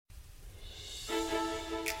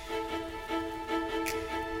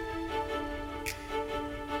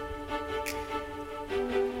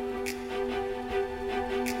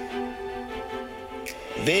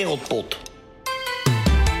Wereldpot.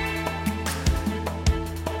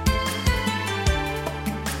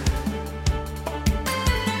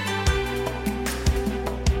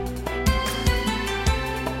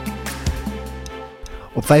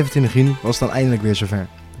 Op 25 juni was het dan eindelijk weer zover.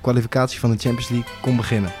 De kwalificatie van de Champions League kon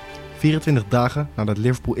beginnen. 24 dagen nadat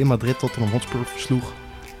Liverpool in Madrid Tottenham Hotspur versloeg,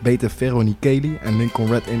 beten Veronikeli en Lincoln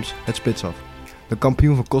Red Imps het spits af. De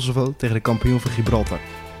kampioen van Kosovo tegen de kampioen van Gibraltar.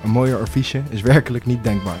 Een mooier affiche is werkelijk niet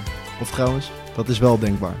denkbaar. Of trouwens, dat is wel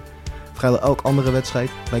denkbaar. Vrijwel elk andere wedstrijd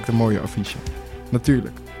lijkt een mooier affiche.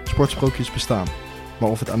 Natuurlijk, sportsprookjes bestaan. Maar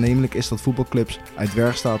of het aannemelijk is dat voetbalclubs uit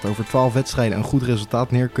Werkstaat over 12 wedstrijden een goed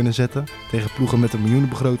resultaat neer kunnen zetten tegen ploegen met een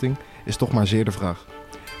miljoenenbegroting, is toch maar zeer de vraag.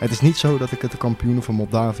 Het is niet zo dat ik het de kampioenen van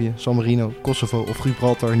Moldavië, San Marino, Kosovo of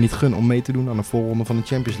Gibraltar niet gun om mee te doen aan een voorronde van de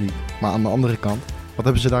Champions League. Maar aan de andere kant, wat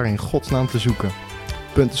hebben ze daar in godsnaam te zoeken?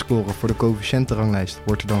 Punten scoren voor de coëfficiëntenranglijst,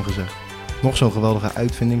 wordt er dan gezegd. Nog zo'n geweldige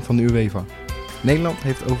uitvinding van de UEFA. Nederland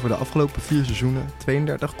heeft over de afgelopen 4 seizoenen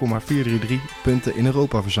 32,433 punten in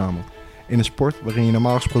Europa verzameld. In een sport waarin je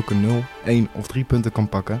normaal gesproken 0, 1 of 3 punten kan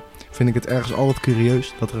pakken, vind ik het ergens altijd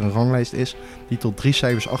curieus dat er een ranglijst is die tot 3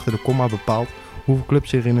 cijfers achter de komma bepaalt hoeveel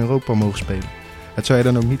clubs er in Europa mogen spelen. Het zou je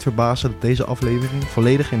dan ook niet verbazen dat deze aflevering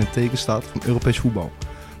volledig in het teken staat van Europees voetbal.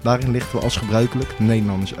 Daarin lichten we als gebruikelijk de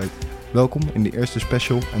Nederlanders uit. Welkom in de eerste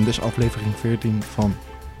special en dus aflevering 14 van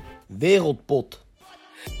Wereldpot.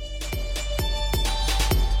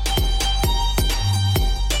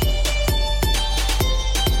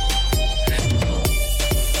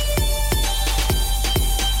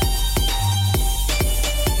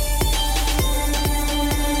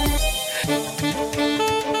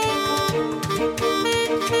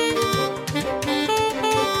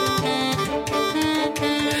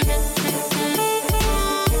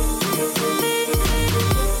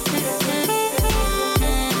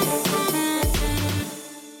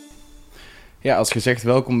 Ja, als gezegd,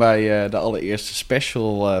 welkom bij de allereerste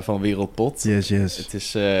special van Wereldpot. Yes. Het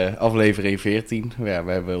is aflevering 14. Ja,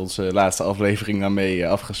 we hebben onze laatste aflevering daarmee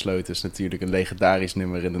afgesloten. Het is natuurlijk een legendarisch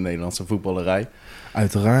nummer in de Nederlandse voetballerij.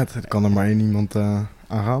 Uiteraard, het kan er maar één iemand aan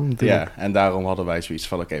gaan natuurlijk. Ja, en daarom hadden wij zoiets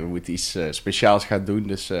van, oké, we moeten iets speciaals gaan doen.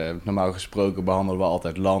 Dus normaal gesproken behandelen we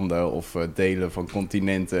altijd landen of delen van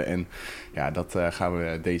continenten. En ja, dat gaan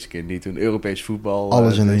we deze keer niet doen. Europees voetbal.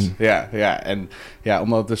 Alles in één. Ja, en ja,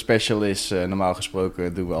 omdat het een special is, normaal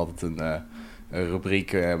gesproken doen we altijd een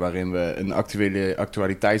rubriek waarin we een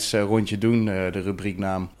actualiteitsrondje doen. De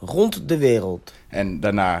rubrieknaam Rond de wereld. En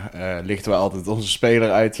daarna lichten we altijd onze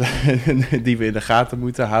speler uit die we in de gaten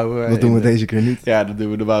moeten houden. Dat doen we deze keer niet. Ja, dat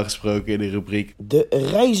doen we normaal gesproken in de rubriek. De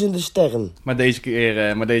reizende sterren. Maar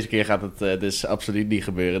deze keer gaat het dus absoluut niet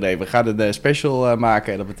gebeuren. Nee, we gaan een special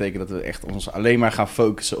maken. En dat betekent dat we echt ons alleen maar gaan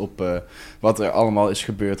focussen op wat er allemaal is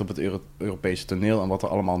gebeurd op het Europese toneel. En wat er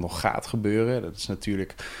allemaal nog gaat gebeuren. Dat is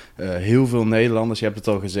natuurlijk heel veel Nederlanders. Je hebt het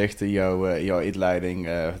al gezegd in jouw inleiding.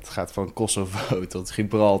 Het gaat van Kosovo tot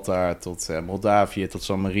Gibraltar tot Moldavië tot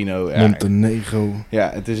San Marino. Montenegro.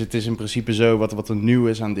 Ja, het is in principe zo. Wat er nieuw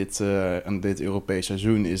is aan dit Europees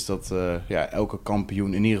seizoen is dat elke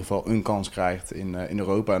kampioen in ieder geval een kans krijgt in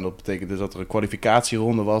Europa. En dat betekent dus dat er een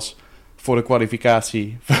kwalificatieronde was voor de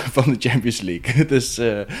kwalificatie van de Champions League. Dus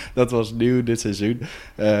dat was nieuw dit seizoen.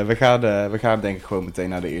 We gaan denk ik gewoon meteen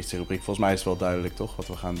naar de eerste rubriek. Volgens mij is het wel duidelijk toch wat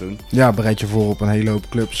we gaan doen. Ja, bereid je voor op een hele hoop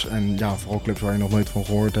clubs. En ja, vooral clubs waar je nog nooit van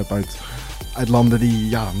gehoord hebt uit landen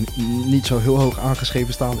die niet zo heel hoog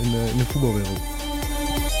aangeschreven staan in de voetbalwereld.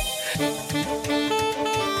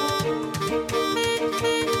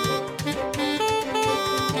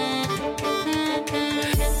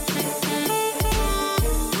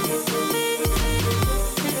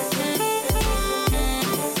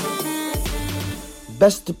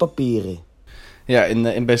 Beste papieren. Ja,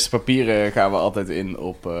 in beste papieren gaan we altijd in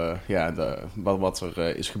op wat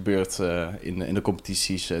er is gebeurd in de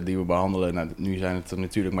competities die we behandelen. Nou, nu zijn het er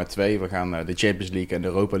natuurlijk maar 2. We gaan de Champions League en de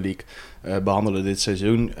Europa League behandelen dit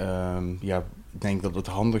seizoen. Ik denk dat het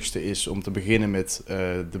handigste is om te beginnen met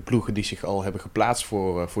de ploegen die zich al hebben geplaatst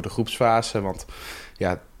voor de groepsfase. Want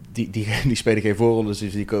ja, die spelen geen voorrondes,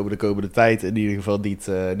 dus die komen de komende tijd in ieder geval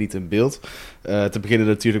niet in beeld. Te beginnen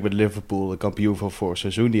natuurlijk met Liverpool, de kampioen van vorig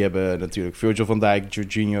seizoen. Die hebben natuurlijk Virgil van Dijk,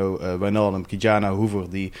 Jorginho, Wijnaldum, Kijana, Hoever,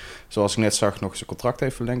 die, zoals ik net zag, nog zijn contract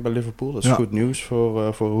heeft verlengd bij Liverpool. Dat is goed nieuws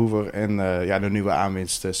voor Hoever. En de nieuwe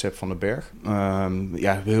aanwinst Sepp van den Berg.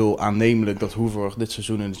 Heel aannemelijk dat Hoever dit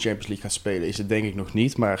seizoen in de Champions League gaat spelen, is het denk ik nog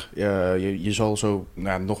niet. Maar je zal zo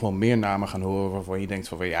nog wel meer namen gaan horen waarvan je denkt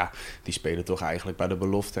van die spelen toch eigenlijk bij de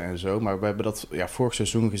belofte belofte en zo. Maar we hebben dat vorig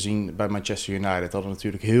seizoen gezien bij Manchester United. Hadden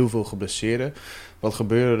natuurlijk heel veel geblesseerden. Wat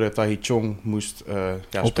gebeurde er? Tahith Chong moest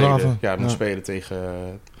spelen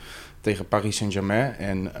tegen Paris Saint-Germain.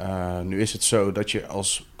 En nu is het zo dat je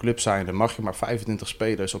als club zijnde mag je maar 25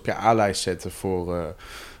 spelers op je A-lijst zetten voor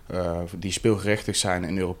die speelgerechtigd zijn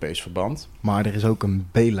in Europees verband. Maar er is ook een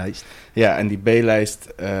B-lijst. Ja, en die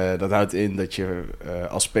B-lijst, dat houdt in dat je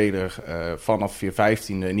als speler vanaf je 15e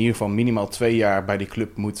in ieder geval minimaal 2 jaar bij die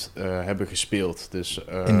club moet hebben gespeeld. Dus,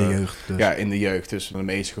 in de jeugd dus. Ja, in de jeugd. Dus in de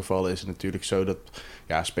meeste gevallen is het natuurlijk zo dat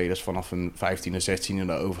spelers vanaf een 15e, 16e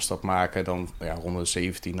de overstap maken. Dan rond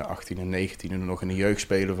de 17e, 18e, 19e nog in de jeugd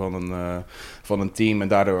spelen van een team. En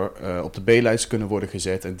daardoor op de B-lijst kunnen worden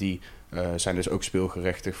gezet. En die zijn dus ook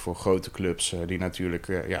speelgerechtigd voor grote clubs die natuurlijk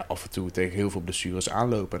af en toe tegen heel veel blessures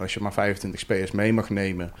aanlopen. En als je maar 25 spelers mee mag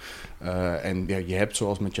nemen en je hebt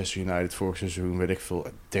zoals Manchester United vorig seizoen, weet ik veel,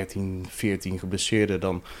 13, 14 geblesseerden,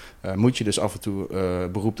 dan moet je dus af en toe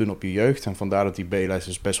beroep doen op je jeugd. En vandaar dat die B-lijst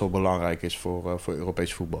dus best wel belangrijk is voor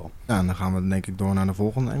Europees voetbal. Ja, en dan gaan we denk ik door naar de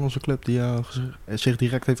volgende Engelse club die zich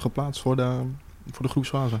direct heeft geplaatst voor de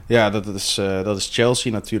groepsfase. Ja, dat is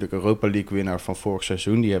Chelsea, natuurlijk Europa League winnaar van vorig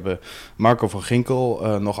seizoen. Die hebben Marco van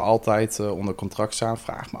Ginkel nog altijd onder contract staan.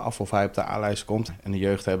 Vraag me af of hij op de A-lijst komt. In de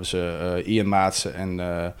jeugd hebben ze Ian Maatsen en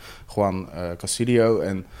Juan Castillo.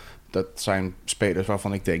 En dat zijn spelers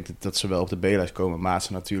waarvan ik denk dat ze wel op de B-lijst komen.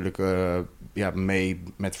 Maatsen natuurlijk mee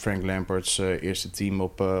met Frank Lampard's eerste team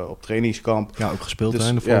op trainingskamp. Ja, ook gespeeld dus,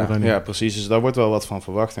 in de voorbereiding. Ja, precies. Dus daar wordt wel wat van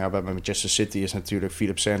verwacht. Ja, bij Manchester City is natuurlijk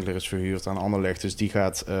Philip Sandler is verhuurd aan Anderlecht. Dus die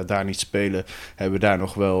gaat daar niet spelen. Hebben daar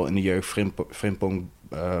nog wel in de jeugd Frimpong,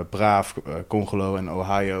 Braaf, Congolo en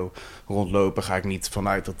Ohio rondlopen. Ga ik niet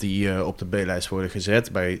vanuit dat die op de B-lijst worden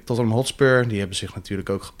gezet. Bij Tottenham Hotspur, die hebben zich natuurlijk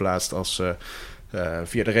ook geplaatst als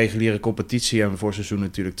via de reguliere competitie en voor seizoen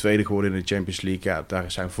natuurlijk tweede geworden in de Champions League. Ja,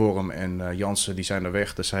 daar zijn Vorm en Jansen, die zijn er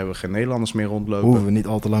weg. Dus hebben we geen Nederlanders meer rondlopen. Hoeven we niet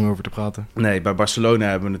al te lang over te praten. Nee, bij Barcelona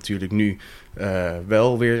hebben we natuurlijk nu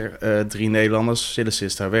wel weer 3 Nederlanders. Sillis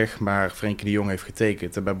is daar weg, maar Frenkie de Jong heeft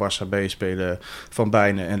getekend. En bij Barça B spelen Van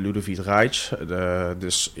Bijnen en Ludovic Reitsch.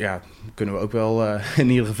 Dus kunnen we ook wel in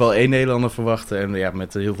ieder geval 1 Nederlander verwachten. En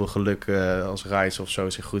met heel veel geluk als Reitsch of zo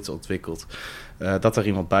zich goed ontwikkelt. Dat er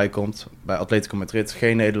iemand bij komt. Bij Atletico Madrid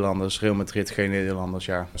geen Nederlanders. Real Madrid geen Nederlanders.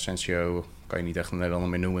 Ja, Asensio kan je niet echt een Nederlander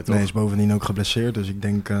meer noemen, toch? Nee, is bovendien ook geblesseerd. Dus ik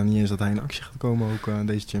denk niet eens dat hij in actie gaat komen ook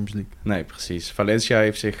deze Champions League. Nee, precies. Valencia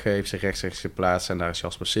heeft zich rechtstreeks geplaatst. En daar is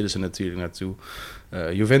Jasper Cillessen natuurlijk naartoe.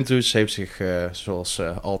 Juventus heeft zich zoals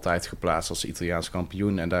altijd geplaatst als Italiaans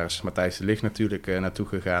kampioen. En daar is Matthijs de Ligt natuurlijk naartoe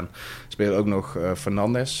gegaan. Spelen ook nog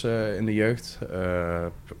Fernandes in de jeugd.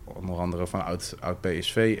 Onder andere van oud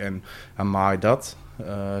PSV. En Amai Dat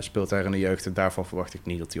speelt daar in de jeugd. En daarvan verwacht ik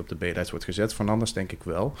niet dat hij op de B-lijst wordt gezet. Fernandes denk ik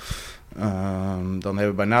wel. Dan hebben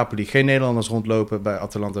we bij Napoli geen Nederlanders rondlopen. Bij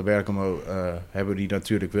Atalanta Bergamo hebben die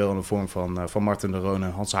natuurlijk wel in de vorm van Martin de Roon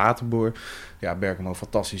en Hans Hatenboer. Ja, Bergamo,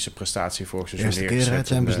 fantastische prestatie vorig seizoen. Eerste keer de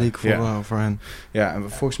Champions League voor hen. Ja, en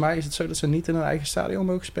volgens mij is het zo dat ze niet in een eigen stadion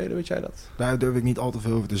mogen spelen, weet jij dat? Daar durf ik niet al te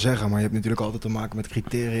veel over te zeggen, maar je hebt natuurlijk altijd te maken met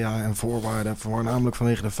criteria en voorwaarden, voornamelijk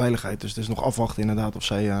vanwege de veiligheid. Dus het is nog afwachten inderdaad of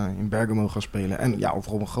zij in Bergamo gaan spelen. En of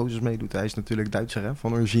Robin Gozes meedoet, hij is natuurlijk Duitser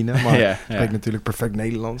van origine, maar spreekt natuurlijk perfect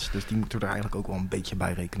Nederlands, dus die moeten we er eigenlijk ook wel een beetje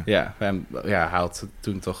bij rekenen. Ja, hij had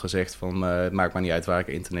toen toch gezegd van het maakt maar niet uit waar ik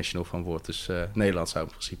international van word, dus Nederland zou in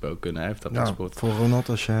principe ook kunnen, heeft dat paspoort. Voor Ronald,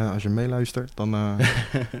 als je meeluistert, dan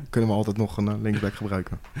kunnen we altijd nog een linksback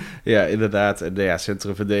gebruiken. Ja, inderdaad. En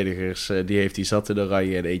centrumverdedigers, die heeft hij zat in de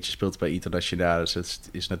oranje en eentje speelt bij Internationaal. Dus het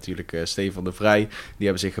is natuurlijk Stefan de Vrij. Die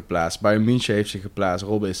hebben zich geplaatst. Bayern München heeft zich geplaatst.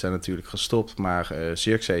 Robben is daar natuurlijk gestopt. Maar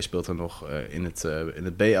Zirkzee speelt er nog in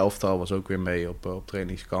het B-elftal. Was ook weer mee op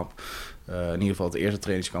trainingskamp. In ieder geval het eerste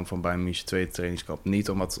trainingskamp van Bayern München. Tweede trainingskamp niet,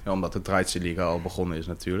 omdat de Duitse Liga al begonnen is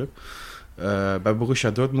natuurlijk. Bij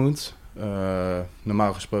Borussia Dortmund...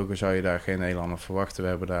 normaal gesproken zou je daar geen Nederlander verwachten. We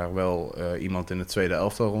hebben daar wel iemand in het tweede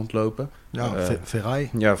elftal rondlopen. Ja, Verray.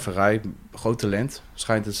 Ja, Verray. Groot talent,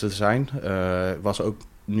 schijnt het te zijn. Was ook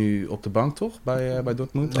nu op de bank, toch? Bij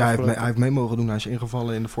Dortmund? Ja, hij heeft mee mogen doen. Hij is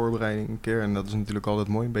ingevallen in de voorbereiding een keer. En dat is natuurlijk altijd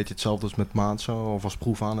mooi. Een beetje hetzelfde als met Maatsen. Of als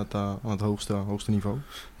proef aan het hoogste niveau.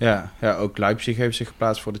 Ja, ook Leipzig heeft zich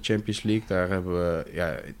geplaatst voor de Champions League. Daar hebben we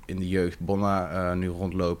in de jeugd Bonna nu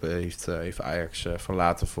rondlopen. Heeft Ajax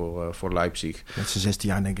verlaten voor Leipzig. Met zijn 16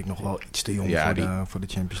 jaar denk ik nog wel iets te jong voor de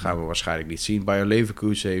Champions League. Gaan we waarschijnlijk niet zien. Bayer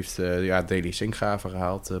Leverkusen heeft Deli Sinkgraven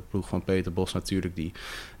gehaald. De ploeg van Peter Bos natuurlijk. Die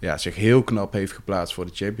zich heel knap heeft geplaatst voor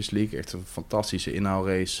de Champions League. Echt een fantastische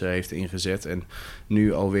inhaalrace heeft ingezet. En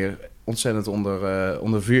nu alweer ontzettend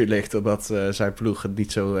onder vuur ligt, omdat zijn ploeg het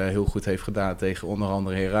niet zo heel goed heeft gedaan tegen onder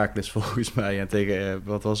andere Heracles volgens mij en tegen,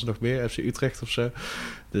 wat was er nog meer, FC Utrecht of zo.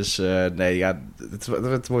 Dus nee, ja,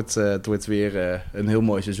 het wordt weer een heel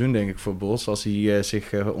mooi seizoen, denk ik, voor Bos. Als hij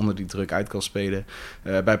zich onder die druk uit kan spelen.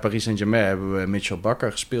 Bij Paris Saint-Germain hebben we Mitchell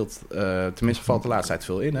Bakker gespeeld. Tenminste, valt de laatste tijd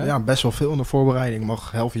veel in, hè? Ja, best wel veel in de voorbereiding.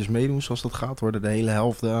 Mag helftjes meedoen zoals dat gaat. Worden de hele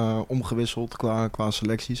helft omgewisseld qua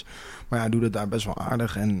selecties. Maar ja, hij doet het daar best wel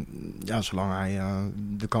aardig. En ja, zolang hij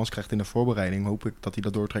de kans krijgt in de voorbereiding, hoop ik dat hij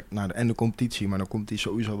dat doortrekt naar de competitie. Maar dan komt hij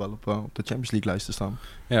sowieso wel op de Champions League lijst te staan.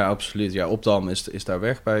 Ja, absoluut. Ja, Opdam is daar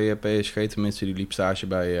weg bij PSG. Tenminste, die liep stage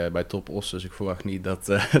bij Top Os. Dus ik verwacht niet dat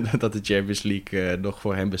de Champions League nog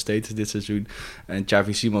voor hem besteed is dit seizoen. En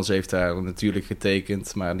Xavi Simons heeft daar natuurlijk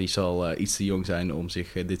getekend. Maar die zal iets te jong zijn om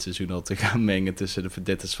zich dit seizoen al te gaan mengen tussen de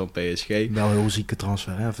verdetters van PSG. Wel een heel zieke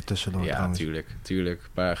transfer, hè? Even tussendoor. Ja, tuurlijk.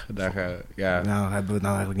 Maar daar nou, hebben we het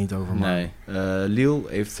nou eigenlijk niet over. Maar... Nee. Lille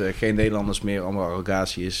heeft geen Nederlanders meer. Amar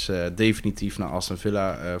Arogasi is definitief naar Aston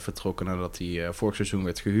Villa vertrokken nadat hij vorig seizoen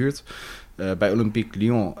werd gehuurd. Bij Olympique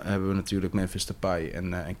Lyon hebben we natuurlijk Memphis Depay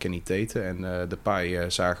en Kenny Tate. En Depay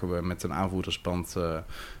zagen we met een aanvoerdersband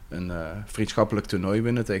een vriendschappelijk toernooi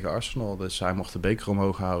winnen tegen Arsenal. Dus hij mocht de beker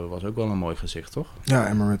omhoog houden. Was ook wel een mooi gezicht, toch? Ja,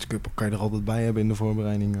 Emirates Cup kan je er altijd bij hebben in de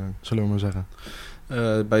voorbereiding, zullen we maar zeggen.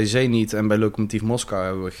 Bij Zenit en bij Lokomotiv Moskou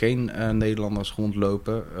hebben we geen Nederlanders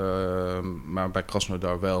rondlopen. Maar bij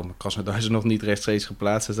Krasnodar wel. Maar Krasnodar is er nog niet rechtstreeks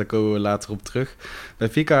geplaatst, dus daar komen we later op terug.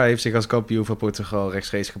 Benfica heeft zich als kampioen van Portugal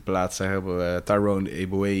rechtstreeks geplaatst. Daar hebben we Tyrone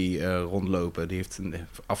Eboe rondlopen. Die heeft een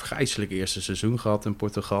afgrijselijk eerste seizoen gehad in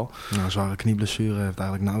Portugal. Nou, zware knieblessure, heeft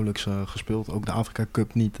eigenlijk nauwelijks gespeeld. Ook de Afrika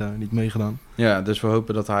Cup niet meegedaan. Ja, dus we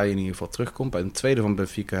hopen dat hij in ieder geval terugkomt. Bij de tweede van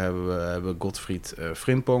Benfica hebben we Godfried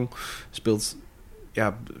Frimpong.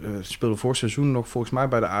 Speelde voor seizoen nog volgens mij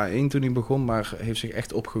bij de A1 toen hij begon, maar heeft zich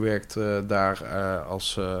echt opgewerkt daar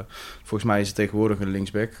als... volgens mij is het tegenwoordig een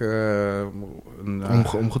linksback.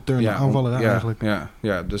 Omgeturnd aanvaller eigenlijk.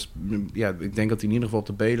 Ja, dus ik denk dat hij in ieder geval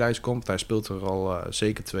op de B-lijst komt. Hij speelt er al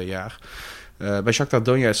zeker 2 jaar. Bij Shakhtar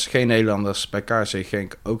Donetsk geen Nederlanders. Bij KC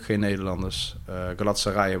Genk ook geen Nederlanders.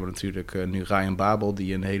 Galatasaray hebben we natuurlijk nu Ryan Babel,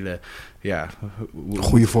 die een hele...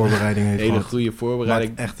 goede voorbereiding heeft hele goede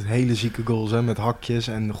voorbereiding. Maakt echt hele zieke goals, hè, met hakjes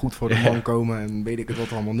en goed voor de man komen en weet ik het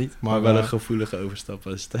wat allemaal niet. Maar wel een gevoelige overstap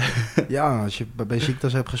is het. Ja, als je bij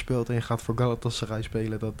Besiktas hebt gespeeld en je gaat voor Galatasaray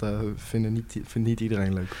spelen, dat vindt niet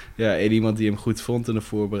iedereen leuk. Ja, en iemand die hem goed vond in de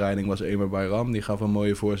voorbereiding was Ömer Bayram. Die gaf een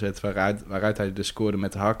mooie voorzet waaruit hij dus scoorde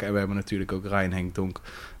met de hak. En we hebben natuurlijk ook Ryan Henk Donk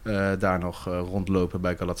daar nog rondlopen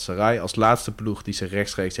bij Galatasaray. Als laatste ploeg die zich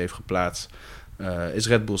rechtstreeks heeft geplaatst is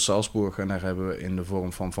Red Bull Salzburg. En daar hebben we in de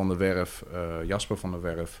vorm van Van der Werf, Jasper van der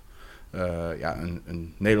Werf,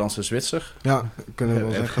 een Nederlandse Zwitser. Ja, kunnen we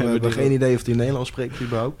wel zeggen. We hebben geen idee of hij Nederlands spreekt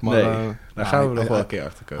überhaupt. Maar, nee, daar gaan we nog wel een keer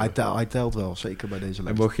achter komen. Hij telt wel, zeker bij deze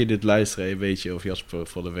lijst. En mocht je dit luisteren en weet je of Jasper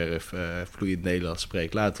van der Werf vloeiend Nederlands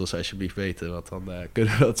spreekt, laat het ons alsjeblieft weten. Want dan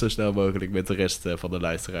kunnen we dat zo snel mogelijk met de rest van de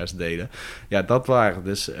luisteraars delen. Ja, dat waren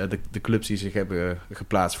dus de clubs die zich hebben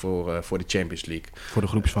geplaatst voor de Champions League. Voor de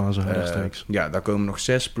groepsfase rechtstreeks. Ja, daar komen nog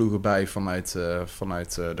 6 ploegen bij vanuit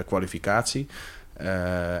de kwalificatie.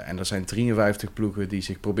 En er zijn 53 ploegen die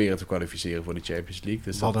zich proberen te kwalificeren voor de Champions League.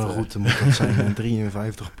 Dus wat een route moet dat zijn.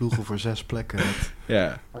 53 ploegen voor 6 plekken.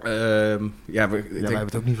 Ja. Wij hebben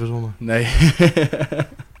het ook niet verzonnen. Nee.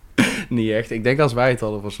 Niet echt. Ik denk als wij het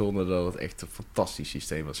hadden verzonnen dat het echt een fantastisch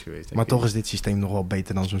systeem was geweest. Maar toch is dit systeem nog wel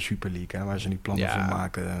beter dan zo'n Super League, hè, waar ze nu plannen voor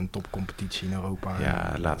maken. Een topcompetitie in Europa.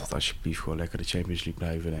 Ja, laat het alsjeblieft gewoon lekker de Champions League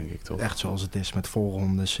blijven, denk ik, toch? Echt zoals het is, met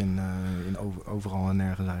voorrondes in overal en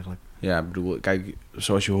nergens eigenlijk. Ja, ik bedoel, kijk,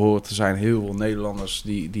 zoals je hoort, er zijn heel veel Nederlanders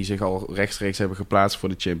die zich al rechtstreeks hebben geplaatst voor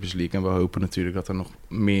de Champions League. En we hopen natuurlijk dat er nog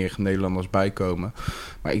meer Nederlanders bij komen.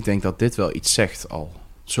 Maar ik denk dat dit wel iets zegt al.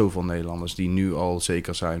 Zoveel Nederlanders die nu al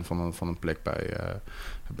zeker zijn van een plek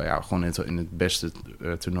bij gewoon in het beste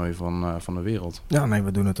toernooi van de wereld. Ja, nee,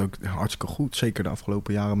 we doen het ook hartstikke goed. Zeker de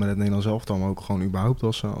afgelopen jaren met het Nederlands elftal, maar ook gewoon überhaupt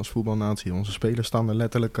als voetbalnatie. Onze spelers staan er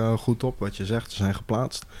letterlijk goed op. Wat je zegt, ze zijn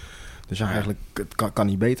geplaatst. Dus ja, eigenlijk het kan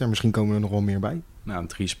niet beter. Misschien komen er nog wel meer bij. Nou,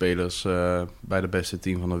 3 spelers bij de beste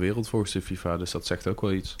team van de wereld volgens de FIFA. Dus dat zegt ook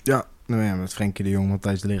wel iets. Ja, nou ja, met Frenkie de Jong,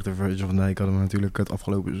 Matthijs de Ligt en Virgil van Dijk hadden we natuurlijk het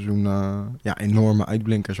afgelopen seizoen enorme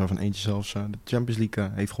uitblinkers, waarvan eentje zelfs de Champions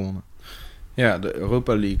League heeft gewonnen. Ja, de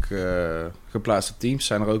Europa League geplaatste teams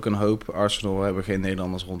zijn er ook een hoop. Arsenal hebben geen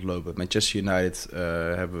Nederlanders rondlopen. Manchester United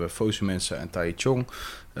hebben we Fosu Mensah en Tai Chong.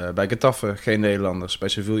 Bij Getafe geen Nederlanders. Bij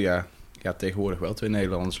Sevilla tegenwoordig wel 2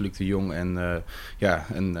 Nederlanders. Luc de Jong en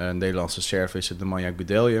een Nederlandse Serf is het Nemanja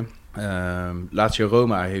Goudelje. Lazio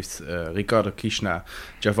Roma heeft Riccardo Kishna,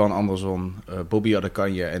 Javan Anderson, Bobby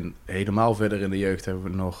Adekanje en helemaal verder in de jeugd hebben we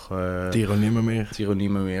nog Tiro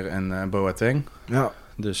Nimmermeer en Boateng. Ja.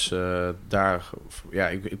 Dus daar, ja,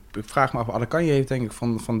 ik vraag me af, Adekanje heeft denk ik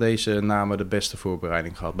van deze namen de beste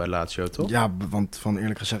voorbereiding gehad bij Lazio, toch? Ja, want van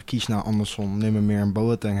eerlijk gezegd, Kishna, Anderson, Nimmermeer en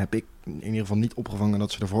Boateng heb ik in ieder geval niet opgevangen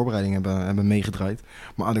dat ze de voorbereiding hebben meegedraaid.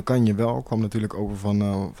 Maar Adekanje wel, kwam natuurlijk over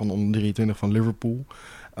van onder 23 van Liverpool.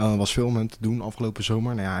 Was veel met te doen afgelopen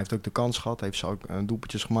zomer. Nou ja, hij heeft ook de kans gehad, heeft ze ook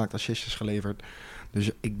doelpuntjes gemaakt, assistjes geleverd.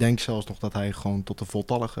 Dus ik denk zelfs nog dat hij gewoon tot de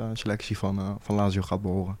voltallige selectie van Lazio gaat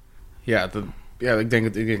behoren. Ja, ik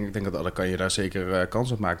denk dat Adekanje daar zeker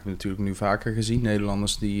kans op maakt. We hebben natuurlijk nu vaker gezien.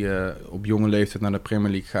 Nederlanders die op jonge leeftijd naar de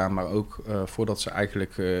Premier League gaan. Maar ook voordat ze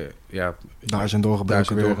eigenlijk daar zijn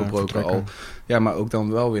doorgebroken al. Ja, maar ook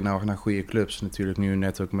dan wel weer naar goede clubs. Natuurlijk nu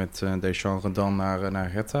net ook met Deschamps dan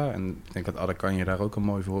naar Hertha. En ik denk dat Adekanje daar ook een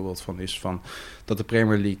mooi voorbeeld van is. Van dat de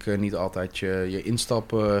Premier League niet altijd je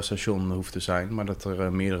instapstation hoeft te zijn. Maar dat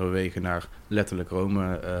er meerdere wegen naar letterlijk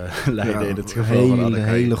Rome leiden in het geval van Adekanje.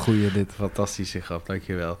 Hele goede dit. Fantastische grap,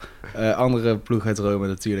 dankjewel. Andere ploeg uit Rome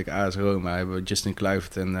natuurlijk, AS Roma. Hebben we Justin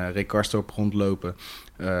Kluivert en Ray Karstorp rondlopen.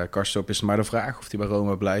 Karstorp is maar de vraag of hij bij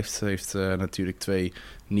Roma blijft. Heeft natuurlijk 2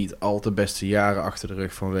 niet al te beste jaren achter de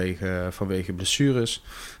rug vanwege blessures.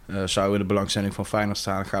 Zou in de belangstelling van Feyenoord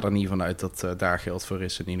staan. Ga er niet vanuit dat daar geld voor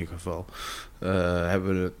is in ieder geval.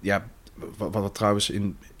 Hebben we wat trouwens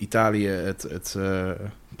in Italië het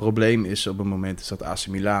probleem is op het moment is dat AC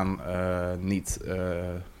Milan niet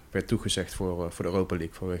werd toegezegd voor de Europa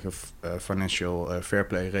League vanwege financial fair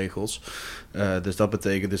play regels. Dus dat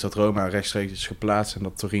betekent dus dat Roma rechtstreeks is geplaatst en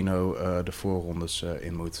dat Torino de voorrondes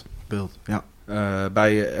in moet. Beeld, ja.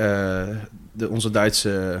 Bij onze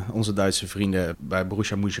Duitse vrienden bij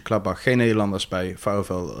Borussia Mönchengladbach geen Nederlanders. Bij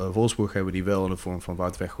VfL Wolfsburg hebben die wel in de vorm van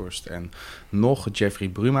Wout Weghorst en nog Jeffrey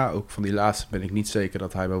Bruma. Ook van die laatste ben ik niet zeker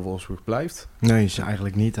dat hij bij Wolfsburg blijft. Nee,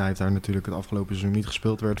 eigenlijk niet. Hij heeft daar natuurlijk het afgelopen seizoen niet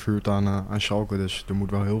gespeeld. Werd verhuurd aan Schalke. Dus er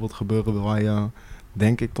moet wel heel wat gebeuren. Wil hij,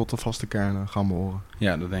 denk ik, tot de vaste kern gaan behoren.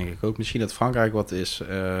 Ja, dat denk ik ook. Misschien dat Frankrijk wat is.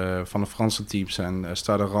 Van de Franse teams zijn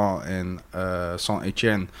Stade Reims en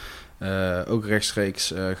Saint-Étienne. Ook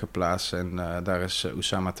rechtstreeks geplaatst. En daar is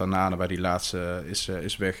Oussama Tanane, bij die laatste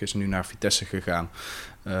is weg, is nu naar Vitesse gegaan.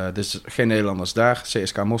 Dus geen Nederlanders daar.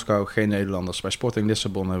 CSKA Moskou, geen Nederlanders. Bij Sporting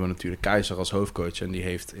Lissabon hebben we natuurlijk Keizer als hoofdcoach. En die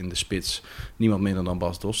heeft in de spits niemand minder dan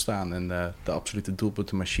Bas Dost staan. En de absolute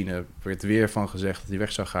doelpuntenmachine werd weer van gezegd dat hij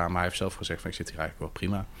weg zou gaan. Maar hij heeft zelf gezegd van ik zit hier eigenlijk wel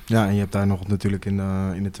prima. Ja, en je hebt daar nog natuurlijk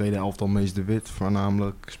in de tweede elftal Mees de Wit,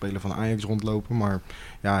 voornamelijk speler van Ajax rondlopen. Maar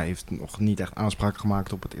ja, hij heeft nog niet echt aanspraak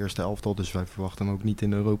gemaakt op het eerste elftal. Dus wij verwachten hem ook niet in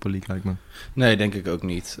de Europa League, lijkt me. Nee, denk ik ook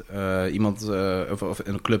niet. Iemand of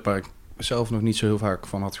een club waar ik zelf nog niet zo heel vaak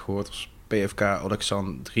van had gehoord als PFK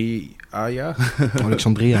Alexandria.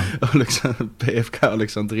 PFK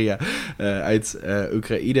Alexandria uit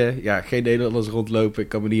Oekraïne. Ja, geen Nederlanders rondlopen. Ik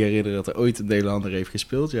kan me niet herinneren dat er ooit een Nederlander heeft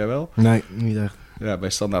gespeeld. Jij wel? Nee, niet echt. Ja, bij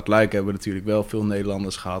Standaard Luik hebben we natuurlijk wel veel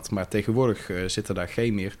Nederlanders gehad. Maar tegenwoordig zitten daar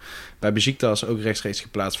geen meer. Bij Besiktas ook rechtstreeks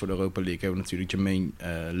geplaatst voor de Europa League. Hebben we natuurlijk Jermaine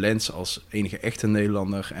Lens als enige echte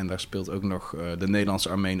Nederlander. En daar speelt ook nog de Nederlandse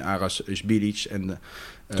Armeen Aras Özbilic. En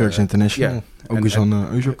Turks International. Ja, ook eens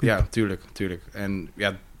aan Özil. Ja, tuurlijk. En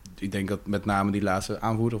ja, ik denk dat met name die laatste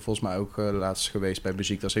aanvoerder volgens mij ook laatst geweest bij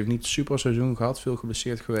Besiktas. Heeft niet een super seizoen gehad, veel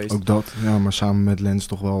geblesseerd geweest. Ook dat, ja, maar samen met Lens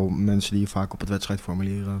toch wel mensen die je vaak op het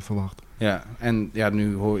wedstrijdformulier verwacht. Ja, en ja,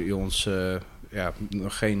 nu hoor je ons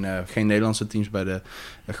nog geen Nederlandse teams bij de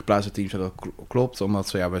geplaatste teams. Dat klopt,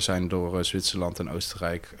 omdat wij zijn door Zwitserland en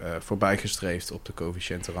Oostenrijk voorbijgestreefd op de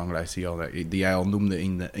coëfficiëntenranglijst die jij al noemde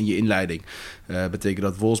in je inleiding. Betekent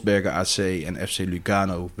dat Wolfsberger AC en FC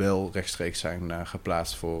Lugano wel rechtstreeks zijn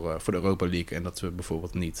geplaatst voor de Europa League. En dat we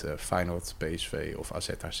bijvoorbeeld niet Feyenoord, PSV of AZ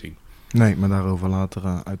daar zien. Nee, maar daarover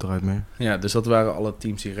later uiteraard meer. Ja, dus dat waren alle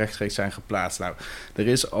teams die rechtstreeks zijn geplaatst. Nou, er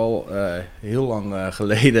is al heel lang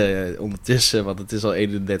geleden ondertussen, want het is al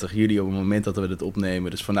 31 juli op het moment dat we dit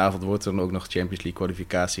opnemen. Dus vanavond wordt er ook nog Champions League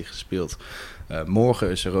kwalificatie gespeeld. Morgen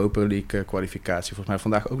is Europa League kwalificatie. Volgens mij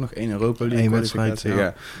vandaag ook nog 1 Europa League kwalificatie.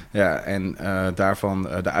 Ja, en daarvan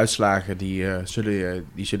de uitslagen die zullen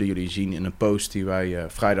jullie zien in een post die wij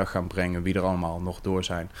vrijdag gaan brengen. Wie er allemaal nog door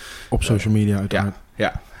zijn. Op social media uiteraard.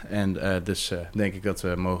 Ja. En dus denk ik dat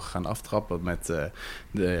we mogen gaan aftrappen met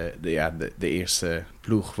de eerste ploeg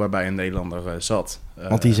ploeg waarbij een Nederlander zat.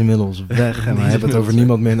 Want die is inmiddels weg en we hebben het over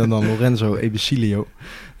niemand minder dan Lorenzo Ebesilio.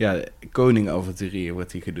 Ja, koning avonturier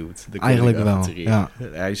wordt hij genoemd. Eigenlijk wel, ja.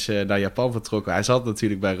 Hij is naar Japan vertrokken. Hij zat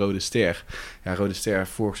natuurlijk bij Rode Ster. Ja, Rode Ster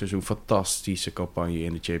vorig seizoen fantastische campagne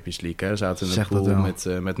in de Champions League. Hè. Ze zaten in de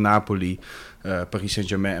pool met Napoli, Paris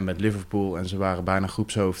Saint-Germain en met Liverpool. En ze waren bijna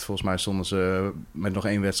groepshoofd. Volgens mij stonden ze met nog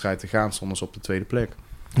 1 wedstrijd te gaan, stonden ze op de tweede plek.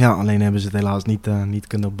 Ja, alleen hebben ze het helaas niet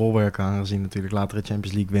kunnen bolwerken, aangezien natuurlijk latere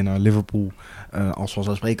Champions League winnaar Liverpool als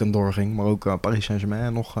vanzelfsprekend doorging. Maar ook Paris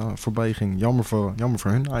Saint-Germain nog voorbij ging. Jammer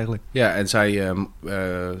voor hun eigenlijk. Ja, en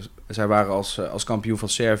zij waren als kampioen van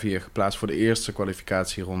Servië geplaatst voor de eerste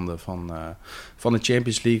kwalificatieronde van de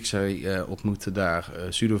Champions League. Zij ontmoetten daar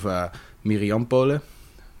Sudova Miriampole.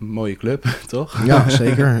 Mooie club, toch? Ja,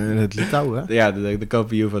 zeker. Het Litouwen. Ja, de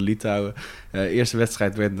kampioen van Litouwen. Eerste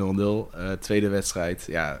wedstrijd werd 0-0. Tweede wedstrijd,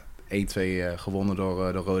 1-2 gewonnen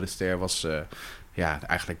door Rode Ster. Was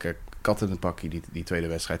eigenlijk kat in het pakje, die tweede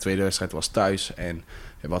wedstrijd. Tweede wedstrijd was thuis. En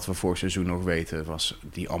wat we vorig seizoen nog weten, was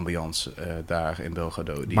die ambiance daar in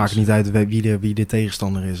Belgrado. Maakt niet uit wie de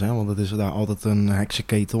tegenstander is, hè? Want het is daar altijd een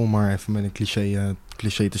heksenketel, maar even met een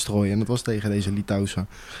cliché te strooien. En dat was tegen deze Litouwse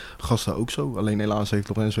gasten ook zo. Alleen helaas heeft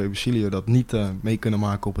Lorenzo Ebesilio dat niet mee kunnen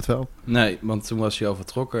maken op het veld. Nee, want toen was hij al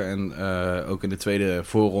vertrokken. En ook in de tweede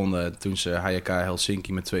voorronde, toen ze HJK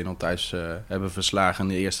Helsinki met 2-0 thuis hebben verslagen in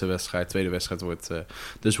de eerste wedstrijd. Tweede wedstrijd wordt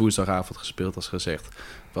dus woensdagavond gespeeld, als gezegd.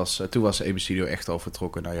 Toen was Ebesilio echt al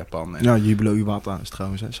vertrokken naar Japan. Ja, Jubilo Iwata is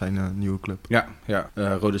trouwens zijn nieuwe club. Ja.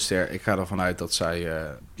 Rode Ster, ik ga ervan uit dat zij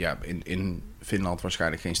in Finland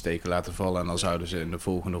waarschijnlijk geen steken laten vallen. En dan zouden ze in de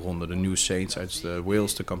volgende ronde de New Saints uit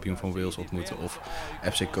Wales, de kampioen van Wales, ontmoeten. Of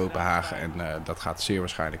FC Kopenhagen. En dat gaat zeer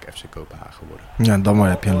waarschijnlijk FC Kopenhagen worden. Ja, dan maar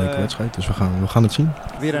heb je een leuke wedstrijd. Dus we gaan het zien.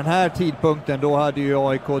 Vid den här tidpunkten då hade ju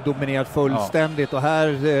AIK dominerat fullständigt. Och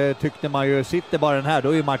här tyckte man ju, sitter bara den här, då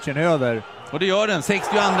är ju matchen över. Och det gör den,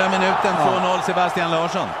 62 minuten, 2-0 Sebastian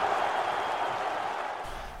Larsson.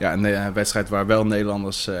 Ja, een wedstrijd waar wel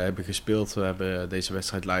Nederlanders hebben gespeeld. We hebben deze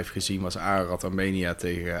wedstrijd live gezien. Was Ararat Armenia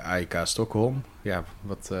tegen AEK Stockholm. Ja,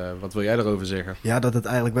 wat wil jij erover zeggen? Ja, dat het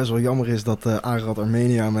eigenlijk best wel jammer is dat Ararat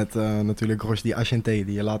Armenia met natuurlijk Rosdi Ashente,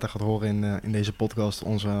 die je later gaat horen in deze podcast,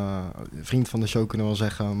 onze vriend van de show kunnen we wel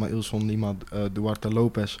zeggen, Mailson Lima Duarte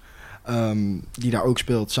Lopez, die daar ook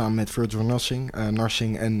speelt samen met Virgil Narsing.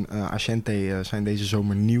 Narsing en Ashente zijn deze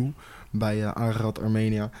zomer nieuw bij Ararat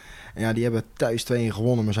Armenia. En ja, die hebben thuis 2-1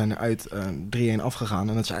 gewonnen, maar zijn eruit 3-1 afgegaan.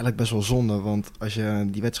 En dat is eigenlijk best wel zonde, want als je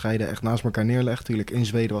die wedstrijden echt naast elkaar neerlegt, natuurlijk in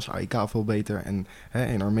Zweden was AIK veel beter en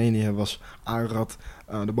in Armenië was Ararat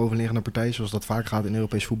de bovenliggende partij, zoals dat vaak gaat in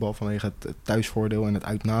Europees voetbal vanwege het thuisvoordeel en het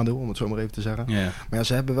uitnadeel, om het zo maar even te zeggen. Yeah. Maar ja,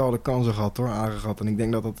 ze hebben wel de kansen gehad hoor, Ararat. En ik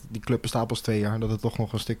denk dat die club bestaat pas 2 jaar, dat het toch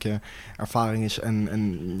nog een stukje ervaring is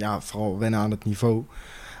en ja, vooral wennen aan het niveau.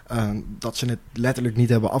 Dat ze het letterlijk niet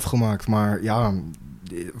hebben afgemaakt, maar ja,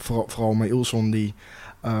 vooral Mailson die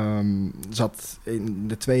zat in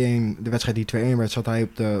de wedstrijd die 2-1 werd, zat hij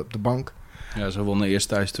op de bank. Ja, ze wonnen eerst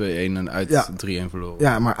thuis 2-1 en uit 3-1 verloren.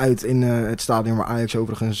 Ja, maar uit in het stadion waar Ajax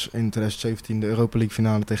overigens in 2017 de Europa League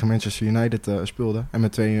finale tegen Manchester United speelde en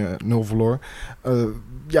met 2-0 verloor.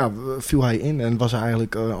 Viel hij in en was hij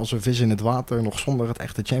eigenlijk als een vis in het water, nog zonder het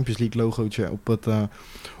echte Champions League logootje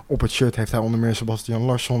op het shirt. Heeft hij onder meer Sebastian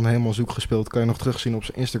Larsson helemaal zoek gespeeld. Kan je nog terugzien op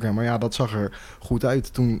zijn Instagram. Maar ja, dat zag er goed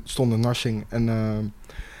uit. Toen stonden Narsing en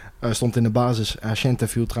stond in de basis. Ashente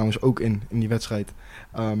viel trouwens ook in die wedstrijd.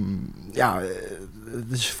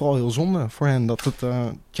 Het is vooral heel zonde voor hen dat het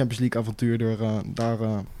Champions League avontuur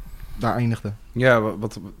daar eindigde. Ja,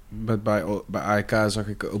 bij AEK zag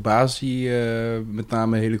ik Obazi met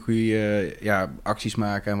name hele goede acties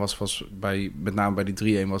maken. En was met name bij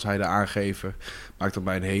die 3-1 was hij de aangever. Maakte op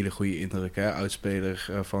mij een hele goede indruk. Hè? Oudspeler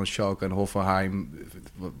van Schalke en Hoffenheim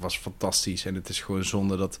was fantastisch. En het is gewoon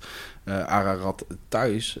zonde dat Ararat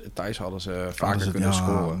thuis hadden ze vaker kunnen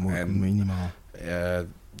scoren. En minimaal.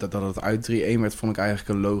 Dat het uit 3-1 werd, vond ik eigenlijk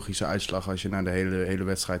een logische uitslag als je naar de hele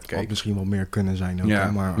wedstrijd keek. Had misschien wel meer kunnen zijn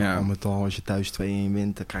ook, maar al met al, als je thuis 2-1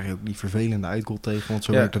 wint, dan krijg je ook die vervelende uitgoal tegen, want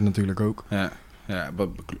zo werkt het natuurlijk ook. Ja,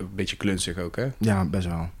 een beetje klunzig ook, hè? Ja, best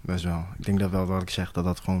wel. Ik denk dat wel wat ik zeg,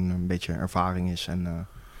 dat andere een beetje ervaring is en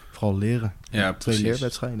vooral leren. Ja, 2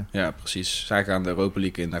 leerwedstrijden. Ja, precies. Zij gaan de Europa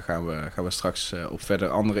League in, daar gaan we straks op verder.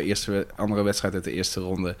 Andere wedstrijd uit de eerste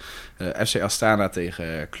ronde. FC Astana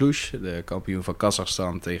tegen Cluj, de kampioen van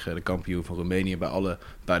Kazachstan tegen de kampioen van Roemenië.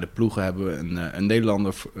 Bij de ploegen hebben we een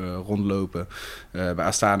Nederlander rondlopen. Bij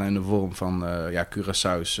Astana in de vorm van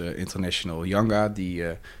Curaçao's international Yanga, die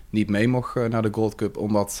niet mee mocht naar de Gold Cup,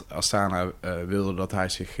 omdat Astana wilde dat hij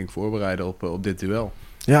zich ging voorbereiden op dit duel.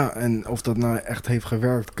 Ja, en of dat nou echt heeft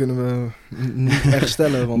gewerkt, kunnen we niet echt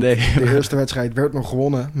stellen. Want Nee. de eerste wedstrijd werd nog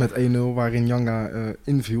gewonnen met 1-0, waarin Janga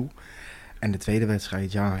inviel. En de tweede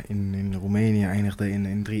wedstrijd, in Roemenië eindigde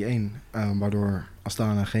in 3-1. Waardoor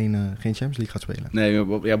Astana geen Champions League gaat spelen. Nee,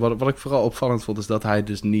 wat ik vooral opvallend vond, is dat hij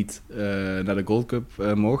dus niet naar de Gold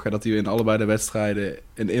Cup mocht. En dat hij in allebei de wedstrijden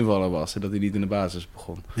een invaller was. En dat hij niet in de basis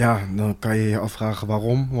begon. Ja, dan kan je je afvragen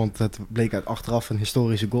waarom. Want het bleek uit achteraf een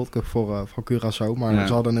historische Gold Cup voor Curaçao. Maar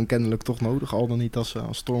ze hadden hem kennelijk toch nodig. Al dan niet als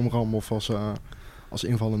stormram of als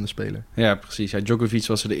invallende speler. Ja, precies. Ja, Djokovic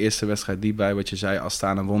was er de eerste wedstrijd niet bij. Wat je zei,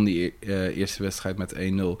 Astana won die eerste wedstrijd met 1-0.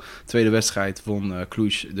 Tweede wedstrijd won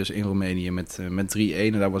Cluj dus in Roemenië met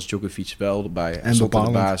 3-1. En daar was Djokovic wel bij. En stond op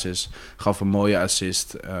de basis. Gaf een mooie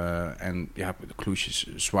assist. En ja, Cluj is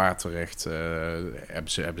zwaar terecht.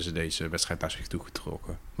 Hebben ze deze wedstrijd naar zich toe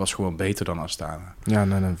getrokken. Was gewoon beter dan Astana. Ja,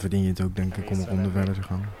 nou, dan verdien je het ook, denk ik, om een ronde verder te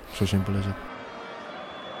gaan. Zo simpel is het.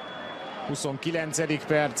 29.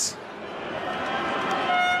 perc.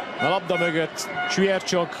 A labda mögött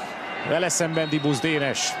Sviatcsok, vele szemben Dibusz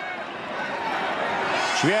Dénes.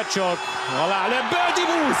 Sviatcsok, alá löbböl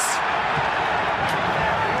Dibusz!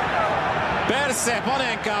 Persze,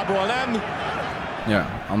 Panenkából nem. Ja,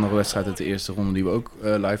 andere wedstrijd uit de eerste ronde die we ook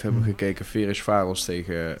live hebben gekeken. Ferencváros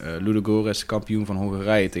tegen Ludogorets, kampioen van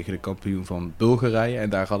Hongarije tegen de kampioen van Bulgarije. En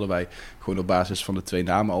daar hadden wij gewoon op basis van de twee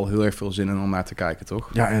namen al heel erg veel zin in om naar te kijken, toch?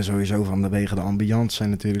 Ja, en sowieso vanwege de ambiance zijn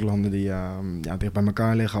natuurlijk landen die dicht bij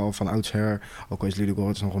elkaar liggen al van oudsher. Ook al is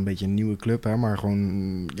Ludogorets nog een beetje een nieuwe club, hè, maar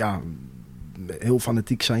gewoon heel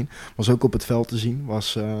fanatiek zijn. Was ook op het veld te zien.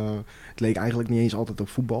 Het leek eigenlijk niet eens altijd op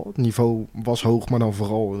voetbal. Het niveau was hoog, maar dan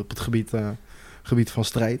vooral op het gebied van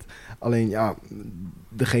strijd. Alleen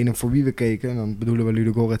degene voor wie we keken, en dan bedoelen we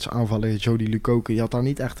Ludogorets aanvaller Jody Lukoki, die had daar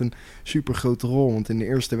niet echt een super grote rol. Want in de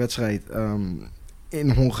eerste wedstrijd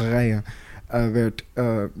in Hongarije werd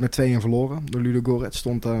met 2-1 verloren door Ludogorets.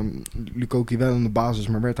 Stond Lukoki wel in de basis,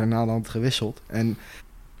 maar werd hij na de hand gewisseld. En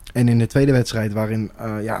in de tweede wedstrijd, waarin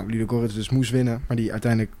Ludogorets dus moest winnen, maar die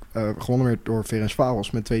uiteindelijk gewonnen werd door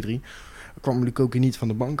Ferencváros met 2-3, kwam Lukoki niet van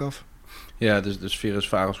de bank af. Ja, dus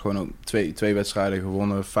Ferencváros gewoon ook twee wedstrijden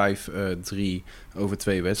gewonnen, 5-3 over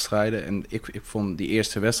 2 wedstrijden. En ik vond die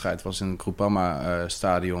eerste wedstrijd was in het Groupama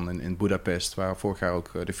stadion in Budapest, waar vorig jaar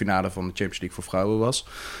ook de finale van de Champions League voor vrouwen was.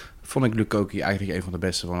 Vond ik Lukoki eigenlijk een van de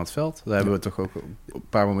beste van het veld. Daar hebben we toch ook op een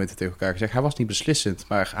paar momenten tegen elkaar gezegd. Hij was niet beslissend,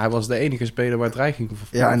 maar hij was de enige speler waar dreiging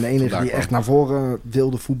van. Ja, en de enige die echt naar voren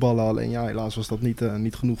wilde voetballen. Alleen helaas was dat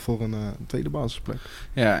niet genoeg voor een tweede basisplek.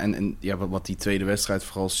 Ja, en wat die tweede wedstrijd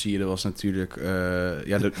vooral sierde was natuurlijk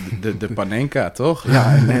de Panenka, toch?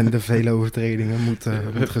 Ja, en de vele overtredingen,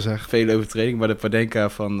 moet gezegd. Vele overtredingen, maar de Panenka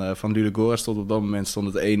van Ludogorets stond op dat moment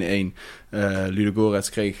stond het 1-1. Ludogorets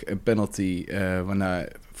kreeg een penalty, waarna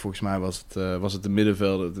volgens mij was het de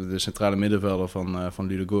middenvelder, de centrale middenvelder van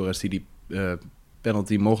Ludogorets die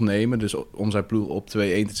penalty mocht nemen. Dus om zijn ploeg op 2-1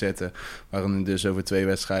 te zetten, waarin het dus over 2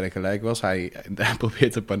 wedstrijden gelijk was. Hij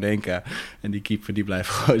probeert de Panenka en die keeper die blijft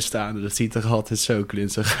gewoon staan. Dus dat ziet er altijd zo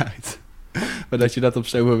klunzig uit. Maar dat je dat op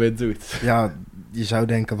zo'n moment doet. Ja, je zou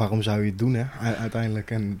denken, waarom zou je het doen, hè?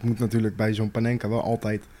 Uiteindelijk. En het moet natuurlijk bij zo'n Panenka wel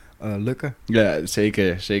altijd lukken. Ja,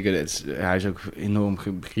 zeker. Hij is ook enorm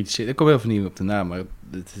gecritiseerd. Ik kom heel veel niet op de naam, maar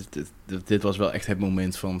dit was wel echt het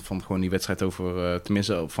moment van gewoon die wedstrijd over,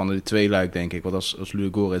 tenminste van de tweeluik, denk ik. Want als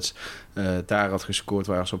Ludogorets daar had gescoord,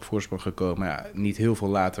 waren ze op voorsprong gekomen. Maar ja, niet heel veel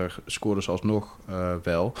later scoorden ze alsnog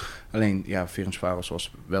wel. Alleen, Ferencváros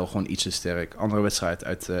was wel gewoon iets te sterk. Andere wedstrijd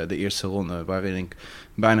uit de eerste ronde, waarin ik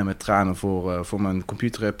bijna met tranen voor mijn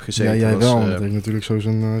computer heb gezeten. Ja, jij wel. Dat heeft natuurlijk zo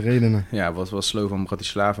zijn redenen. Ja, was Slovan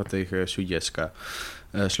Bratislava tegen Sudjeska.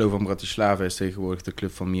 Slovan Bratislava is tegenwoordig de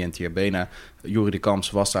club van Mienti Urbena. Juri de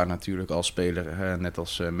Kamps was daar natuurlijk als speler, net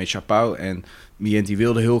als Misha Pau. En Mienti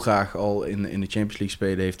wilde heel graag al in de Champions League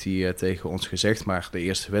spelen, heeft hij tegen ons gezegd. Maar de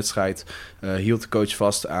eerste wedstrijd hield de coach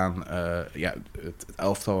vast aan het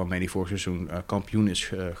elftal waarmee hij vorig seizoen kampioen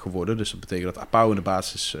is geworden. Dus dat betekent dat Pau in de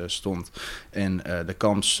basis stond en de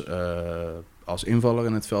Kamps als invaller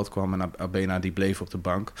in het veld kwam en Urbena die bleef op de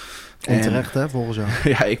bank. Onterecht, hè, volgens jou?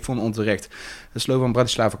 Ja, ik vond onterecht. De Slovan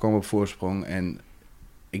Bratislava kwam op voorsprong en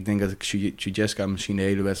ik denk dat ik Sudjeska misschien de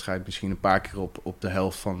hele wedstrijd misschien een paar keer op de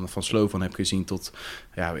helft van Slovan heb gezien tot,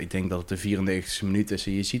 ik denk dat het de 94e minuut is.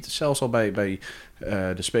 En je ziet het zelfs al bij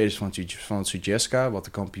de spelers van Sudjeska, wat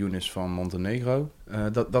de kampioen is van Montenegro,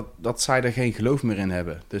 dat zij er geen geloof meer in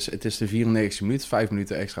hebben. Dus het is de 94e minuut, 5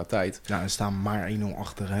 minuten extra tijd. Ja, er staan maar 1-0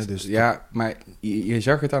 achter, hè. Dus ja, maar je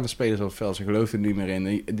zag het aan de spelers op het veld. Ze geloofden er niet meer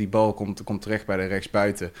in. Die bal komt terecht bij de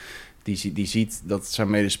rechtsbuiten. Die ziet dat zijn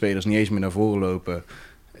medespelers niet eens meer naar voren lopen.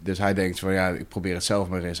 Dus hij denkt van ja, ik probeer het zelf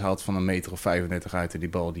maar eens. Hij haalt van 1,35 meter uit en die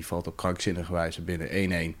bal die valt op krankzinnige wijze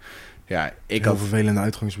binnen 1-1. Ja, ik Heel had vervelende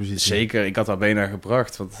uitgangspositie. zeker, ik had Abena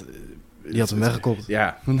gebracht. Want, Die had hem weggekopt.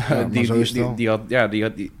 Ja, maar zo is het wel.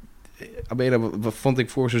 Abena vond ik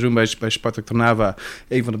vorig seizoen bij Spartak Trnava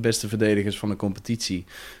een van de beste verdedigers van de competitie.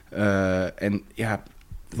 En ja...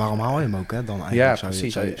 Waarom haal je hem ook, hè? Dan eigenlijk, Ja, zou je-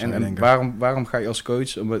 precies. zou je En denken. waarom ga je als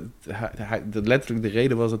coach... Omdat letterlijk de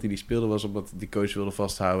reden was dat hij die speelde... was omdat die coach wilde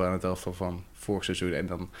vasthouden aan het elftal van vorig seizoen. En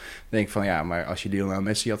dan denk ik van ja, maar als je Lionel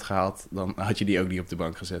Messi had gehaald... dan had je die ook niet op de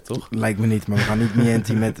bank gezet, toch? Lijkt me niet, maar we gaan niet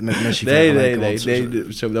Nienti met Messi vergelijken.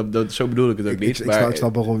 Nee, zo bedoel ik het ook niet. Ik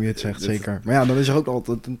snap waarom je het zegt, zeker. Maar ja, dan is er ook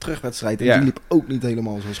altijd een terugwedstrijd. En Ja. die liep ook niet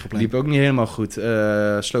helemaal zoals gepland. Liep ook niet helemaal goed.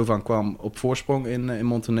 Slovan kwam op voorsprong in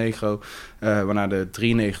Montenegro. Waarna de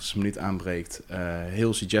 93e minuut aanbreekt.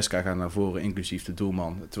 Heel Siegeska gaat naar voren, inclusief de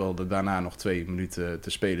doelman. Terwijl er daarna nog 2 minuten te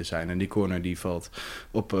spelen zijn. En die corner die valt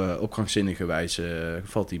op krankzinnige wijze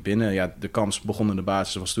valt die binnen. Ja, de kans begon in de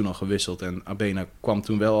basis, was toen al gewisseld. En Abena kwam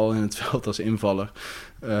toen wel al in het veld als invaller.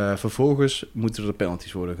 Vervolgens moeten er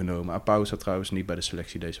penalties worden genomen. Apau staat trouwens niet bij de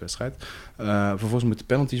selectie deze wedstrijd. Vervolgens moeten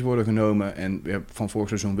penalties worden genomen. En van vorig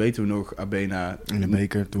seizoen weten we nog, Abena In de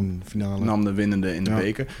beker, toen finale. nam de winnende in de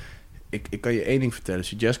beker. Ik kan je één ding vertellen.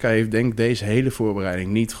 Siegeska heeft denk ik deze hele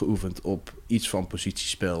voorbereiding niet geoefend op iets van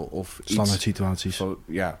positiespel. Of Standaard iets situaties. van,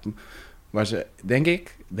 ja, waar ze, denk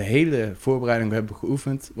ik, de hele voorbereiding hebben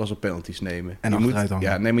geoefend, was op penalties nemen. En je achteruit moet, hangen.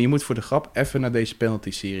 ja, nee, maar je moet voor de grap even naar deze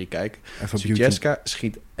penalty-serie kijken. Even op Siegeska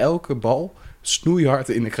schiet elke bal snoeihard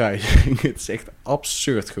in de kruising. Het is echt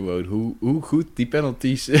absurd gewoon hoe goed die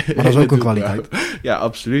penalties... Maar dat is ook een kwaliteit. Ja,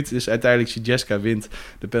 absoluut. Dus uiteindelijk Siegeska wint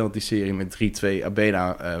de penalty-serie met 3-2.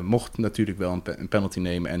 Abena mocht natuurlijk wel een penalty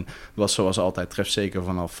nemen en was zoals altijd trefzeker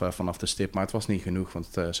vanaf de stip. Maar het was niet genoeg, want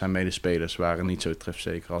zijn medespelers waren niet zo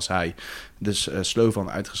trefzeker als hij. Dus Slovan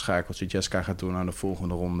uitgeschakeld. Siegeska gaat door naar de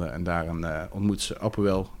volgende ronde en daar ontmoet ze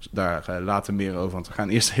Apoel. Daar later meer over, want we gaan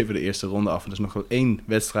eerst even de eerste ronde af. Er is nog wel 1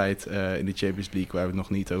 wedstrijd in de Champions League waar we het nog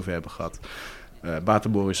niet over hebben gehad. Bate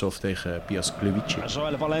Borisov tegen Piast Gliwice.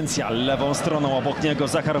 Joel Valencia lewą stroną, obok niego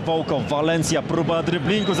Zachar Wołkow. Valencia, próba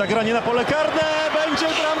driblingu, zagranie na pole karne, będzie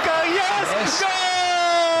bramka, jest! Gol!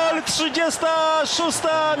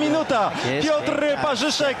 36 minuta. Piotr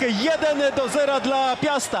Parzyszek 1-0 dla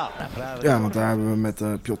Piasta. Ja, want daar hebben we met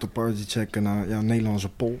Piotr Parzyszek een Nederlandse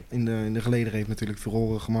Pol in de geleden. Heeft natuurlijk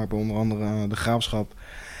furoren gemaakt bij onder andere de Graafschap.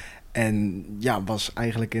 En ja, was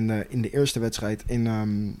eigenlijk in de eerste wedstrijd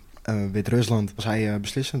in Wit-Rusland was hij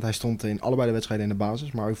beslissend. Hij stond in allebei de wedstrijden in de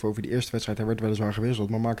basis. Maar over die eerste wedstrijd, hij werd weliswaar gewisseld,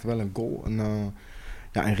 maar maakte wel een goal.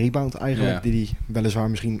 Een rebound eigenlijk, Ja. die hij weliswaar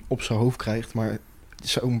misschien op zijn hoofd krijgt. Maar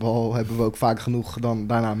zo'n bal hebben we ook vaak genoeg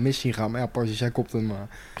daarna mis zien gaan. Maar ja, Parzyszek kopt hem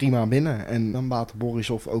prima binnen. En dan Bate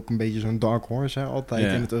Borisov ook een beetje zo'n dark horse, hè,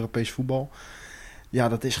 altijd in het Europees voetbal. Ja,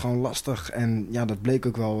 dat is gewoon lastig. En ja, dat bleek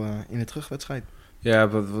ook wel in de terugwedstrijd. Ja,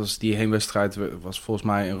 die heenwedstrijd was volgens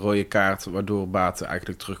mij een rode kaart, waardoor Bate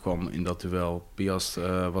eigenlijk terugkwam in dat duel. Piast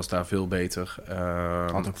was daar veel beter.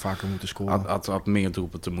 Had ook vaker moeten scoren. Had meer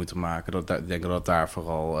doelpunten moeten maken. Ik denk dat het daar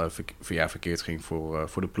vooral verkeerd ging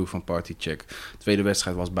voor de ploeg van Partycheck. De tweede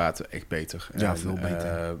wedstrijd was Bate echt beter. Ja, veel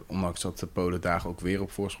beter. Ondanks dat de Polen daar ook weer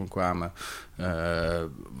op voorsprong kwamen.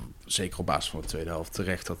 Zeker op basis van de tweede helft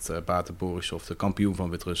terecht dat Bate Borisov, de kampioen van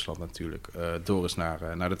Wit-Rusland natuurlijk, door is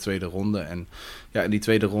naar de tweede ronde. En ja, in die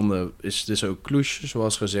tweede ronde is dus ook Cluj,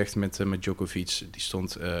 zoals gezegd, met Djokovic. Die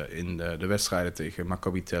stond in de wedstrijden tegen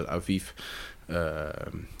Maccabi Tel Aviv.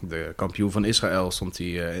 De kampioen van Israël stond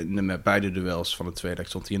hij met beide duels van de tweede leg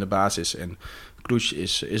stond hij in de basis. En Cluj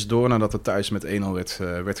is door nadat het thuis met 1-0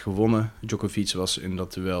 werd gewonnen. Djokovic was in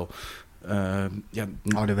dat duel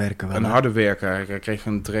harde werken wel. Een harde werker. Hij kreeg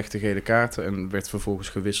een terechte gele kaart en werd vervolgens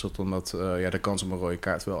gewisseld omdat de kans op een rode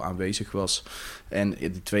kaart wel aanwezig was. En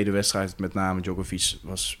die tweede wedstrijd, met name Djokovic,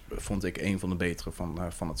 vond ik een van de betere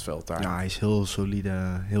van het veld daar. Ja, hij is heel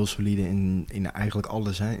solide in eigenlijk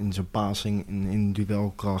alles. Hè? In zijn passing, in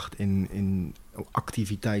duelkracht, in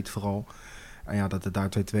activiteit vooral. En ja, dat het daar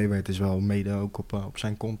 2-2 werd is wel mede ook op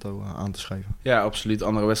zijn konto aan te schrijven. Ja, absoluut.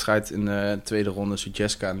 Andere wedstrijd in de tweede ronde.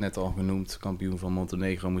 Siegeska, net al genoemd, kampioen van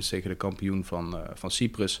Montenegro, moest tegen de kampioen van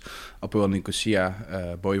Cyprus. Apoel Nicosia,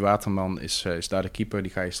 Boy Waterman is daar de keeper.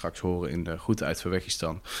 Die ga je straks horen in de Groeten uit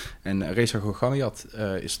Verwegistan. En Reza Goganiat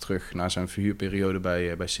is terug na zijn verhuurperiode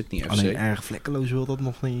bij Sydney FC. Alleen erg vlekkeloos wil dat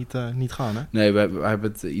nog niet gaan, hè? Nee, we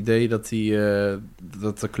hebben het idee dat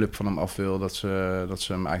de club van hem af wil, dat ze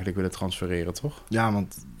hem eigenlijk willen transfereren, toch? Ja,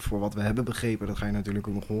 want voor wat we hebben begrepen, dat ga je natuurlijk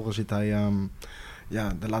ook nog horen, zit hij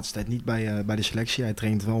de laatste tijd niet bij de selectie. Hij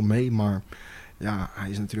traint wel mee, maar Ja, hij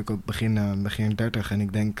is natuurlijk ook begin 30. En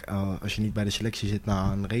ik denk, als je niet bij de selectie zit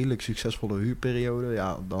na een redelijk succesvolle huurperiode,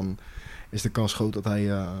 ja, dan is de kans groot dat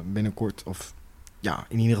hij binnenkort, of ja,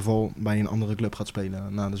 in ieder geval bij een andere club gaat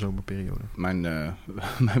spelen na de zomerperiode. Mijn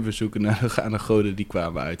bezoeken naar de goden die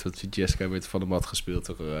kwamen uit. Want Sudjeska werd van de mat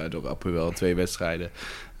gespeeld door Apoel. 2 wedstrijden.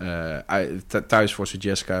 Thuis voor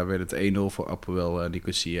Sudjeska werd het 1-0 voor Apoel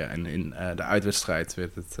Nicosia. En in de uitwedstrijd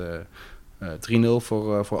werd het 3-0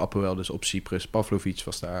 voor Apoel. Dus op Cyprus. Pavlovic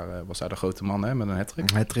was daar de grote man, hè, met een hat-trick.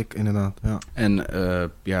 Een hat-trick, inderdaad, ja. En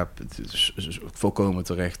het is volkomen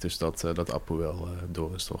terecht dus dat Apoel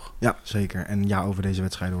door is, toch? Ja, zeker. En ja, over deze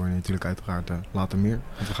wedstrijd hoor je natuurlijk uiteraard later meer.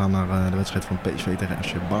 Want we gaan naar de wedstrijd van PSV tegen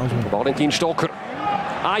FC Basel. Valentin Stocker.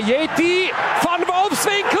 Ajeti van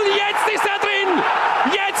Wolfswinkel. Jetzt ist er drin.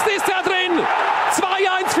 Jetzt ist er drin.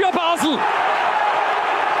 2-1 für Basel.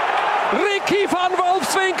 Ricky van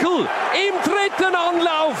Wolfswinkel im dritten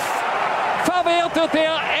Anlauf verwertet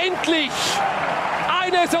er endlich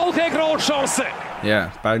eine solche Großchance.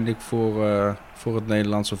 Ja, pijnlijk voor het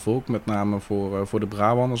Nederlandse volk, met name voor de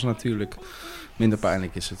Brabanders natuurlijk. Minder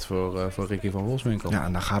pijnlijk is het voor Ricky van Wolfswinkel. Ja,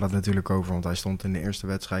 en daar gaat het natuurlijk over, want hij stond in de eerste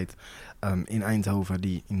wedstrijd in Eindhoven,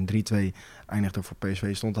 die in 3-2 eindigde voor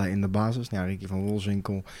PSV, stond hij in de basis. Ja, Ricky van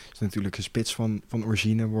Wolfswinkel is natuurlijk een spits van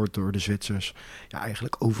origine, wordt door de Zwitsers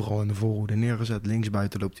eigenlijk overal in de voorhoede neergezet.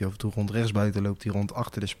 Linksbuiten loopt hij af en toe rond, rechtsbuiten loopt hij rond,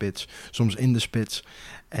 achter de spits, soms in de spits.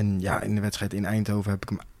 En ja, in de wedstrijd in Eindhoven heb ik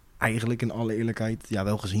hem eigenlijk in alle eerlijkheid, ja,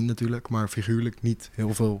 wel gezien natuurlijk, maar figuurlijk niet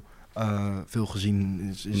heel veel gezien.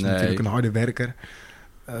 Is natuurlijk een harde werker.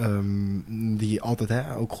 Die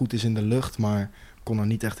altijd ook goed is in de lucht, maar kon er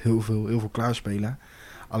niet echt heel veel klaarspelen.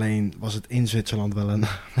 Alleen was het in Zwitserland wel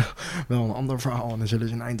een ander verhaal. En daar zullen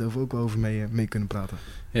ze in Eindhoven ook wel over mee kunnen praten.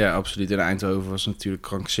 Ja, absoluut. In Eindhoven was het natuurlijk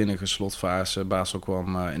krachtsinnige slotfase. Basel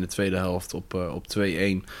kwam in de tweede helft op 2-1.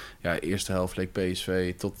 Ja, eerste helft leek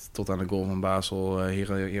PSV tot aan de goal van Basel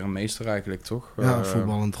heer en meester eigenlijk, toch? Ja,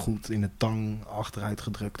 voetballend goed in de tang, achteruit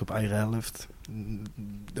gedrukt op eigen helft.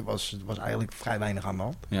 Er was eigenlijk vrij weinig aan de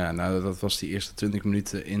hand. Ja, nou, dat was die eerste 20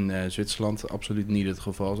 minuten in Zwitserland absoluut niet het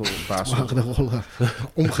geval. Basel waren de rollen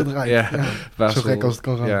omgedraaid. Ja, Basel, zo gek als het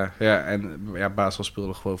kan gaan. Ja, Basel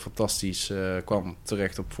speelde gewoon fantastisch. Kwam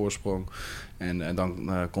terecht op voorsprong. En dan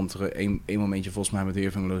komt er één momentje volgens mij met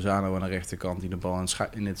Irving Lozano aan de rechterkant die de bal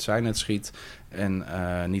in het zijnet schiet. En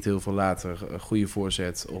niet heel veel later een goede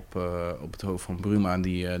voorzet op het hoofd van Bruma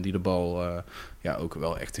die de bal ook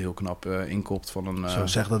wel echt heel knap inkopt. Zo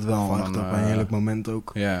zegt dat wel, echt op een heerlijk moment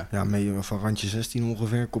ook. Ja, van randje 16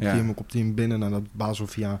 ongeveer, kopt hij hem binnen. Nadat Basel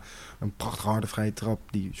via een prachtige harde vrije trap,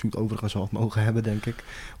 die Zoet overigens wel had mogen hebben denk ik,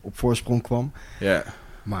 op voorsprong kwam. Ja.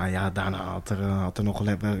 Maar ja, daarna had er nog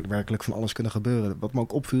werkelijk van alles kunnen gebeuren. Wat me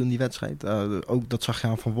ook opviel in die wedstrijd, ook dat zag je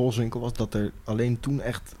aan Van Wolfswinkel, was dat er alleen toen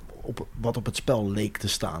echt wat op het spel leek te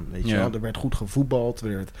staan. Weet je wel? Er werd goed gevoetbald,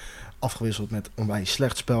 er werd afgewisseld met onwijs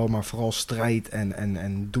slecht spel, maar vooral strijd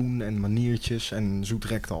en doen en maniertjes. En Zoet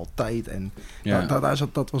rekte altijd. En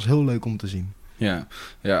dat was heel leuk om te zien. Ja,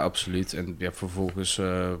 absoluut. En vervolgens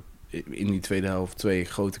in die tweede helft 2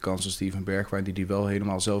 grote kansen. Steven Bergwijn, die wel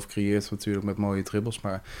helemaal zelf creëert natuurlijk met mooie dribbles.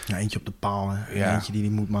 Maar ja, eentje op de paal en eentje die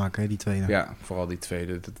hij moet maken, die tweede. Ja, vooral die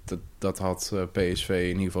tweede. Dat had PSV in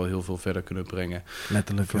ieder geval heel veel verder kunnen brengen.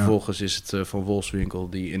 Letterlijk, vervolgens is het Van Wolfswinkel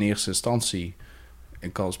die in eerste instantie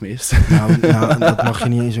een kans mist. Nou, dat mag je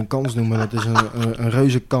niet eens een kans noemen. Dat is een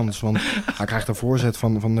reuze kans. Want hij krijgt een voorzet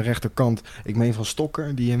van de rechterkant. Ik meen van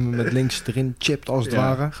Stokker, die hem met links erin chipt als het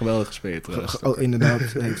ware. Geweldig gespeeld trouwens. Inderdaad,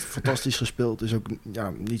 heeft fantastisch gespeeld. Is ook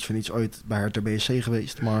niets voor niets ooit bij Hertha BSC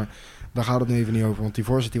geweest. Maar daar gaat het nu even niet over. Want die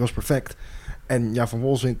voorzet die was perfect. En Van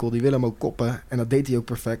Wolfswinkel die wil hem ook koppen. En dat deed hij ook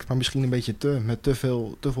perfect. Maar misschien een beetje met te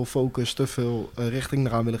veel focus, te veel richting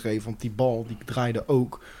eraan willen geven. Want die bal die draaide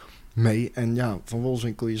ook mee. En Van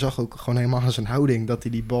Wolfswinkel, je zag ook gewoon helemaal aan zijn houding dat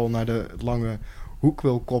hij die bal naar de lange hoek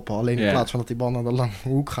wil koppen. Alleen in plaats van dat die bal naar de lange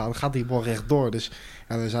hoek gaat die bal rechtdoor. Dus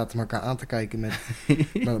we zaten elkaar aan te kijken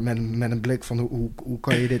met een blik van hoe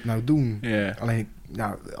kan je dit nou doen? Alleen,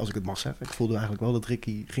 als ik het mag zeggen, ik voelde eigenlijk wel dat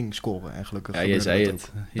Ricky ging scoren. En gelukkig je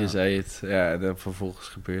zei het. Ja, en vervolgens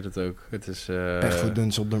gebeurt het ook. Het is pech voor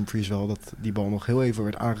Denzel Dumfries wel, dat die bal nog heel even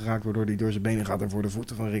werd aangeraakt, waardoor hij door zijn benen gaat en voor de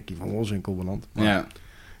voeten van Ricky van Wolfswinkel belandt. Maar,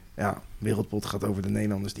 Wereldpot gaat over de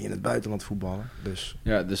Nederlanders die in het buitenland voetballen.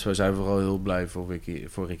 Dus wij zijn vooral heel blij voor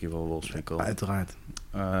Ricky van Wolfswinkel. Uiteraard.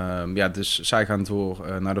 Dus zij gaan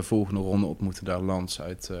door naar de volgende ronde, ontmoeten daar Lans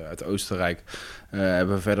uit Oostenrijk.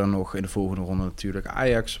 Hebben we verder nog in de volgende ronde natuurlijk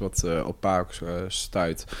Ajax, wat op PAOK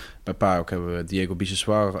stuit. Bij PAOK hebben we Diego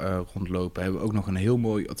Biseswar rondlopen. Hebben we ook nog een heel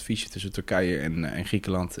mooi adviesje tussen Turkije en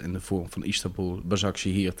Griekenland in de vorm van Istanbul.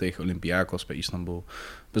 Başakşehir tegen Olympiakos bij Istanbul.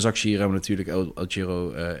 Başakşehir hebben we natuurlijk El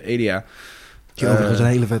Giro Elia. Die overigens een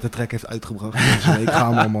hele vette track heeft uitgebracht deze week.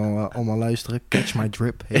 Gaan we allemaal luisteren. Catch My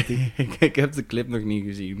Drip heet die. Ik heb de clip nog niet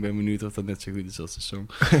gezien. Ik ben benieuwd of dat net zo goed is als de song.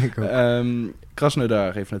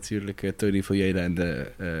 Krasnodar heeft natuurlijk Tony Vojeda en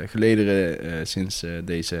de gelederen sinds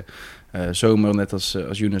deze zomer. Net als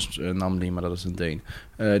Younes Namli, maar dat is een Deen.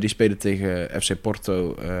 Die spelen tegen FC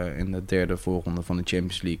Porto in de derde voorronde van de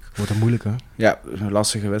Champions League. Wordt een moeilijke. Ja, een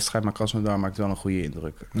lastige wedstrijd, maar Krasnodar maakt wel een goede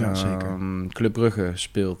indruk. Ja, zeker. Club Brugge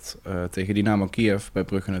speelt tegen Dynamo Kiev. Bij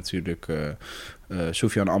Brugge natuurlijk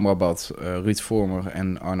Soufiane Amrabat, Ruud Vormer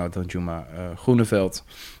en Arnaud Danjuma Groeneveld.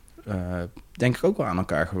 Denk ik ook wel aan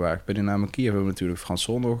elkaar gewaagd. Bij Dynamo Kiev hebben we natuurlijk Frans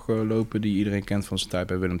Sol nog lopen, die iedereen kent van zijn tijd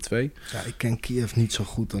bij Willem II. Ja, ik ken Kiev niet zo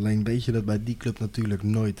goed. Alleen weet je dat bij die club natuurlijk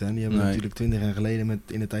nooit. Hè? Die hebben natuurlijk 20 jaar geleden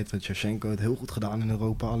in de tijd van Shevchenko het heel goed gedaan in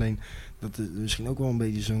Europa. Alleen dat is misschien ook wel een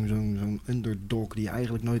beetje zo'n underdog die je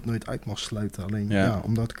eigenlijk nooit uit mag sluiten. Alleen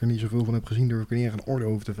omdat ik er niet zoveel van heb gezien, durf ik er niet echt een orde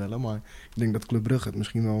over te vellen. Maar ik denk dat Club Brugge het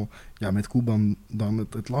misschien wel met Kuban dan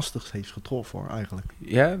het lastigst heeft getroffen hoor, eigenlijk.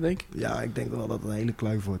 Ja, denk je? Ja, ik denk wel dat het een hele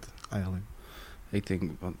kluif wordt, eigenlijk. Ik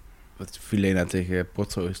denk, wat Vilena tegen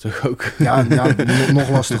Porto is toch ook... Ja, nog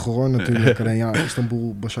lastiger hoor natuurlijk. Alleen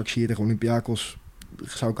Istanbul, Başakşehir tegen Olympiakos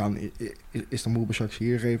zou ik aan Istanbul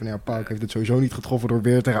Başakşehir geven. Ja, PAOK heeft het sowieso niet getroffen door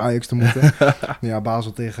weer tegen Ajax te moeten.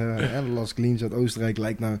 Basel tegen Las Klins uit Oostenrijk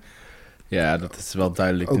lijkt nou... Ja, dat is wel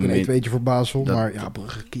duidelijk. Ook een eetweetje voor Basel. Maar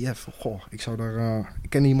Brugge, Kiev, ik zou daar... ik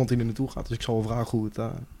ken niemand die er naartoe gaat, dus ik zal wel vragen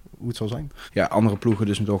hoe het zal zijn. Ja, andere ploegen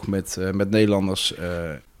dus nog met Nederlanders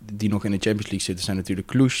die nog in de Champions League zitten zijn natuurlijk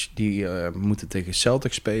Cluj. Die moeten tegen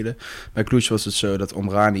Celtic spelen. Bij Cluj was het zo dat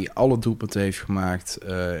Omrani alle doelpunten heeft gemaakt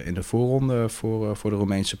in de voorronde voor de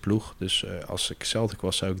Roemeense ploeg. Dus als ik Celtic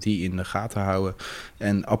was, zou ik die in de gaten houden.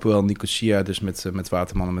 En Apoel Nicosia, dus met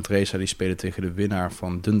Waterman en met Reza, die spelen tegen de winnaar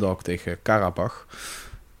van Dundalk tegen Karabach.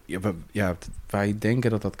 Wij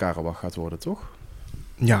denken dat Karabach gaat worden, toch?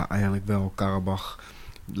 Ja, eigenlijk wel. Karabach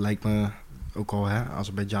lijkt me ook al,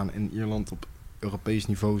 Azerbeidzjan en Ierland op Europees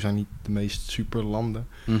niveau zijn niet de meest super landen.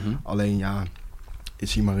 Mm-hmm. Alleen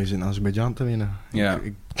zie maar eens in Azerbeidzjan te winnen. Ja.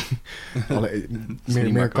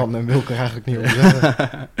 Meer kan en wil ik er eigenlijk niet over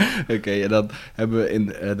zeggen. Oké, dan hebben we in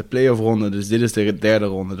de play-off ronde, dus dit is de derde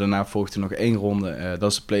ronde. Daarna volgt er nog 1 ronde,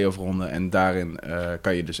 dat is de play-off ronde. En daarin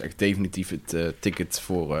kan je dus echt definitief het ticket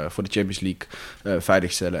voor de Champions League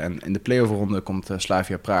veiligstellen. En in de play-off ronde komt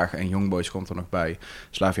Slavia Praag en Young Boys komt er nog bij.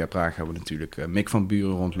 Slavia Praag hebben we natuurlijk Mick van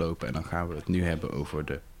Buren rondlopen. En dan gaan we het nu hebben over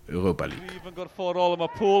de Europa League. Even gorfforol am y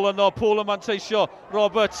pŵl yno, pŵl yn manteisio.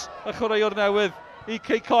 Roberts, y chwaraewr newydd i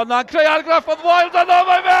Cey Conna, yn creu argraff oedd Wild yno,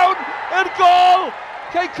 mae mewn i'r gol!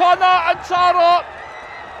 Cey Conna yn taro.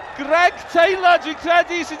 Greg Taylor, dwi'n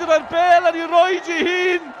credu, sydd yn bel yn ei roed I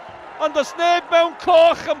hun. Ond os neb mewn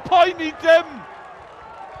coch yn poeni dim.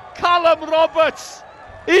 Callum Roberts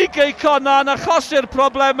I Cey Conna yn achosi'r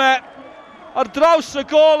problemau. Ar draws y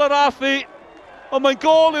gol yr affi. Ond mae'n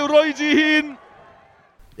gol i'w roed I hun.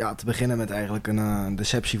 Ja, te beginnen met eigenlijk een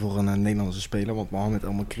deceptie voor een Nederlandse speler. Want Mohamed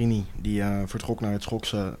El Makrini die vertrok naar het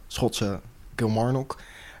Schotse Kilmarnock.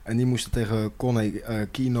 En die moesten tegen Coney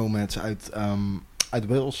Key Nomads uit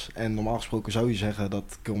Wales. En normaal gesproken zou je zeggen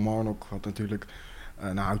dat Kilmarnock had natuurlijk...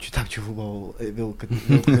 houtje voetbal wil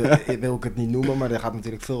ik het niet noemen. Maar er gaat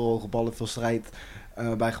natuurlijk veel hoge ballen, veel strijd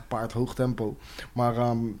bij gepaard, hoog tempo. Maar...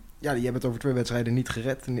 die hebben het over 2 wedstrijden niet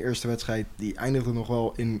gered. In de eerste wedstrijd die eindigde nog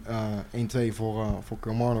wel in 1-2 voor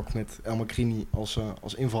Kilmarnock met El Makrini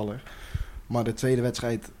als invaller. Maar de tweede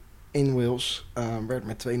wedstrijd in Wales werd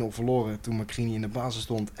met 2-0 verloren toen Makrini in de basis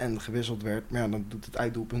stond en gewisseld werd. Maar dan doet het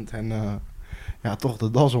einddoelpunt en toch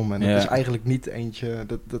de das om. En dat is eigenlijk niet eentje...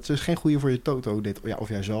 Dat is geen goede voor je toto dit. Of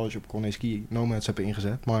juist wel als je op Coney Nomads hebt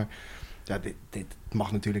ingezet. Maar dit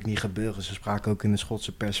mag natuurlijk niet gebeuren. Ze spraken ook in de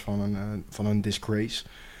Schotse pers van een disgrace.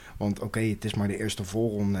 Want het is maar de eerste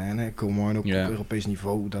voorronde en Kilmarnock op Europees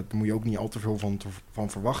niveau, dat moet je ook niet al te veel van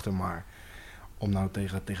verwachten. Maar om nou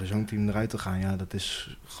tegen zo'n team eruit te gaan, dat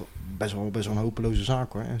is best wel een hopeloze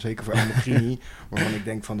zaak hoor. En zeker voor El Makrini, waarvan ik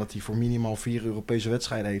denk dat hij voor minimaal 4 Europese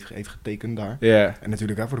wedstrijden heeft getekend daar. Yeah. En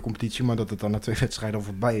natuurlijk voor de competitie, maar dat het dan na 2 wedstrijden al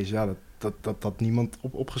voorbij is, dat niemand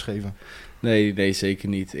opgeschreven. Nee, zeker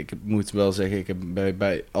niet. Ik moet wel zeggen, ik heb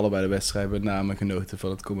bij allebei de wedstrijden met name genoten van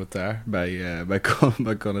het commentaar. Bij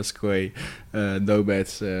Conor Squay,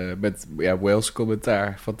 Nomads, met Wales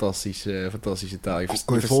commentaar. Fantastische taal.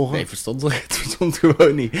 Kon je volgen? Nee, verstond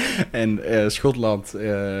gewoon niet. En Schotland,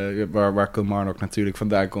 waar Kilmarnock natuurlijk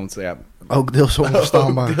vandaan komt. Ja, ook deels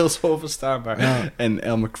onverstaanbaar. Ja. En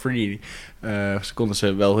El McCready, ze konden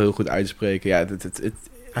ze wel heel goed uitspreken. Ja,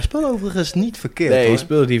 hij speelde overigens niet verkeerd. Nee, hoor. hij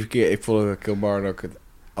speelde niet verkeerd. Ik vond dat Kilmarnock het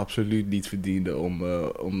absoluut niet verdiende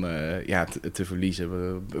om te verliezen.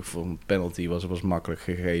 Ik vond een penalty was makkelijk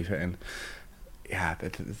gegeven. En ja,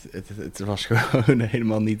 het was gewoon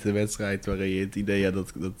helemaal niet de wedstrijd waarin je het idee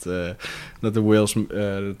had dat de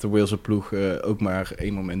Walese ploeg ook maar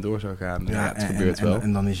 1 moment door zou gaan. Ja, het gebeurt wel.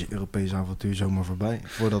 En dan is je Europese avontuur zomaar voorbij,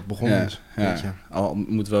 voordat het begonnen is. Ja. Al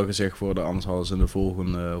moet wel gezegd worden, anders hadden ze in de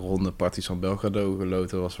volgende ronde Partizan Belgrado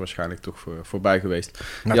geloten. Was waarschijnlijk toch voorbij geweest.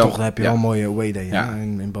 Maar toch heb je wel een mooie away day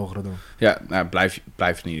in Belgrado. Ja, nou,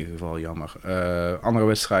 blijft in ieder geval jammer. Andere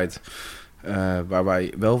wedstrijd waar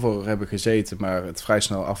wij wel voor hebben gezeten, maar het vrij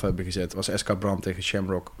snel af hebben gezet, was SK Brand tegen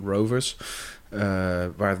Shamrock Rovers.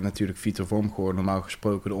 Waar natuurlijk Vitor Vormgoor normaal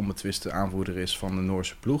gesproken de onbetwiste aanvoerder is van de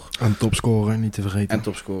Noorse ploeg. En topscorer, niet te vergeten. En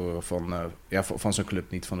topscorer van zijn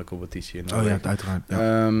club, niet van de competitie. Oh ja, uiteraard.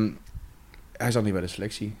 Ja. Hij zat niet bij de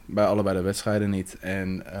selectie, bij allebei de wedstrijden niet.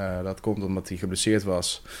 En dat komt omdat hij geblesseerd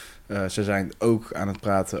was. Ze zijn ook aan het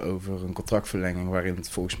praten over een contractverlenging waarin het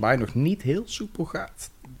volgens mij nog niet heel soepel gaat.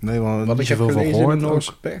 Nee, want wat ik heb gelezen in de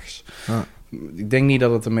Noorse pers. Ja. Ik denk niet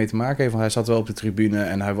dat het ermee te maken heeft, want hij zat wel op de tribune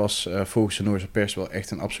en hij was volgens de Noorse pers wel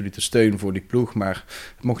echt een absolute steun voor die ploeg. Maar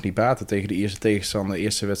het mocht niet baten tegen de eerste tegenstander. De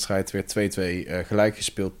eerste wedstrijd werd 2-2 gelijk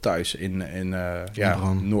gespeeld thuis in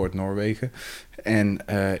Noord-Noorwegen. En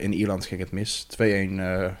in Ierland ging het mis. 2-1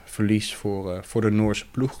 verlies voor de Noorse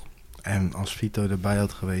ploeg. En als Vito erbij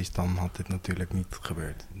had geweest, dan had dit natuurlijk niet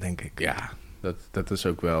gebeurd, denk ik. Ja, dat is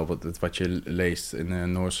ook wel wat je leest in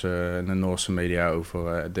de Noorse media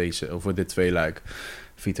over dit tweeluik.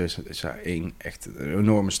 Vito is echt een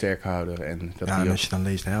enorme sterkhouder. En als je dan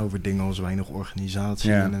leest over dingen als weinig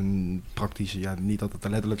organisatie en praktische, niet dat het er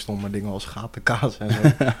letterlijk stond, maar dingen als gatenkaas en zo.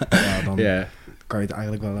 Dan kan je het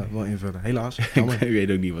eigenlijk wel invullen. Helaas. Ik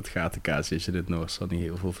weet ook niet wat gatenkaas is in het Noors. Er zal niet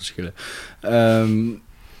heel veel verschillen.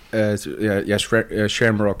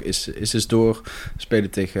 Shamrock is dus door. Spelen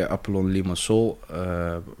tegen Apollon Limassol.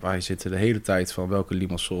 Wij zitten de hele tijd van welke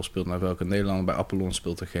Limassol speelt naar welke Nederlander. Bij Apollon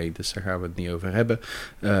speelt er geen, dus daar gaan we het niet over hebben.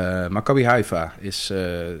 Maccabi Haifa is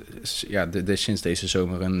sinds deze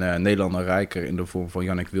zomer een Nederlander rijker in de vorm van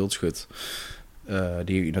Jannik Wildschut.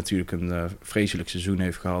 Die natuurlijk een vreselijk seizoen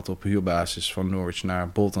heeft gehad op huurbasis van Norwich naar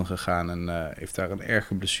Bolton gegaan. En heeft daar een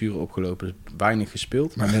erge blessure opgelopen. Dus weinig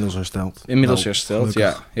gespeeld. Maar inmiddels hersteld.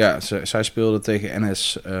 Hersteld, ja. Zij speelde tegen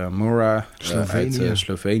NS Mora uit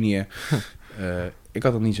Slovenië. Ik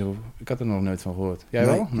had er nog nooit van gehoord. Jij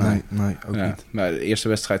wel? Nee, ook niet. Maar de eerste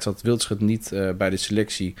wedstrijd zat Wildschut niet bij de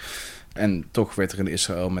selectie. En toch werd er in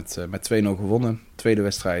Israël met 2-0 gewonnen. De tweede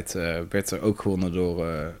wedstrijd werd er ook gewonnen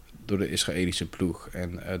door de Israëlische ploeg.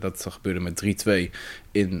 En dat gebeurde met 3-2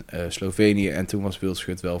 in Slovenië. En toen was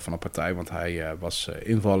Wildschut wel van een partij, want hij was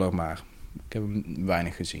invaller, maar ik heb hem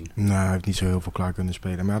weinig gezien. Nou, hij heeft niet zo heel veel klaar kunnen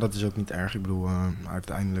spelen. Maar dat is ook niet erg. Ik bedoel,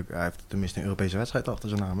 hij heeft tenminste een Europese wedstrijd achter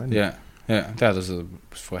zijn naam. Hè? Ja, dat is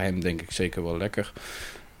voor hem denk ik zeker wel lekker.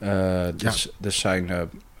 Dus zijn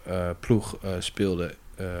ploeg speelde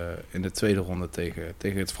in de tweede ronde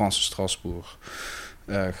tegen het Franse Strasbourg.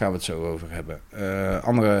 Gaan we het zo over hebben.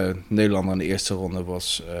 Andere Nederlander in de eerste ronde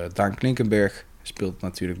was Daan Klinkenberg. Speelt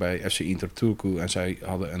natuurlijk bij FC Inter Turku. En zij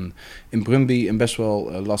hadden in Brøndby een best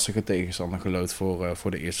wel lastige tegenstander geloot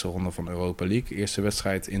voor de eerste ronde van Europa League. De eerste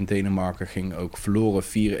wedstrijd in Denemarken ging ook verloren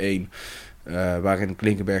 4-1. Waarin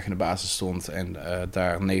Klinkenberg in de basis stond en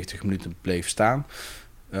daar 90 minuten bleef staan.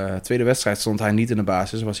 Tweede wedstrijd stond hij niet in de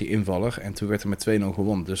basis, was hij invaller. En toen werd er met 2-0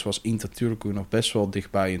 gewonnen. Dus was Inter Turku nog best wel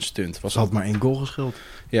dichtbij een stunt. Ze had maar 1 goal geschild.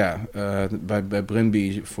 Ja, bij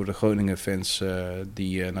Brøndby, voor de Groningen fans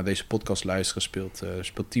die naar deze podcast luisteren,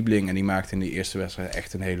 speelt Tiebling. En die maakte in de eerste wedstrijd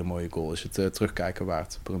echt een hele mooie goal. Is het terugkijken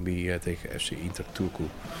waard. Brøndby tegen FC Inter Turku.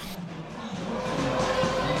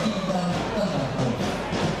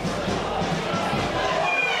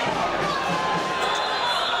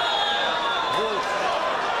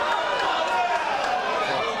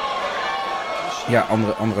 Ja,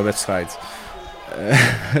 andere wedstrijd.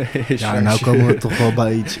 Ja, nou komen we toch wel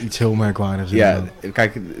bij iets heel merkwaardigs. Ja,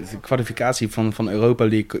 kijk, de kwalificatie van Europa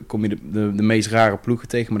League kom je de meest rare ploegen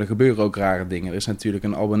tegen, maar er gebeuren ook rare dingen. Er is natuurlijk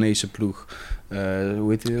een Albanese ploeg, hoe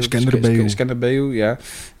heet die? Skanderbeu, ja,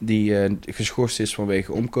 die geschorst is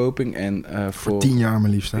vanwege omkoping en voor 10 jaar maar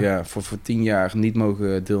liefst. Hè? Ja, voor 10 jaar niet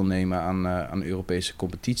mogen deelnemen aan Europese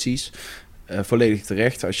competities. Volledig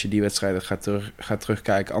terecht als je die wedstrijden gaat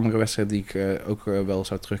terugkijken. Andere wedstrijden die ik ook wel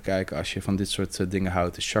zou terugkijken als je van dit soort dingen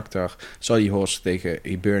houdt is Shakhtar Salyhorsk tegen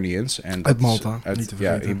Hibernians. En uit Malta, niet te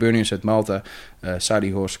vergeten. Hibernians uit Malta,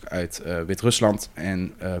 Salyhorsk uit Wit-Rusland.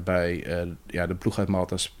 En bij de ploeg uit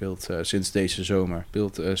Malta speelt sinds deze zomer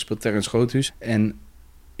speelt Terence Groothuis. En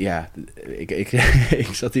ja, ik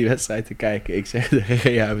zat die wedstrijd te kijken. Ik zeg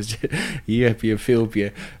tegen ja, hier heb je een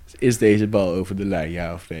filmpje. Is deze bal over de lijn,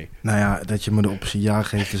 ja of nee? Nou ja, dat je me de optie ja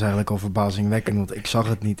geeft is eigenlijk al verbazingwekkend. Want ik zag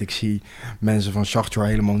het niet. Ik zie mensen van Shakhtar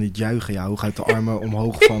helemaal niet juichen. Ja, hoe gaat de armen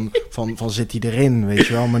omhoog van zit hij erin, weet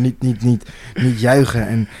je wel? Maar niet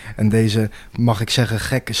juichen. En deze, mag ik zeggen,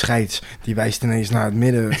 gekke scheids, die wijst ineens naar het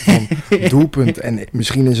midden van doelpunt. En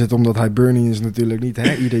misschien is het omdat Hibernians natuurlijk niet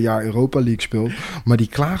ieder jaar Europa League speelt. Maar die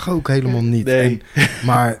klagen ook helemaal niet. Nee.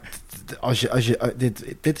 Maar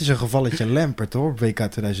dit is een gevalletje Lampert hoor, WK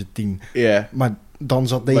 2010. Yeah. Maar dan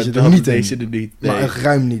zat deze er niet in. Nee. Maar echt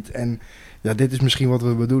ruim niet. En ja, dit is misschien wat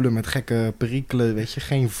we bedoelen met gekke perikelen, weet je.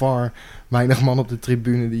 Geen VAR, weinig man op de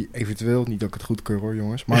tribune die eventueel, niet dat ik het goedkeur hoor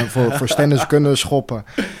jongens, maar voor stennis kunnen schoppen.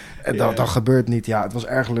 Dat gebeurt niet. Ja, het was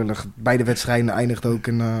erg lullig. Beide wedstrijden eindigden ook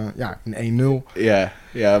in 1-0.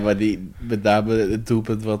 Ja, maar met name het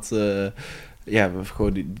doelpunt wat... Ja,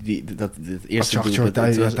 gewoon het eerste doelpunt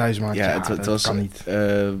thuis maakt. Ja, het was kan niet.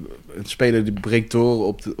 Een speler die breekt door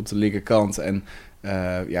op de linkerkant en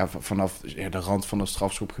vanaf de rand van het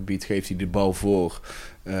strafschopgebied geeft hij de bal voor.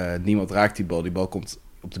 Niemand raakt die bal. Die bal komt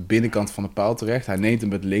op de binnenkant van de paal terecht. Hij neemt hem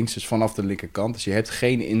met links, dus vanaf de linkerkant. Dus je hebt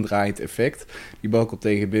geen indraaiend effect. Die bal komt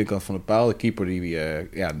tegen de binnenkant van de paal. De keeper die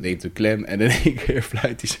neemt een klem en in één keer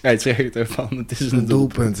fluit die scheidsrechter van het is een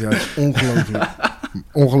doelpunt. Ja, het is ongelooflijk.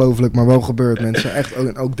 Ongelooflijk, maar wel gebeurd, mensen.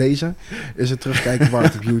 Echt, ook deze is het terugkijken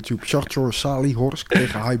waard op YouTube. Shakhtar Salyhorsk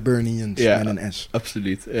tegen Hibernians met een S.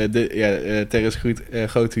 Absoluut. Terence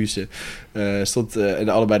Groothuizen stond in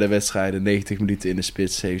allebei de wedstrijden 90 minuten in de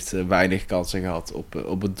spits. Heeft weinig kansen gehad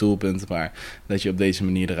op het doelpunt. Maar dat je op deze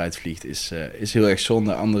manier eruit vliegt is heel erg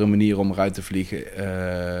zonde. Andere manier om eruit te vliegen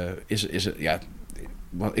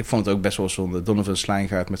ik vond het ook best wel zonde. Donovan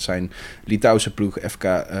Slijngaard met zijn Litouwse ploeg FK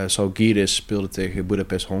Žalgiris speelde tegen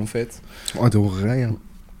Budapest Honvéd.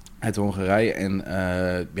 Uit Hongarije. En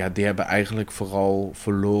die hebben eigenlijk vooral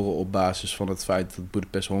verloren op basis van het feit dat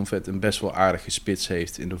Budapest Honvéd een best wel aardige spits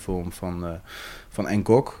heeft in de vorm van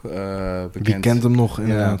Ngok. Wie kent hem nog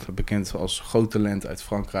inderdaad? Ja, bekend als groot talent uit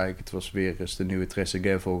Frankrijk. Het was weer eens de nieuwe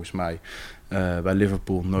Trezeguet volgens mij. Bij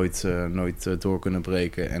Liverpool nooit door kunnen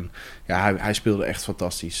breken. En ja, hij speelde echt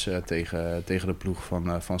fantastisch tegen de ploeg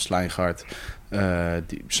van Slijngaard.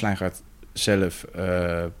 Slijngaard zelf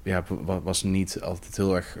was niet altijd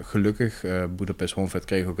heel erg gelukkig. Budapest Honvéd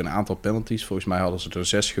kreeg ook een aantal penalties. Volgens mij hadden ze er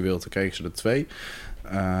 6 gewild, dan kregen ze er 2.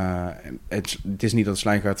 Het is niet dat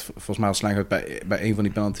Slijngaard, volgens mij als Slijngaard bij een van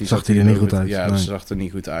die penalties zag hij er niet goed uit. Ja, nee. Ze zag er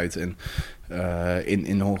niet goed uit. En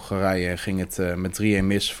in Hongarije ging het met 3-1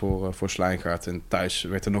 mis voor Slijngaard. En thuis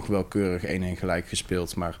werd er nog wel keurig 1-1 gelijk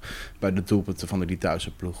gespeeld. Maar bij de doelpunten van de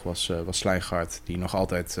Litouwse ploeg was Slijngaard, die nog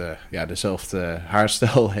altijd dezelfde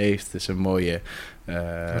haarstijl heeft. Dus een mooie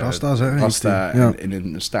Rasta in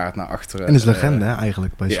een staart naar achteren. En is legende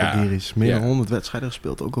eigenlijk bij Žalgiris. Meer dan 100 wedstrijden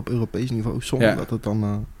gespeeld, ook op Europees niveau. Zonder dat het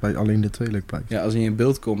dan bij alleen de tweeling blijft. Ja, als hij in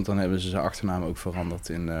beeld komt, dan hebben ze zijn achternaam ook veranderd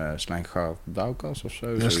in Slijngaard-Daukas of zo.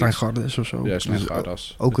 Ja, Slijngaardes of zo. Ja,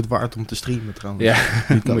 Slijngaardas. Ook het waard om te streamen trouwens. Ja,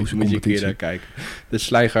 moet je een keer naar kijken. De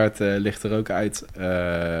Slijngaard ligt er ook uit.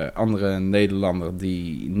 Andere Nederlander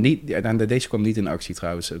die niet... Deze kwam niet in actie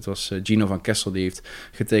trouwens. Het was Gino van Kessel, die heeft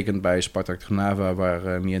getekend bij Spartak Trnava,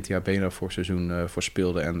 waar Mienti Abena voor seizoen voor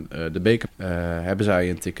speelde. En de beker hebben zij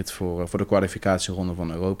een ticket voor de kwalificatieronde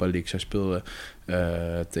van Europa League. Zij speelden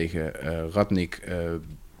tegen Radnik.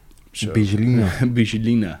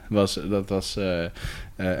 Bijeljina was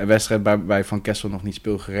een wedstrijd waarbij Van Kessel nog niet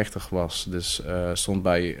speelgerechtig was. Dus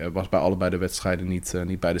was bij allebei de wedstrijden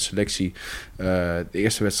niet bij de selectie. De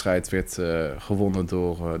eerste wedstrijd werd gewonnen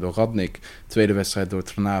door Radnik. Tweede wedstrijd door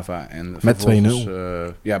Trnava. En met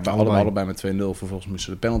 2-0. Allebei met 2-0. Vervolgens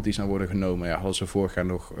moesten de penalties naar worden genomen. Ja, hadden ze vorig jaar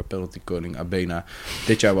nog penaltykoning Abena.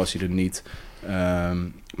 Dit jaar was hij er niet.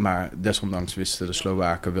 Maar desondanks wisten de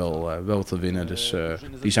Slowaken wel te winnen. Dus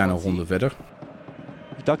die zijn een ronde verder.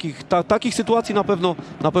 Takich sytuacji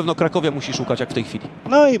na pewno Krakowia musi szukać jak w tej chwili.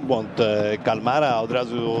 No i błąd Kalmara, od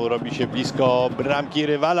razu robi się blisko bramki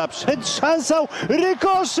rywala, przed szansą,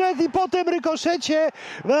 rykoszet i po tym rykoszecie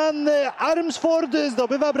Van Armsford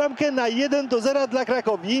zdobywa bramkę na 1-0 dla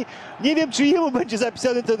Krakowi. Nie wiem, czy jemu będzie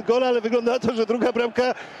zapisany ten gol, ale wygląda na to, że druga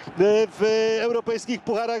bramka w europejskich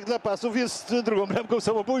pucharach dla pasów jest drugą bramką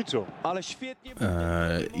samobójczą. Ale świetnie.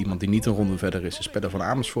 Iemand die niet een ronde verder is Peder van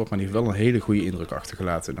Amersfoort, maar die heeft wel een hele goede indruk achtergelaten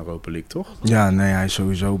in de Europa League, toch? Ja, nee, hij is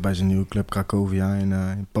sowieso bij zijn nieuwe club Cracovia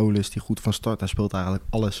in Polen is hij goed van start. Hij speelt eigenlijk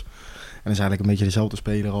alles. En is eigenlijk een beetje dezelfde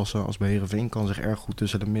speler als bij Heerenveen. Kan zich erg goed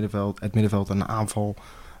tussen het middenveld en de aanval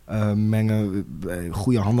mengen.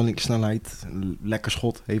 Goede handelingssnelheid. Lekker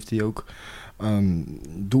schot heeft hij ook.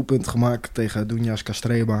 Doelpunt gemaakt tegen Dunjas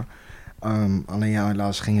Castreba. Alleen ja,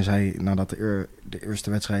 helaas gingen zij nadat de eerste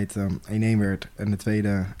wedstrijd 1-1 werd en de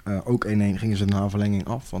tweede ook 1-1, gingen ze na verlenging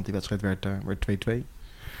af. Want die wedstrijd werd 2-2.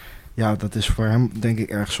 Ja, dat is voor hem denk ik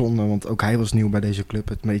erg zonde, want ook hij was nieuw bij deze club.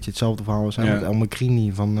 Het een beetje hetzelfde verhaal als met El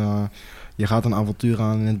Mekrini. Van je gaat een avontuur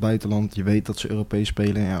aan in het buitenland, je weet dat ze Europees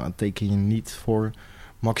spelen. Ja, dan teken je niet voor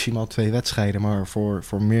maximaal 2 wedstrijden, maar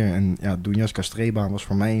voor meer. En ja, Dunjas Castreba was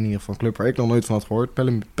voor mij in ieder geval een club waar ik nog nooit van had gehoord.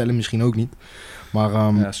 Pelle misschien ook niet.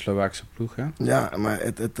 Maar, Slovaakse ploeg, hè? Ja, maar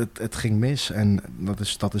het ging mis en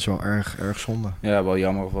dat is wel erg zonde. Ja, wel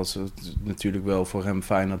jammer. Was het natuurlijk wel voor hem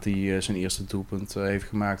fijn dat hij zijn eerste doelpunt heeft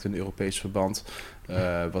gemaakt in Europees verband.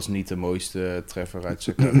 Was niet de mooiste treffer uit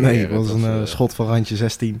zijn carrière. Nee, het was een schot van randje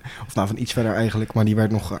 16. Of nou, van iets verder eigenlijk. Maar die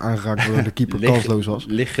werd nog aangeraakt door de keeper kansloos was.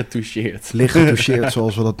 Licht getoucheerd. Licht getoucheerd,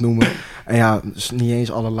 zoals we dat noemen. En ja, dus niet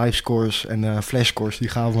eens alle live scores en flash scores die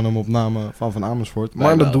gaven hem op naam van Amersfoort.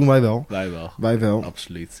 Maar dat doen wij wel. Wij wel.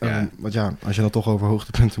 Absoluut. Ja. Want ja, als je dan toch over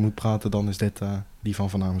hoogtepunten moet praten, dan is dit die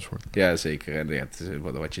van Amersfoort. Ja, zeker. En ja,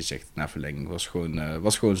 wat je zegt, na verlenging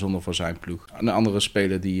was gewoon zonde voor zijn ploeg. Een andere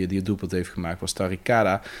speler die het doelpunt heeft gemaakt was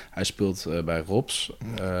Tarikada. Hij speelt bij Rops.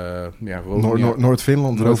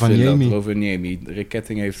 Noord-Finland, Rovaniemi. Rick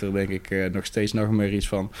Ketting heeft er denk ik nog meer iets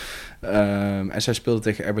van. En zij speelde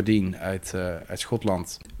tegen Aberdeen uit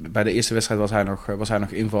Schotland. Bij de eerste wedstrijd was hij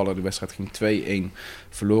nog invaller. De wedstrijd ging 2-1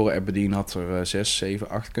 verloren. Aberdeen had er 6, 7,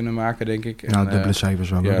 8 kunnen maken, denk ik. Ja, dubbele cijfers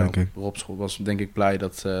wel, denk ik. Rops was denk ik blij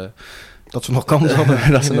dat ze nog kansen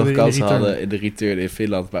hadden. Dat ze nog kansen hadden in de return in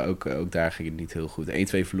Finland. Maar ook daar ging het niet heel goed. 1-2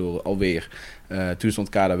 verloren alweer. Toen stond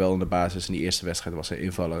Kada wel in de basis. In die eerste wedstrijd was hij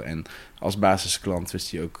invaller. En als basisklant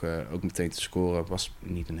wist hij ook meteen te scoren. Was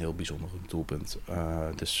niet een heel bijzonder doelpunt.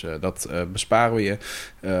 Dus dat besparen we je.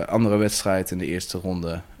 Andere wedstrijd in de eerste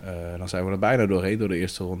ronde. Dan zijn we er bijna doorheen door de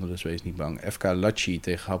eerste ronde. Dus wees niet bang. FK Lachie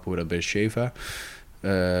tegen Hapoel Beersheva.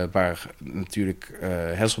 Waar natuurlijk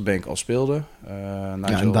Hasselbank al speelde.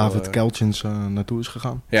 En David Keltjens naartoe is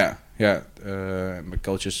gegaan. Ja. Maar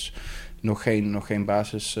Keltjens nog geen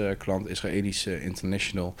basisklant, Israëlische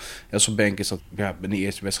international. Hasselbank is dat in de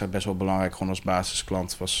eerste wedstrijd best wel belangrijk. Gewoon als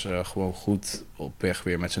basisklant was gewoon goed op weg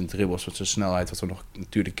weer met zijn dribbles, met zijn snelheid. Wat we nog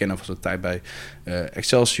natuurlijk kennen van zijn tijd bij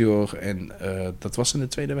Excelsior. En dat was in de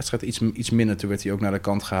tweede wedstrijd iets minder. Toen werd hij ook naar de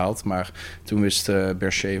kant gehaald. Maar toen wist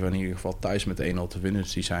Beersheva in ieder geval thuis met 1-0 te winnen.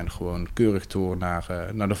 Dus die zijn gewoon keurig door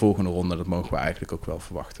naar de volgende ronde. Dat mogen we eigenlijk ook wel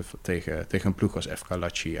verwachten tegen een ploeg als FK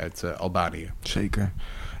Lachie uit Albanië. Zeker.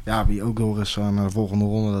 Ja, wie ook door is naar de volgende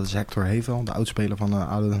ronde, dat is Hector Hevel, de oudspeler van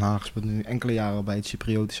ADO Den Haag. Speelt nu enkele jaren bij het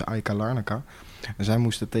Cypriotische AEK Larnaca. En zij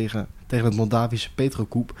moesten tegen het Moldavische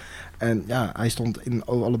Petrocoup. En ja, hij stond in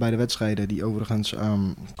allebei de wedstrijden, die overigens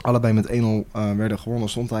allebei met 1-0 werden gewonnen,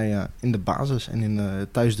 stond hij in de basis. En in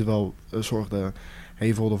het thuisduel zorgde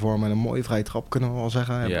Hevel ervoor met een mooie vrije trap, kunnen we wel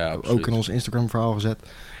zeggen. Ja, ook in ons Instagram verhaal gezet.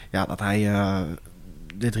 Ja, dat hij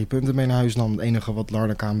de 3 punten mee naar huis nam. Het enige wat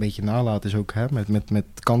Larnaca een beetje nalaat is ook met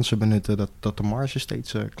kansen benutten dat de marges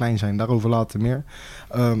steeds klein zijn. Daarover later meer.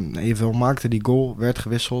 Hevel maakte die goal, werd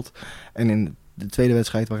gewisseld. En in de tweede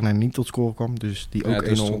wedstrijd waarin hij niet tot scoren kwam. Dus die ook 1-0.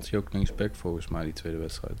 Toen stond hij ook linksback volgens mij die tweede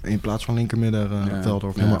wedstrijd. In plaats van linkermiddenvelder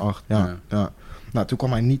of nummer 8. Ja. Nou, toen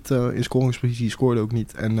kwam hij niet in scoringspositie, scoorde ook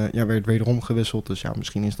niet. En werd wederom gewisseld. Dus ja,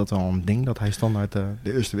 misschien is dat wel een ding dat hij standaard de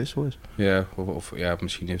eerste wissel is. Ja, of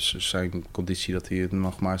misschien is zijn conditie dat hij het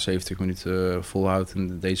nog maar 70 minuten volhoudt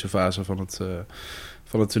in deze fase van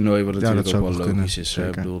het toernooi. Wat natuurlijk ook wel logisch is.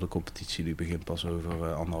 Ik bedoel, de competitie die begint pas over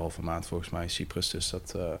 1,5 maand volgens mij in Cyprus. Dus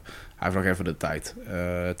hij heeft nog even de tijd.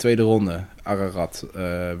 Tweede ronde, Ararat.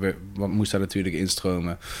 Moest daar natuurlijk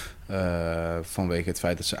instromen. Vanwege het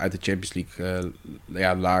feit dat ze uit de Champions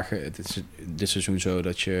League lagen. Het is dit seizoen zo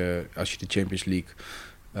dat je, als je de Champions League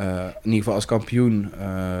in ieder geval als kampioen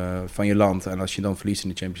van je land, en als je dan verliest in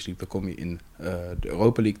de Champions League, dan kom je in de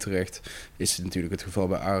Europa League terecht. Is het natuurlijk het geval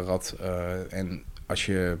bij Ararat. En als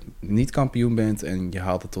je niet kampioen bent en je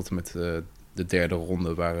haalt het tot en met de derde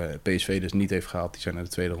ronde, waar PSV dus niet heeft gehaald, die zijn naar de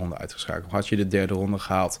tweede ronde uitgeschakeld. Had je de derde ronde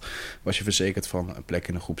gehaald, was je verzekerd van een plek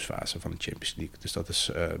in de groepsfase van de Champions League. Dus dat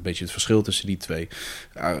is een beetje het verschil tussen die twee.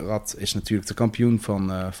 Arad is natuurlijk de kampioen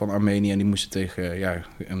van Armenië en die moesten tegen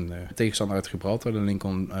een tegenstander uit Gibraltar, de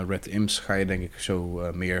Lincoln Red Imps. Ga je denk ik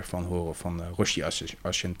zo meer van horen van Roshi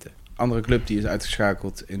Asciente. Andere club die is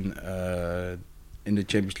uitgeschakeld in de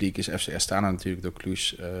Champions League is FC Astana natuurlijk door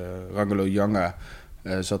Cluj. Rangelo Janga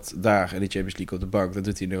zat daar in de Champions League op de bank. Dat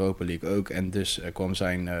doet hij in de Europa League ook. En dus kwam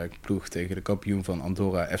zijn ploeg tegen de kampioen van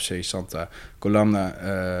Andorra, FC Santa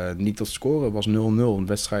Colomna, niet tot scoren. Het was 0-0. Een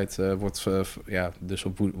wedstrijd wordt dus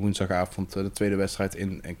op woensdagavond de tweede wedstrijd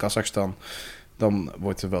in Kazachstan. Dan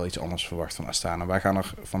wordt er wel iets anders verwacht van Astana. Wij gaan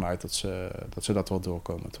ervan uit dat ze dat wel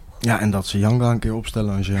doorkomen, toch? Ja, en dat ze Janga een keer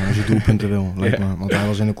opstellen als je doelpunten wil. Lijkt me. Want hij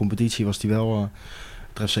was in de competitie, was hij wel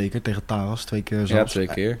trefzeker tegen Taras, 2 keer zelfs. Ja, 2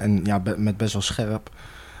 keer. En ja, met best wel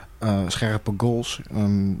scherpe goals.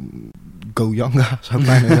 Go Janga, zou ik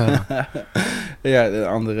bijna zeggen. Ja, de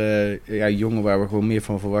andere jongen waar we gewoon meer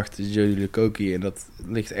van verwachten is Jody Lukoki. En dat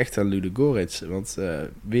ligt echt aan Ludogorets. Want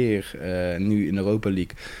weer nu in de Europa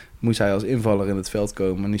League moest hij als invaller in het veld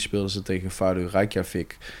komen. Maar nu speelden ze tegen Vardar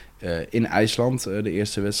Reykjavik in IJsland, de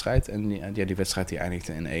eerste wedstrijd. En die wedstrijd die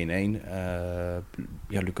eindigde in 1-1.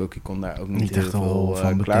 Lukoki kon daar ook niet echt veel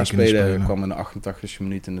klaarspelen. Hij kwam in de 88e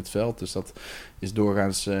minuut in het veld. Dus dat is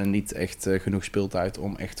doorgaans niet echt genoeg speeltijd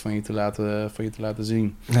om echt van je te laten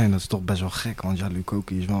zien. Nee, dat is toch best wel gek. Want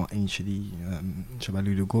Lukoki is wel eentje die ze bij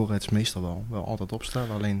Ludogorets meestal wel altijd opstellen.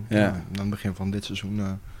 Alleen aan het begin van dit seizoen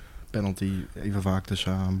penalty even vaak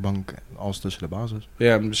tussen bank als tussen de basis.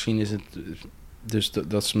 Ja, misschien is het dus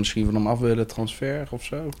dat ze misschien van hem af willen transfer of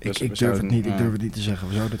zo. Ik durf het niet te zeggen.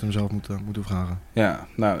 We zouden het hem zelf moeten vragen. Ja,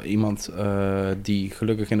 nou iemand die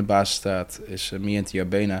gelukkig in de basis staat is Mienti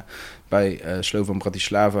Abena bij Slovan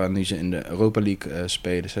Bratislava. Nu ze in de Europa League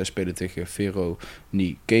spelen. Zij spelen tegen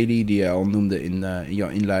Veronikeli, die je al noemde in jouw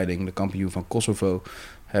inleiding, de kampioen van Kosovo.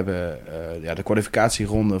 Hebben de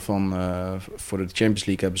kwalificatieronde voor de Champions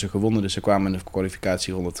League hebben ze gewonnen. Dus ze kwamen in de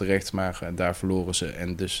kwalificatieronde terecht, maar daar verloren ze.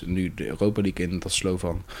 En dus nu de Europa League in, dat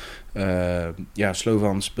Slovan.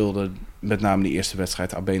 Slovan speelde met name die eerste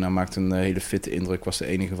wedstrijd. Abena maakte een hele fitte indruk. Was de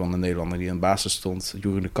enige van de Nederlander die aan de basis stond.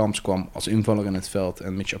 Juri de Kamps kwam als invaller in het veld.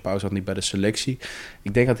 En Mitch Apau zat niet bij de selectie.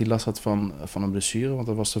 Ik denk dat hij last had van een blessure, want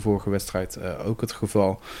dat was de vorige wedstrijd ook het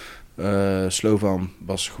geval. Slovan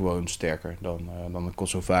was gewoon sterker dan de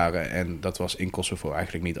Kosovaren. En dat was in Kosovo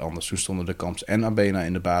eigenlijk niet anders. Toen stonden de Kamps en Abena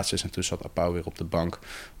in de basis. En toen zat Apau weer op de bank.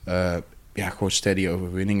 Gewoon steady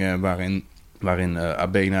overwinningen waarin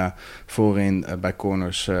Abena voorin bij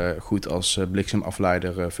corners goed als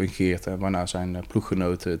bliksemafleider fungeert. Waarna zijn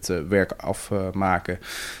ploeggenoten het werk afmaken.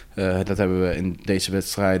 Dat hebben we in deze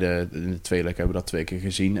wedstrijden, in de tweede leg hebben we dat 2 keer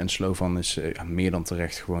gezien. En Slovan is meer dan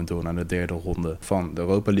terecht gewoon door naar de derde ronde van de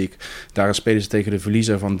Europa League. Daar spelen ze tegen de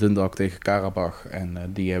verliezer van Dundalk tegen Karabach. En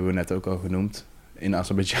die hebben we net ook al genoemd. In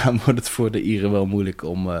Azerbeidzjan wordt het voor de Ieren wel moeilijk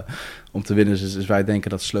om te winnen. Dus wij denken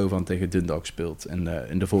dat Slovan tegen Dundalk speelt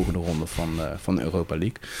in de volgende ronde van de Europa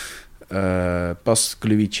League.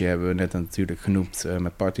 Pascalevich hebben we net natuurlijk genoemd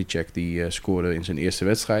met Partycheck. Die scoorde in zijn eerste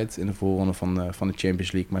wedstrijd in de voorronde van de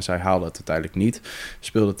Champions League. Maar zij haalde het uiteindelijk niet.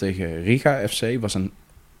 Speelde tegen Riga FC. Was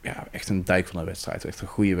echt een dijk van een wedstrijd. Echt een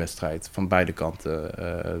goede wedstrijd van beide kanten.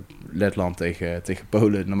 Letland tegen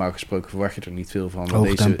Polen. Normaal gesproken verwacht je er niet veel van.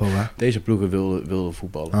 Deze ploegen wilden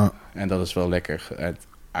voetballen. Ah. En dat is wel lekker. Het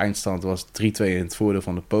eindstand was 3-2 in het voordeel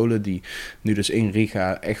van de Polen. Die nu dus in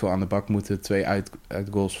Riga echt wel aan de bak moeten. 2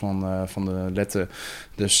 uitgoals van de Letten.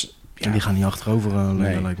 Dus, en die gaan niet achterover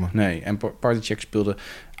lijkt me. Nee, en Partycheck speelde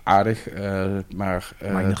aardig, maar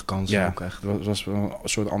weinig kansen ook echt. Het was wel een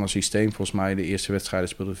soort ander systeem. Volgens mij de eerste wedstrijden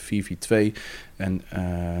speelden 4-4-2 en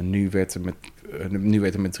nu werd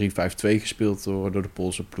er met 3-5-2 gespeeld door de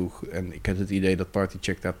Poolse ploeg. En ik heb het idee dat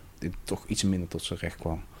Partycheck daar toch iets minder tot zijn recht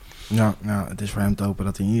kwam. Ja, het is voor hem te hopen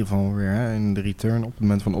dat hij in ieder geval weer in de return, op het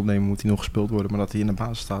moment van opnemen moet hij nog gespeeld worden, maar dat hij in de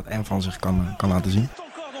basis staat en van zich kan laten zien.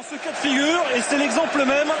 Dans ce cas de figure, et c'est l'exemple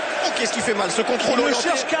même. Oh, qu'est-ce qui fait mal, ce contrôle. Il ne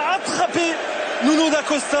cherche qu'à attraper Nuno da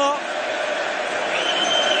Costa.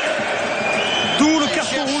 D'où le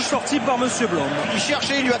carton rouge sorti par Monsieur Blom. Il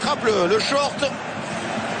cherchait, il lui attrape le short.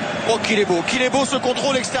 Oh, qu'il est beau ce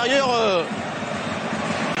contrôle extérieur.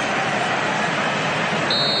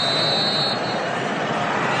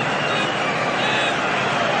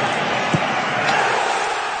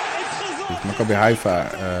 Maccabi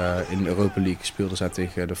Haifa in de Europa League speelde zij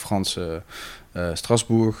tegen de Franse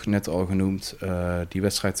Strasbourg, net al genoemd. Die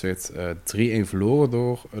wedstrijd werd 3-1 verloren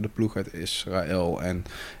door de ploeg uit Israël. En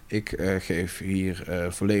ik geef hier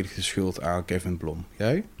volledig de schuld aan Kevin Blom.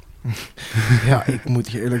 Jij? Ja, ik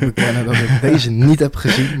moet je eerlijk bekennen dat ik deze niet heb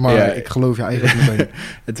gezien, maar ik geloof je eigenlijk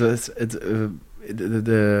meteen.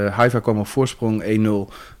 De Haifa kwam op voorsprong,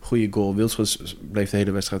 1-0, goede goal. Wildschut bleef de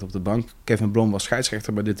hele wedstrijd op de bank. Kevin Blom was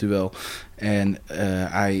scheidsrechter bij dit duel. En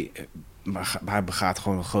hij begaat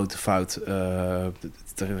gewoon een grote fout.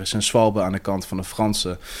 Er is een zwalbe aan de kant van de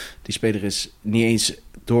Fransen. Die speler is niet eens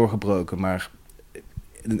doorgebroken, maar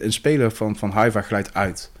een speler van Haifa glijdt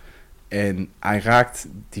uit. En hij raakt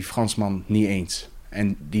die Fransman niet eens.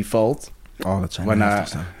 En die valt. Dat zijn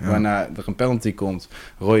waarna er een penalty komt.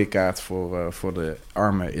 Rode kaart voor de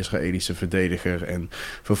arme Israëlische verdediger. En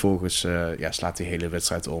vervolgens slaat die hele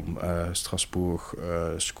wedstrijd om. Strasbourg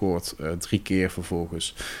scoort 3 keer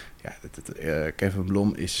vervolgens. Ja, Kevin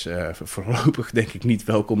Blom is voorlopig denk ik niet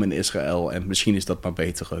welkom in Israël. En misschien is dat maar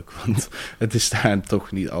beter ook. Want het is daar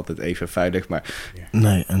toch niet altijd even veilig. Maar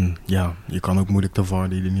nee, en ja, je kan ook moeilijk de VAR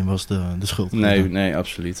die er niet was de schuld geven. Nee,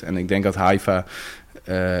 absoluut. En ik denk dat Haifa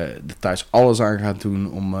er thuis alles aan gaat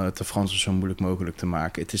doen om het de Fransen zo moeilijk mogelijk te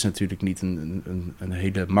maken. Het is natuurlijk niet een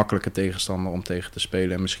hele makkelijke tegenstander om tegen te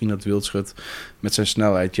spelen. En misschien dat Wildschut met zijn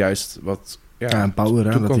snelheid juist wat en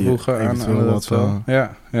power toe kan voegen aan dat wel.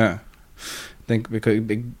 Ja.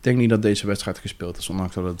 Ik denk niet dat deze wedstrijd gespeeld is,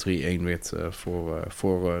 ondanks dat het 3-1 werd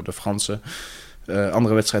voor de Fransen.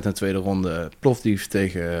 Andere wedstrijd in de tweede ronde, Plovdiv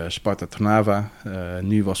tegen Sparta Trnava.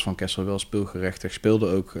 Nu was Van Kessel wel speelgerechtig, speelde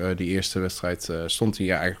ook die eerste wedstrijd. Stond hij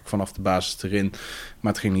eigenlijk vanaf de basis erin,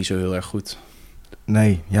 maar het ging niet zo heel erg goed.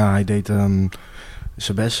 Nee, ja, hij deed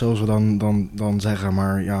zijn best, zoals we dan zeggen.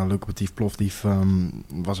 Maar ja, Lokomotiv Plovdiv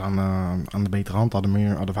was aan de betere hand,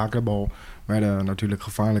 hadden vaker de bal, werden natuurlijk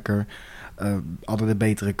gevaarlijker. Hadden de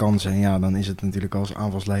betere kansen. En ja, dan is het natuurlijk als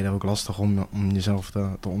aanvalsleider ook lastig om jezelf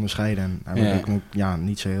te onderscheiden. En hij werd ook nog,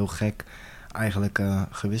 niet zo heel gek eigenlijk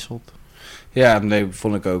gewisseld. Ja, nee,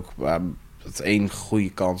 vond ik ook. Dat 1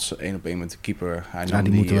 goede kans, 1-op-1 met de keeper. Hij nam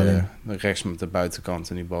die rechts met de buitenkant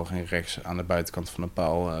en die bal ging rechts aan de buitenkant van de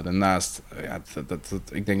paal. Daarnaast,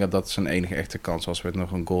 ik denk dat zijn enige echte kans was. Werd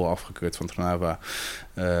nog een goal afgekeurd van Trnava.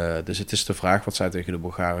 Dus het is de vraag wat zij tegen de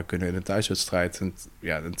Bulgaren kunnen in een thuiswedstrijd. En,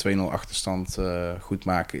 een 2-0 achterstand goed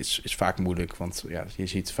maken is vaak moeilijk. Want je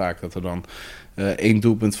ziet vaak dat er dan 1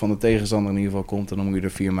 doelpunt van de tegenstander in ieder geval komt. En dan moet je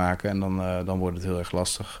er 4 maken en dan wordt het heel erg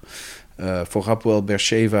lastig. Voor Hapoel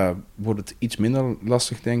Beersheva wordt het iets minder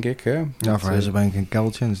lastig, denk ik. Hè? Ja, voor Hezebrank en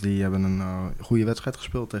Kelchens, die hebben een goede wedstrijd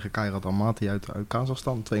gespeeld tegen Kairat Almaty uit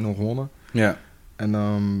Kazachstan. 2-0 gewonnen. Ja. En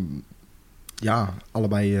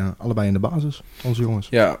allebei in de basis, onze jongens.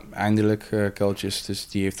 Ja, eindelijk Keltjes. Dus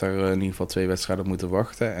die heeft daar in ieder geval 2 wedstrijden moeten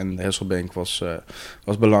wachten. En Hesselbank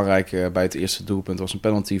was belangrijk bij het eerste doelpunt. Was een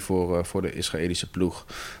penalty voor de Israëlische ploeg.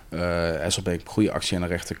 Hesselbank, goede actie aan de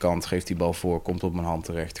rechterkant. Geeft die bal voor, komt op mijn hand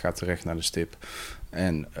terecht. Gaat terecht naar de stip.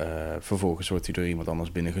 En vervolgens wordt hij door iemand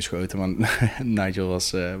anders binnengeschoten. Maar Nigel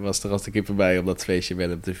was er als de kippen bij op dat feestje met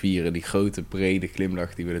hem te vieren. Die grote, brede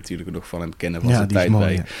glimlach die we natuurlijk nog van hem kennen van zijn tijd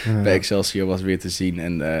mooi, bij Excelsior was weer te zien.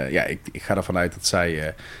 En ik ga ervan uit dat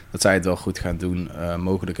zij het wel goed gaan doen.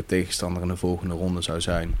 Mogelijke tegenstander in de volgende ronde zou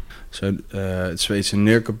zijn. Zou het Zweedse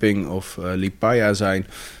Nürköping of Liepāja zijn.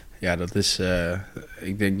 Ja, dat is.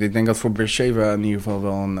 Ik denk dat voor Beersheva in ieder geval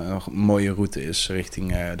wel een mooie route is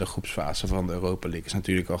richting de groepsfase van de Europa League. Is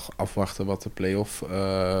natuurlijk al afwachten wat de play-off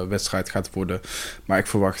wedstrijd gaat worden. Maar ik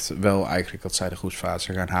verwacht wel eigenlijk dat zij de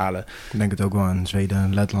groepsfase gaan halen. Ik denk het ook wel. In Zweden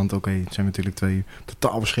en Letland, het zijn natuurlijk 2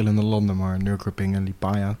 totaal verschillende landen. Maar Nürköping en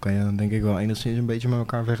Liepāja kan je denk ik wel enigszins een beetje met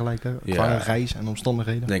elkaar vergelijken. Qua reis en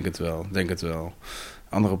omstandigheden. Denk het wel.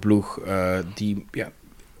 Andere ploeg die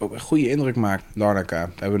ook een goede indruk maakt. Larnaca.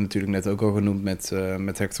 Dat hebben we natuurlijk net ook al genoemd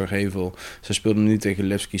met Hector Hevel. Ze speelden nu tegen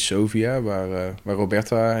Levski Sofia, waar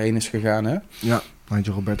Roberta heen is gegaan. Hè? Ja,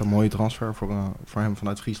 Roberta, een mooie transfer voor hem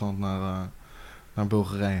vanuit Friesland naar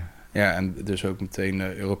Bulgarije. Ja, en dus ook meteen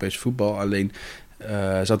Europees voetbal. Alleen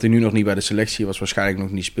zat hij nu nog niet bij de selectie, was waarschijnlijk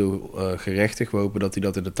nog niet speelgerechtig. We hopen dat hij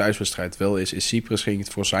dat in de thuiswedstrijd wel is. In Cyprus ging het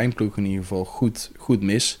voor zijn ploeg in ieder geval goed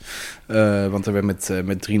mis. Want er werd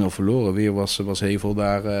met 3-0 verloren. Weer was Hevel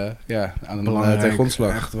daar aan de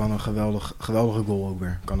grondslag. Echt wel een geweldige goal ook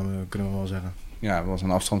weer, kunnen we wel zeggen. Ja, het was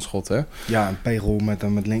een afstandsschot, hè? Ja, een P-rol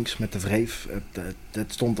met links, met de wreef.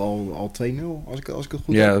 Het stond al 2-0, als ik het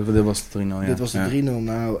goed heb. Ja, dit was de 3-0, ja. Dit was de 3-0,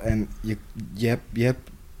 nou, en je hebt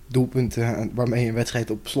doelpunten waarmee je een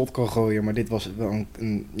wedstrijd op slot kan gooien. Maar dit was wel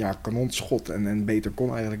een kanonschot en beter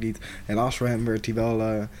kon eigenlijk niet. Helaas voor hem werd hij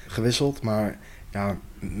wel gewisseld. Maar Ja,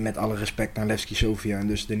 met alle respect naar Levski Sofia en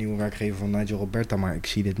dus de nieuwe werkgever van Nigel Roberta, maar ik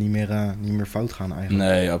zie dit niet meer fout gaan eigenlijk.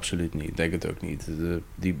 Nee, absoluut niet. Ik denk het ook niet.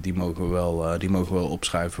 Die mogen we wel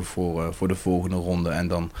opschuiven voor de volgende ronde. En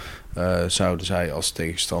dan zouden zij als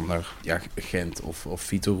tegenstander Gent of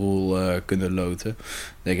Viitorul kunnen loten.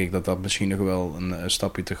 Denk ik dat misschien nog wel een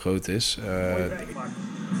stapje te groot is.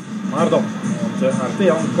 Maar dan, want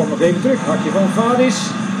Artean komt nog even terug. Hakje van Vadis.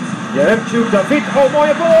 Jaremchuk, David. Oh,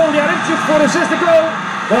 mooie goal. Jaremchuk voor de 6e goal.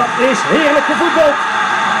 Dat is heerlijk gevoetbald.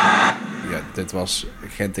 Ja, dit was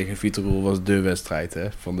Gent tegen Viitorul was de wedstrijd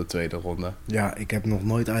van de tweede ronde. Ja, ik heb nog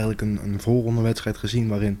nooit eigenlijk een voorronde wedstrijd gezien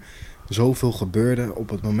waarin zoveel gebeurde op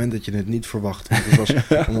het moment dat je het niet verwacht. Want het was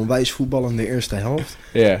een onwijs voetballende eerste helft.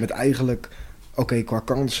 Yeah. Met eigenlijk, qua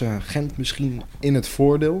kansen Gent misschien in het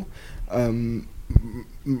voordeel.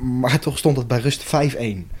 Maar toch stond het bij rust 5-1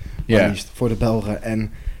 voor de Belgen.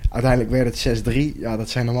 En uiteindelijk werd het 6-3. Ja, dat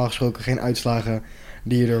zijn normaal gesproken geen uitslagen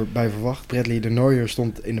die je erbij verwacht. Bradley de Nooijer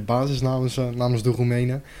stond in de basis namens de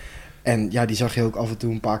Roemenen. En ja, die zag je ook af en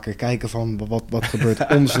toe een paar keer kijken van wat gebeurt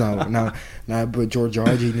ons nou? Nou hebben we George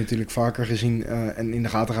Hagi natuurlijk vaker gezien en in de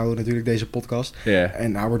gaten houden natuurlijk deze podcast. Yeah.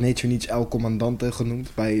 En hij wordt niet zo niets El Comandante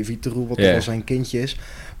genoemd bij Viitorul, wat toch wel zijn kindje is.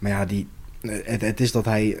 Maar ja, het is dat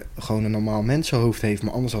hij gewoon een normaal mensenhoofd heeft,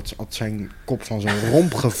 maar anders had zijn kop van zijn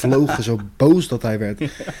romp gevlogen, zo boos dat hij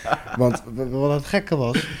werd. Want wat het gekke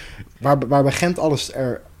was, waar bij Gent alles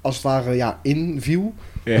er als het ware in viel,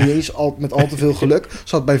 niet eens met al te veel geluk,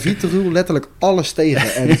 zat bij Viitorul letterlijk alles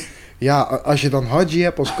tegen. En ja, als je dan Hagi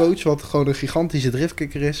hebt als coach, wat gewoon een gigantische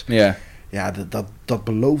driftkikker is, ja, dat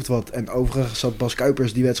belooft wat. En overigens zat Bas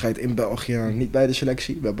Kuipers die wedstrijd in België niet bij de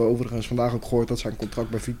selectie. We hebben overigens vandaag ook gehoord dat zijn contract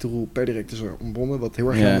bij Viitorul per direct is ontbonden, wat heel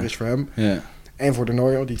erg jammer is voor hem. En voor de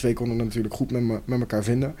Nooijer, die twee konden natuurlijk goed met elkaar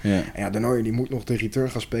vinden. En ja, de Nooijer die moet nog de return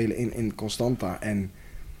gaan spelen in Constanta. En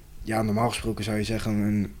ja, normaal gesproken zou je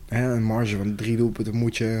zeggen, een marge van 3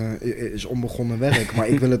 doelpunten is onbegonnen werk. Maar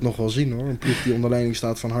ik wil het nog wel zien hoor. Een ploeg die onder leiding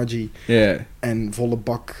staat van Hagi en volle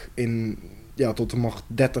bak tot de macht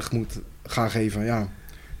 30 moet gaan geven. Ja,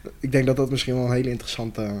 ik denk dat dat misschien wel een hele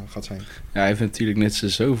interessante gaat zijn. Ja, hij heeft natuurlijk net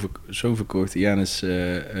zo verkocht, Janis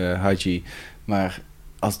Hagi. Maar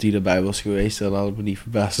als die erbij was geweest, dan hadden we niet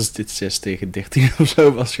verbaasd als dit 6-13 of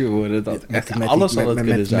zo was geworden. Dat alles had het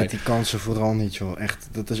kunnen zijn. Met die kansen vooral niet, joh. Echt,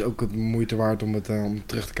 dat is ook het moeite waard om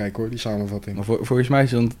terug te kijken, hoor, die samenvatting. Maar volgens mij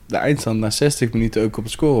stond de eindstand na 60 minuten ook op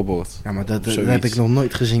het scorebord. Ja, maar dat heb ik nog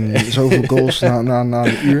nooit gezien. Zoveel goals na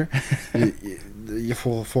een uur.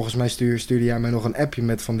 Volgens mij stuurde jij mij nog een appje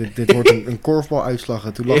met van dit wordt een korfbaluitslag.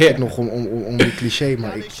 En toen lag ik nog om die cliché,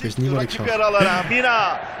 maar ik wist niet wat ik zag.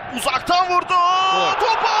 Mina uzaktan vurdu.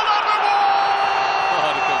 Top ağlarda gol.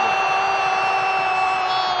 Harika gol.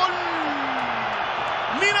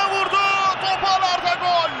 Mina vurdu. Top ağlarda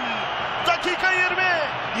gol. Dakika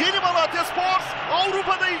 20. Yeni Malatyaspor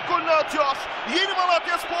Avrupa'da ilk golünü atıyor. Yeni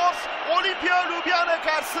Malatyaspor Olimpia Ljubljana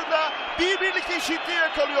karşısında 1-1'lik eşitliği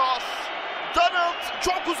yakalıyor. Donald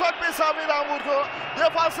çok uzak mesafeden vurdu.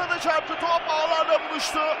 Defansa da çarptı. Top ağlarla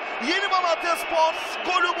buluştu. Yeni Malatyaspor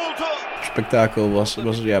golü buldu. Spektakel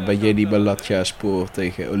was bij Yeni Malatyaspor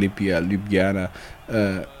tegen Olimpia Ljubljana.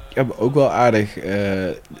 Ook wel aardig.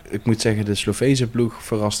 Ik moet zeggen, de Sloveense ploeg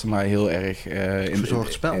verraste mij heel erg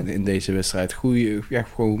in deze wedstrijd. Goeie,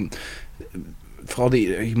 gewoon. Vooral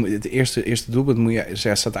het eerste doelpunt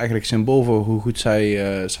staat eigenlijk symbool voor hoe goed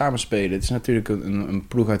zij samenspelen. Het is natuurlijk een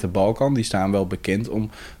ploeg uit de Balkan. Die staan wel bekend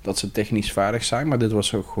omdat ze technisch vaardig zijn. Maar dit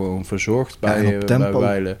was ook gewoon verzorgd bij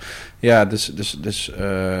Weilen. Ja, dus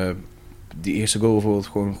die eerste goal bijvoorbeeld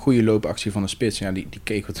gewoon een goede loopactie van de spits. Ja, die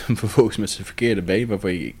kegelt hem vervolgens met zijn verkeerde been.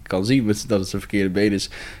 Waarvan je kan zien dat het zijn verkeerde been is.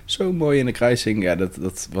 Zo mooi in de kruising. Ja,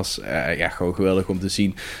 dat was gewoon geweldig om te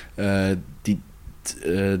zien.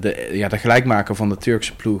 De gelijkmaker van de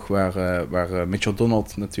Turkse ploeg waar Mitchell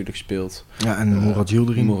Donald natuurlijk speelt. Ja, en Murat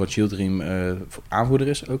Yildirim. Murat Yildirim aanvoerder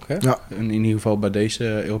is ook, hè? Ja. In ieder geval bij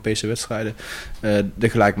deze Europese wedstrijden. De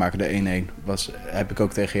gelijkmaker, de 1-1, heb ik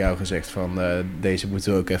ook tegen jou gezegd van deze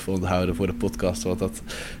moeten we ook even onthouden voor de podcast. Want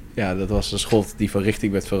dat was een schot die van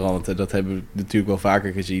richting werd veranderd. En dat hebben we natuurlijk wel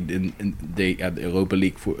vaker gezien in de Europa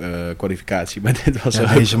League kwalificatie. Maar dit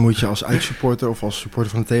was deze moet je als uitsupporter of als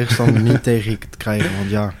supporter van de tegenstander niet tegen krijgen.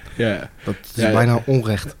 Want dat is bijna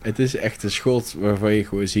onrecht. Het is echt een schot waarvan je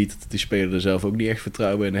gewoon ziet dat die speler er zelf ook niet echt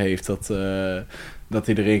vertrouwen in heeft. dat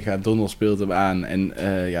hij erin gaat. Donald speelt hem aan. En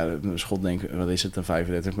een schot denk wat is het, een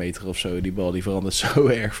 35 meter of zo. Die bal die verandert zo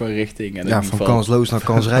erg van richting. En van kansloos naar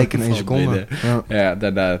kansrijk in 1 seconde. Ja,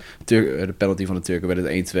 daarna de penalty van de Turken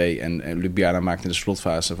werd het 1-2. En Ljubljana maakte in de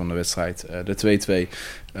slotfase van de wedstrijd de 2-2.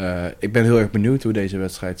 Ik ben heel erg benieuwd hoe deze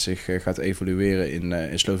wedstrijd zich gaat evolueren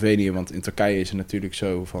in Slovenië. Want in Turkije is het natuurlijk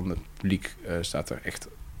zo van het publiek staat er echt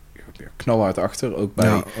knalhard achter. Ook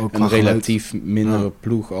bij een relatief mindere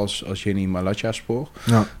ploeg als Yeni Malatyaspor.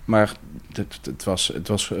 Ja. Maar het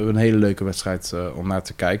was een hele leuke wedstrijd om naar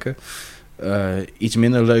te kijken. Iets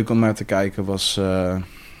minder leuk om naar te kijken was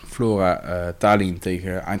Flora Tallinn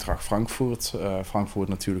tegen Eintracht Frankfurt. Frankfurt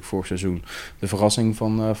natuurlijk vorig seizoen de verrassing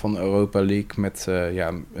van Europa League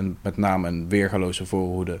met name een weergaloze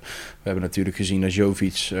voorhoede. We hebben natuurlijk gezien dat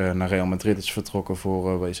Jovic naar Real Madrid is vertrokken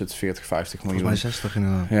voor 40, 50 miljoen. Volgens mij 60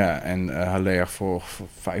 inderdaad. Ja, en Haller voor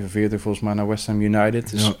 45 volgens mij naar West Ham United.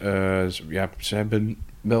 Dus ze hebben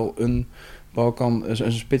wel een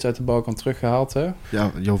spits uit de Balkan teruggehaald, hè?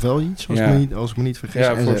 Ja, Joveljic, als ik me niet vergis.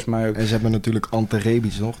 Ja, volgens mij ook. En ze hebben natuurlijk Ante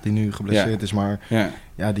Rebic nog, die nu geblesseerd is, maar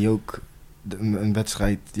die ook een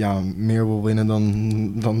wedstrijd meer wil winnen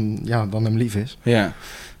dan hem lief is. Ja,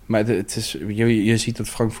 maar het is, je ziet dat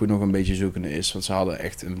Frankfurt nog een beetje zoekende is, want ze hadden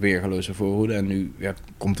echt een weergeloze voorhoede en nu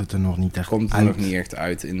komt het er nog niet echt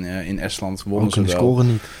uit. In Estland wonnen ook ze wel. Scoren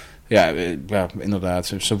niet. Ja,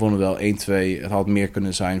 inderdaad. Ze wonnen wel 1-2. Het had meer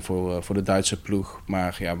kunnen zijn voor de Duitse ploeg.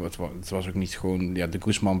 Maar het was ook niet gewoon... Ja, de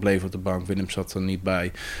Guzman bleef op de bank. Willem zat er niet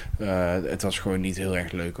bij. Het was gewoon niet heel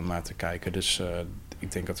erg leuk om naar te kijken. Dus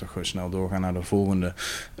ik denk dat we gewoon snel doorgaan naar de volgende.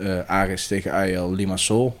 Aris tegen AEL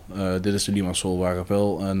Limassol. Dit is de Limassol waar er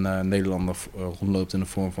wel een Nederlander rondloopt in de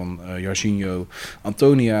vorm van Jorginho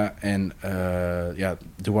Antonia. En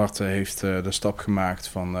Duarte heeft de stap gemaakt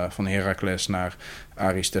van Heracles naar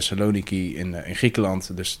Aris Thessaloniki in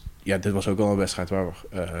Griekenland. Dus ja, dit was ook al een wedstrijd waar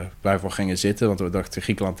wij voor gingen zitten. Want we dachten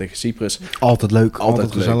Griekenland tegen Cyprus. Altijd leuk,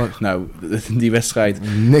 altijd gezellig. Nou, die wedstrijd...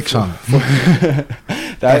 Niks aan.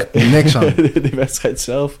 Niks aan. Die wedstrijd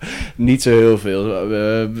zelf niet zo heel veel.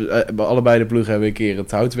 Bij allebei de ploegen hebben we een keer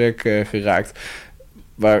het houtwerk geraakt.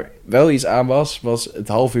 Waar wel iets aan was het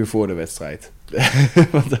half uur voor de wedstrijd.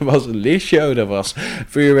 Want er was een lichtshow, er was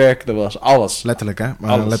vuurwerk, er was alles. Letterlijk, hè? Maar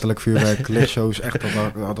alles. Letterlijk vuurwerk, lichtshows, echt,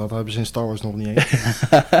 dat hebben ze in Star Wars nog niet eens.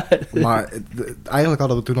 Maar eigenlijk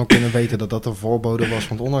hadden we toen al kunnen weten dat een voorbode was.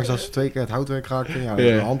 Want ondanks dat ze 2 keer het houtwerk raakten,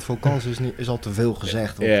 een handvol kans is al te veel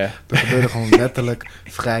gezegd. Er gebeurde gewoon letterlijk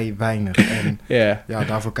vrij weinig. En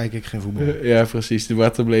daarvoor kijk ik geen voetbal. Ja, precies. De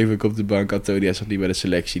Duarte bleef ik op de bank. Antonia zat niet bij de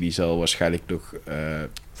selectie. Die zal waarschijnlijk nog...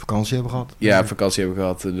 vakantie hebben gehad? Ja, vakantie hebben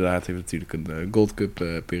gehad. Inderdaad, heeft natuurlijk een Gold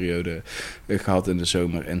Cup periode gehad in de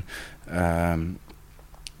zomer. En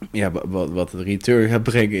wat de return gaat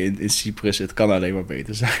brengen in Cyprus, het kan alleen maar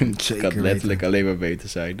beter zijn. Het kan letterlijk alleen maar beter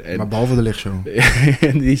zijn. En, maar behalve de lichtshow.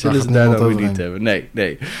 Die zullen ze daar nog niet hebben.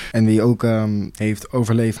 Nee. En wie ook heeft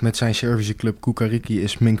overleefd met zijn Servische club Kukariki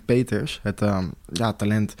is Mink Peters. Het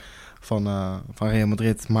talent van Real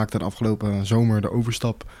Madrid maakte de afgelopen zomer de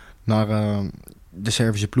overstap naar... de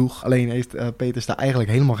Servische ploeg. Alleen heeft Peters daar eigenlijk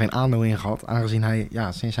helemaal geen aandeel in gehad. Aangezien hij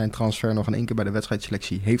sinds zijn transfer nog in 1 keer bij de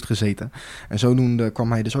wedstrijdselectie heeft gezeten. En zodoende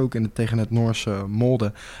kwam hij dus ook tegen het Noorse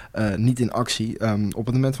Molde niet in actie. Op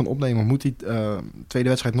het moment van opnemen moet die tweede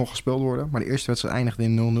wedstrijd nog gespeeld worden. Maar de eerste wedstrijd eindigde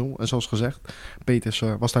in 0-0. En zoals gezegd, Peters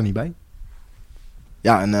was daar niet bij.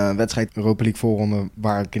 Ja, een wedstrijd Europa League voorronde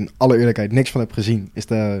waar ik in alle eerlijkheid niks van heb gezien, is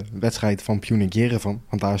de wedstrijd van Pjunik Yerevan.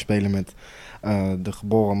 Want daar spelen met de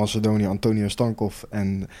geboren Macedoniër Antonio Stankov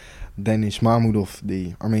en Denis Mahmudov,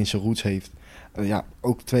 die Armeense roots heeft.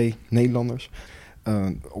 Ook 2 Nederlanders.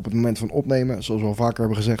 Op het moment van opnemen, zoals we al vaker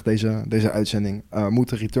hebben gezegd, deze uitzending, moet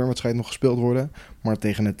de returnwedstrijd nog gespeeld worden. Maar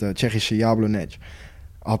tegen het Tsjechische Jablonec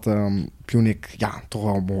had Pjunik toch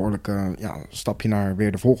wel een behoorlijk stapje naar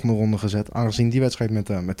weer de volgende ronde gezet. Aangezien die wedstrijd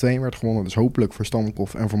met 2 werd gewonnen. Dus hopelijk voor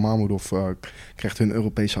Stankov en voor Mahmudov krijgt hun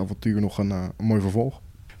Europese avontuur nog een mooi vervolg.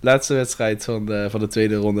 Laatste wedstrijd van de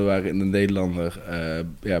tweede ronde waarin een Nederlander,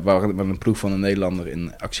 waar een ploeg van een Nederlander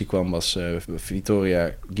in actie kwam, was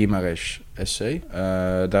Vitoria Guimarães SC.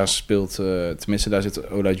 Daar speelt, tenminste daar zit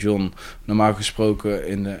Ola John normaal gesproken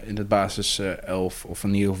in het basis 11 of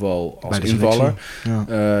in ieder geval als invaller.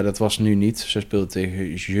 Ja. Dat was nu niet. Ze speelde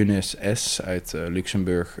tegen Jeunesse S uit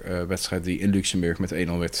Luxemburg. Wedstrijd die in Luxemburg met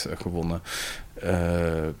 1-0 werd gewonnen.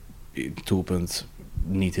 Doelpunt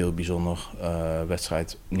niet heel bijzonder.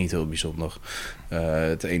 Wedstrijd niet heel bijzonder.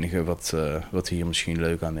 Het enige wat hier misschien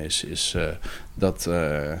leuk aan is dat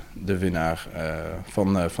de winnaar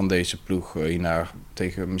van deze ploeg hierna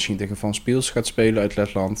misschien tegen Van Spiels gaat spelen uit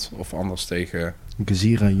Letland. Of anders tegen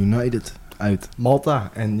Gezira United uit Malta.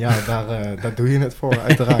 En ja, daar doe je het voor,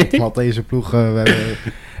 uiteraard. Maltese ploeg, we hebben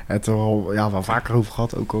het er al wel vaker over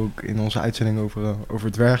gehad. Ook in onze uitzending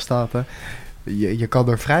over dwergstaten. Je kan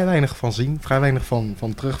er vrij weinig van zien, vrij weinig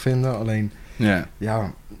van terugvinden. Alleen,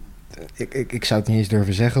 ik zou het niet eens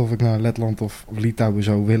durven zeggen of ik naar Letland of Litouwen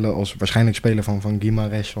zou willen als waarschijnlijk speler van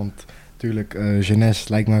Guimarães. Want natuurlijk, Jeunesse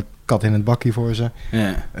lijkt me kat in het bakkie voor ze.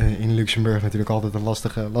 Ja. In Luxemburg natuurlijk altijd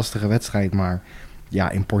een lastige wedstrijd, maar ja,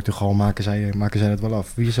 in Portugal maken zij het wel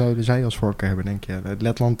af. Wie zouden zij als voorkeur hebben, denk je?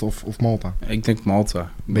 Letland of Malta? Ik denk Malta.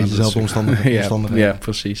 Een beetje dezelfde omstandigheden. Ja,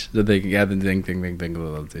 precies. Dat denk ik. Ja, dat denk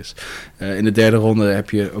dat het is. In de derde ronde heb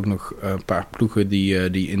je ook nog een paar ploegen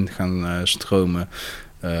die in gaan stromen.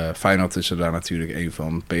 Feyenoord is er daar natuurlijk een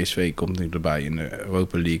van. PSV komt nu erbij in de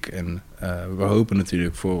Europa League. En we hopen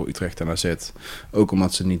natuurlijk voor Utrecht en AZ, ook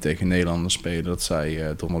omdat ze niet tegen Nederlanders spelen, dat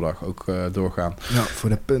zij donderdag ook doorgaan. Ja, voor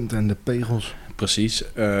de punten en de pegels. Precies.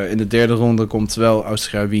 In de derde ronde komt wel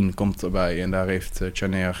Austria Wien komt erbij. En daar heeft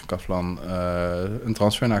Caner Kaflan een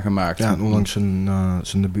transfer naar gemaakt. Ja, onlangs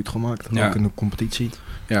zijn debuut gemaakt. Ook in de competitie.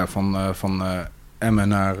 Ja, van Emmen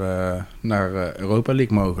naar Europa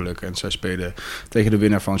League mogelijk. En zij spelen tegen de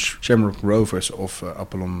winnaar van Shamrock Rovers of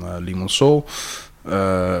Apollon Limassol.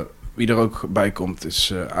 Wie er ook bij komt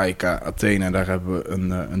is AEK Athene. Daar hebben we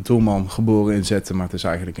een doelman geboren in Zetten, maar het is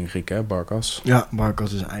eigenlijk een Griek, hè, Barkas? Ja,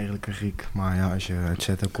 Barkas is eigenlijk een Griek. Maar ja, als je uit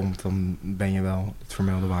Zetten komt, dan ben je wel het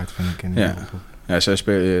vermelde waard, vind ik. Ja, zij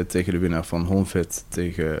spelen tegen de winnaar van Honvéd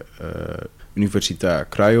tegen Universita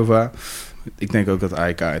Craiova. Ik denk ook dat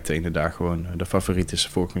AEK Athene daar gewoon de favoriet is.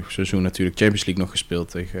 Vorig seizoen natuurlijk Champions League nog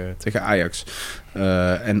gespeeld tegen Ajax.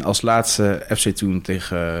 En als laatste FC Thun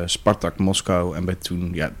tegen Spartak Moskou. En bij Thun,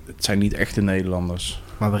 ja, het zijn niet echte Nederlanders.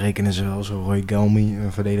 Maar we rekenen ze wel zo. Roy Gelmi,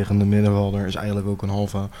 een verdedigende middenvelder, is eigenlijk ook een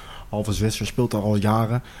halve Zwitser. Speelt al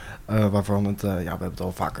jaren. Waarvan we hebben het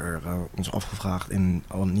al vaker ons afgevraagd in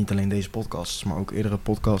niet alleen deze podcast, maar ook eerdere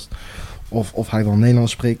podcast. Of hij wel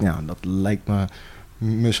Nederlands spreekt. Ja, dat lijkt me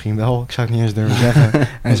misschien wel. Ik zou het niet eens durven zeggen.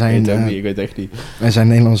 Ik weet echt niet. En zijn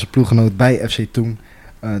Nederlandse ploeggenoot bij FC Thun,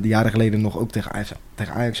 die jaren geleden nog ook tegen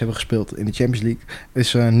Ajax hebben gespeeld in de Champions League,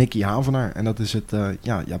 is Nicky Havenaar. En dat is het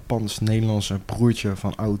Japans-Nederlandse broertje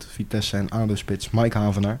van oud Vitesse en ADO-spits Mike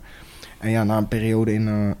Havenaar. En ja, na een periode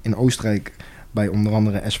in Oostenrijk bij onder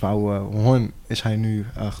andere SV Hoorn is hij nu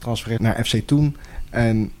getransfereerd naar FC Thun.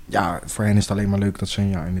 En ja, voor hen is het alleen maar leuk dat ze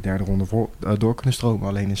in de derde ronde door kunnen stromen.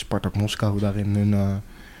 Alleen is Spartak Moskou daarin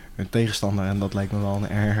hun tegenstander. En dat lijkt me wel een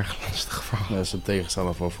erg lastig verhaal. Dat is een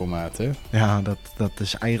tegenstander voor formaat, hè? Ja, dat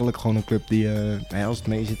is eigenlijk gewoon een club die, als het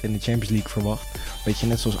mee zit in de Champions League verwacht. Beetje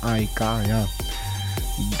net zoals AEK, ja.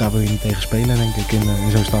 Daar wil je niet tegen spelen, denk ik,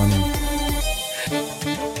 in zo'n stadion.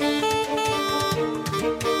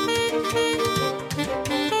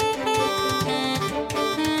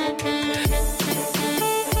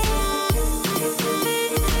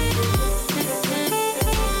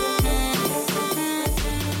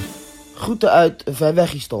 Groeten uit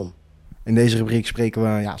Verwegistan. In deze rubriek spreken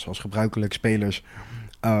we, zoals gebruikelijk, spelers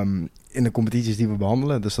in de competities die we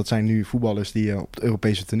behandelen. Dus dat zijn nu voetballers die op het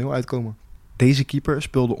Europese toneel uitkomen. Deze keeper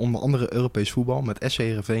speelde onder andere Europees voetbal met SC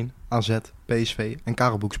Heerenveen, AZ, PSV en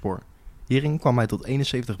Karelboekspoor. Hierin kwam hij tot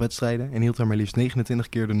 71 wedstrijden en hield er maar liefst 29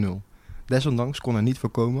 keer de 0. Desondanks kon hij niet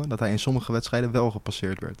voorkomen dat hij in sommige wedstrijden wel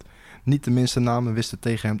gepasseerd werd. Niet de minste namen wisten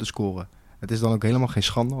tegen hem te scoren. Het is dan ook helemaal geen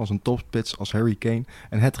schande als een topspits als Harry Kane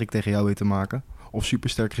een hat-trick tegen jou weet te maken, of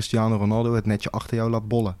superster Cristiano Ronaldo het netje achter jou laat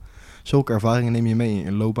bollen. Zulke ervaringen neem je mee in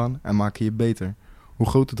je loopbaan en maken je beter. Hoe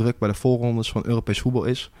groot de druk bij de voorrondes van Europees voetbal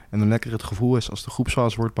is en hoe lekker het gevoel is als de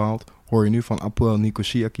groepsfase wordt behaald, hoor je nu van Apoel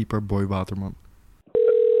Nicosia-keeper Boy Waterman.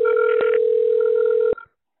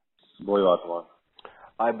 Boy Waterman.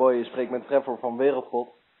 Hi Boy, je spreekt met Trevor van Wereldpot.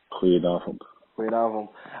 Goedenavond. Goedenavond.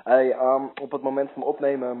 Hey, op het moment van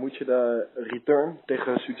opnemen moet je de return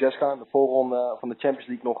tegen Sudjeska, de voorronde van de Champions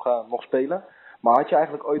League, nog spelen. Maar had je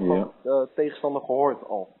eigenlijk ooit van de tegenstander gehoord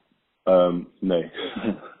al? Nee.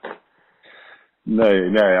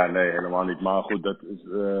 nee, helemaal niet. Maar goed, dat is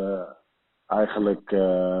eigenlijk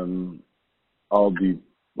al die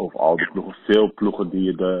ploegen, veel ploegen die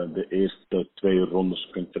je de eerste 2 rondes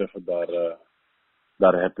kunt treffen,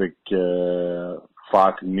 daar heb ik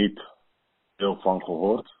vaak niet veel van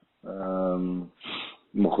gehoord.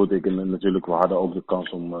 Maar goed, we hadden ook de kans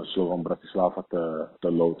om Slovan Bratislava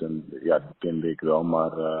te loten. Ja, dat kende ik wel.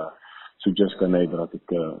 Maar Sudjeska, nee, daar had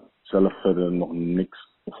ik zelf verder nog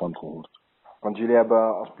niks van gehoord. Want jullie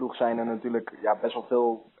hebben als ploeg zijnde natuurlijk best wel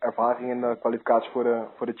veel ervaring in de kwalificatie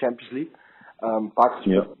voor de Champions League. Vaak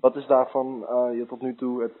gespeeld. Ja. Wat is daarvan je tot nu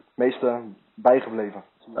toe het meeste bijgebleven?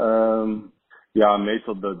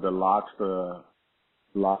 Meestal de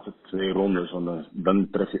laatste 2 rondes. Want dan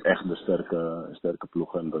tref je echt de sterke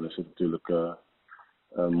ploegen. En dan is het natuurlijk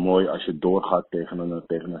mooi als je doorgaat tegen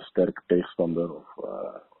een sterke tegenstander.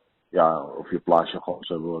 Of je plaats je gewoon.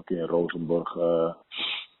 Ze hebben een keer in Rosenborg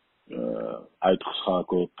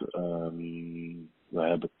uitgeschakeld. We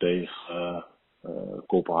hebben tegen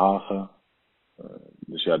Kopenhagen.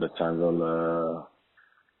 Dus ja, dat zijn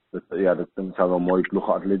wel mooie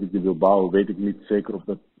ploegen. Atletico Bilbao weet ik niet zeker of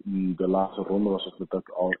dat de laatste ronde was of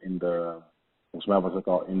dat al volgens mij was het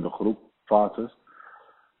al in de groepfases.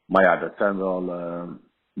 Maar ja, dat zijn wel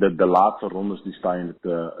de laatste rondes die staan je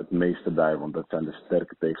het meeste bij, want dat zijn de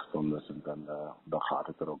sterke tegenstanders en dan gaat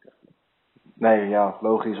het er ook echt niet. Nee, ja,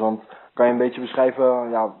 logisch. Want kan je een beetje beschrijven,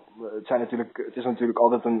 ja, het is natuurlijk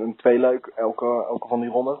altijd een tweeluik, elke van die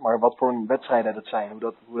rondes. Maar wat voor wedstrijden dat zijn,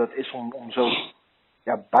 hoe dat is om zo,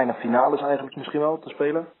 ja, bijna finales eigenlijk misschien wel te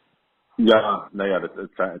spelen? Ja, nou ja,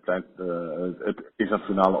 het is een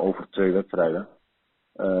finale over 2 wedstrijden.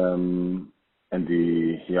 En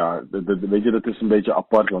die, ja, weet je, dat is een beetje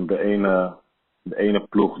apart, want de ene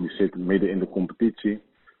ploeg die zit midden in de competitie.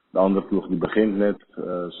 De andere ploeg die begint net.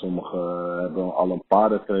 Sommigen hebben al een paar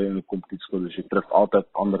wedstrijden in de competitie. Dus je treft altijd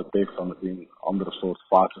andere tegenstanders die in andere soort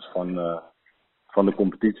fases van de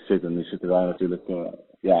competitie zitten. En nu zitten wij natuurlijk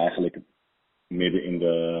eigenlijk midden in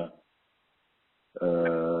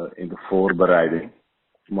de voorbereiding.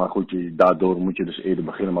 Maar goed, daardoor moet je dus eerder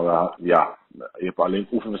beginnen. Maar ja, je hebt alleen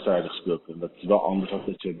oefenwedstrijden gespeeld. En dat is wel anders dan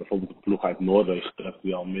dat je bijvoorbeeld een ploeg uit Noorwegen treft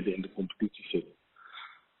die al midden in de competitie zit.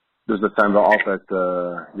 Dus dat zijn wel altijd,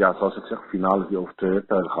 zoals ik zeg, finales die over 2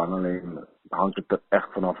 wedstrijden gaan. Alleen hangt het er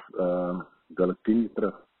echt vanaf welk team je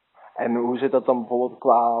treft. En hoe zit dat dan bijvoorbeeld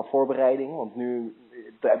qua voorbereiding? Want nu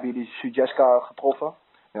hebben jullie Sudjeska getroffen.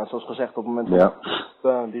 Ja, zoals gezegd, op het moment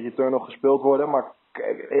dat die return nog gespeeld worden. Maar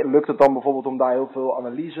lukt het dan bijvoorbeeld om daar heel veel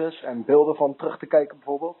analyses en beelden van terug te kijken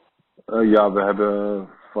bijvoorbeeld? Ja, we hebben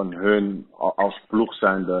van hun als ploeg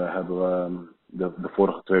zijnde hebben we de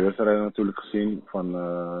vorige 2 wedstrijden natuurlijk gezien.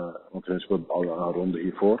 Want hun speelt al een ronde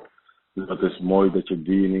hiervoor. Dus dat is mooi dat je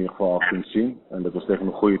die in ieder geval kunt zien. En dat was tegen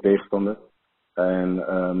een goede tegenstander. En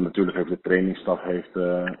natuurlijk heeft de trainingsstaf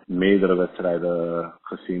meerdere wedstrijden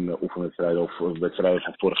gezien, oefenwedstrijden of wedstrijden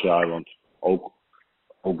van vorig jaar. Want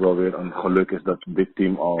ook wel weer een geluk is dat dit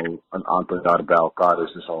team al een aantal jaar bij elkaar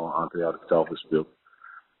is, dus al een aantal jaar hetzelfde speelt.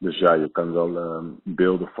 Dus ja, je kan wel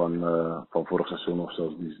beelden van vorig seizoen of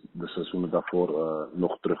zelfs de seizoenen daarvoor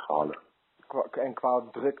nog terughalen. En qua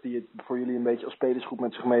druk die het voor jullie een beetje als spelersgroep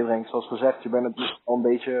met zich meebrengt, zoals gezegd, je bent het dus al een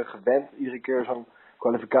beetje gewend, iedere keer zo'n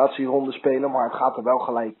kwalificatieronde spelen, maar het gaat er wel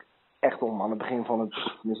gelijk echt om aan het begin van het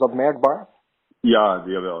seizoen. Is dat merkbaar? Ja,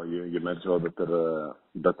 jawel. Je merkt wel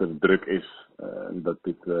dat er druk is.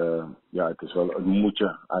 Het is wel een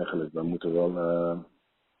moetje eigenlijk. We moeten wel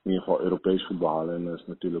in ieder geval Europees voetbal halen. En dat is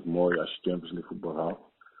natuurlijk mooi als je Champions League voetbal haalt.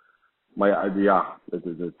 Maar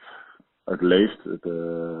het leeft.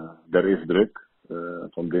 Er is druk.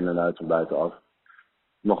 Van binnenuit, van buitenaf.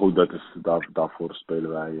 Maar goed, daarvoor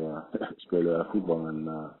spelen wij voetbal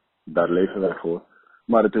en daar leven wij voor.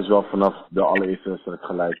 Maar het is wel vanaf de allereerste wedstrijd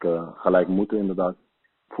gelijk moeten inderdaad.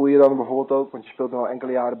 Voel je dan bijvoorbeeld ook, want je speelt nu al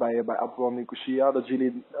enkele jaren bij Apoel Nicosia, dat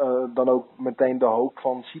jullie dan ook meteen de hoop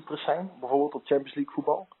van Cyprus zijn? Bijvoorbeeld op Champions League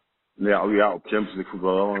voetbal? Ja, op Champions League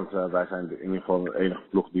voetbal wel. Want wij zijn in ieder geval de enige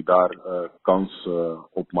ploeg die daar kans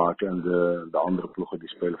op maken. En de andere ploegen die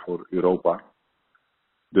spelen voor Europa.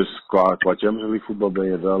 Dus qua Champions League voetbal ben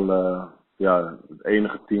je wel het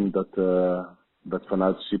enige team dat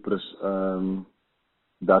vanuit Cyprus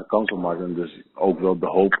daar kans op maakt. En dus ook wel de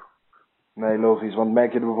hoop. Nee, logisch. Want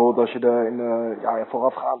merk je er bijvoorbeeld als je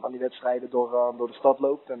voorafgaand aan die wedstrijden door de stad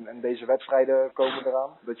loopt en deze wedstrijden komen eraan,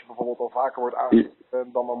 dat je bijvoorbeeld al vaker wordt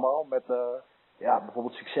aangesproken dan normaal met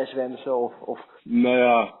bijvoorbeeld succeswensen of... Nou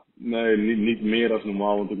ja, nee, niet meer dan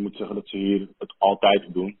normaal, want ik moet zeggen dat ze hier het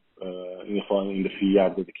altijd doen. In ieder geval in de 4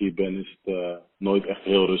 jaar dat ik hier ben is het nooit echt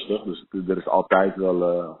heel rustig. Dus er is altijd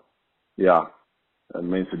wel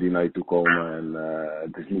mensen die naar je toe komen. En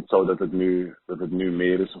het is niet zo dat het nu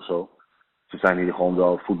meer is of zo. Ze zijn hier gewoon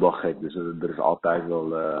wel voetbalgek. Dus er is altijd wel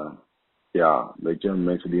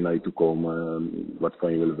mensen die naar je toe komen. Wat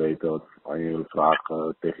van je willen weten, wat van je willen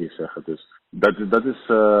vragen, tegen je zeggen. Dus dat is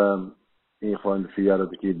in ieder geval in de 4 jaar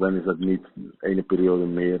dat ik hier ben, is dat niet de ene periode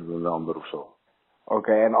meer dan de andere of zo.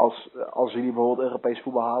 Oké, en als jullie bijvoorbeeld Europees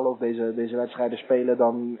voetbal halen of deze wedstrijden spelen,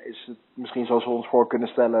 dan is het misschien zoals we ons voor kunnen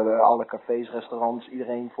stellen, alle cafés, restaurants,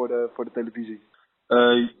 iedereen voor de televisie?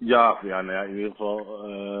 In ieder geval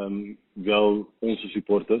wel onze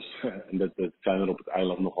supporters. En dat zijn er op het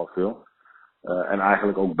eiland nogal veel. En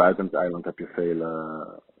eigenlijk ook buiten het eiland heb je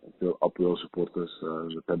veel Apoel supporters.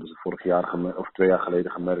 Dat hebben ze vorig jaar of 2 jaar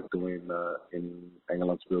geleden gemerkt toen we in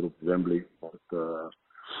Engeland speelden op Wembley.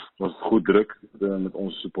 Was het goed druk met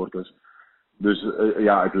onze supporters. Dus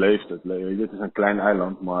ja, het leeft. Dit is een klein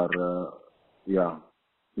eiland, maar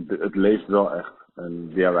het leeft wel echt.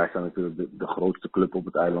 En ja, wij zijn natuurlijk de grootste club op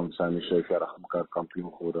het eiland. We zijn nu 7 jaar achter elkaar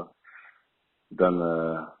kampioen geworden. Dan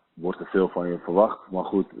wordt er veel van je verwacht. Maar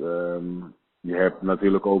goed, je hebt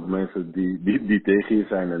natuurlijk ook mensen die tegen je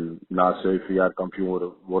zijn. En na 7 jaar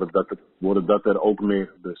kampioen worden dat er ook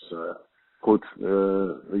meer. Dus goed,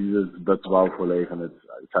 dat is waar we voor leven. Het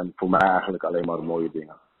zijn voor mij eigenlijk alleen maar mooie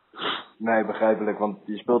dingen. Nee, begrijpelijk. Want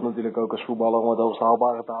je speelt natuurlijk ook als voetballer om het hoogst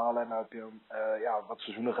haalbare te halen. En dan heb je wat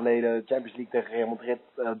seizoenen geleden Champions League tegen Real Madrid,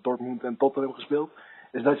 Dortmund en Tottenham gespeeld.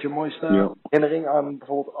 Is dat je mooiste herinnering aan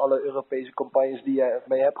bijvoorbeeld alle Europese campagnes die je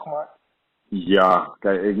mee hebt gemaakt? Ja,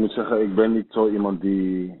 kijk, ik moet zeggen, ik ben niet zo iemand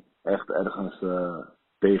die echt ergens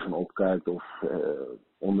tegenop kijkt of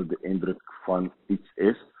onder de indruk van iets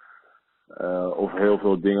is. Of heel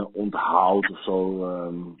veel dingen onthoudt of zo.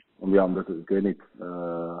 Omdat ik weet niet.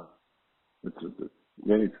 Ik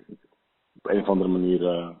weet niet. Op een of andere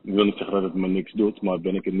manier. Ik wil niet zeggen dat het me niks doet, maar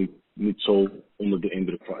ben ik er niet zo onder de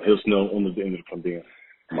indruk van. Heel snel onder de indruk van dingen.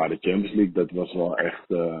 Maar de Champions League, dat was wel echt.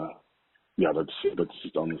 Dat is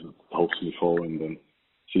iets anders. Het hoogste niveau. En dan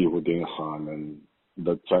zie je hoe dingen gaan. En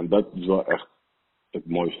dat is wel echt het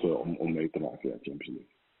mooiste om mee te maken, ja, Champions League.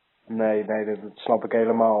 Nee, dat snap ik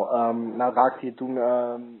helemaal. Nou raakte je toen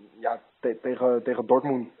tegen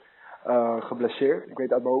Dortmund geblesseerd. Ik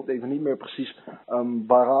weet uit mijn hoofd even niet meer precies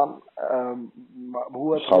waaraan.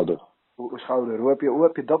 Maar Schouder. Hoe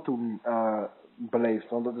heb je dat toen beleefd?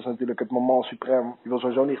 Want dat is natuurlijk het moment suprême. Je wil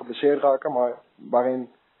sowieso niet geblesseerd raken, maar waarin...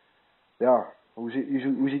 Ja, hoe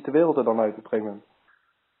ziet de wereld er dan uit op een gegeven moment?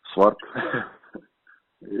 Zwart.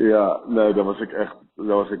 Ja, nee, daar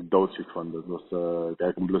was ik doodziek van. Dat was,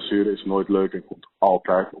 kijk, een blessure is nooit leuk en komt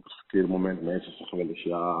altijd op het verkeerde moment. Mensen zeggen wel eens,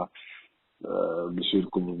 een blessure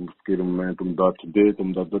komt op het verkeerde moment omdat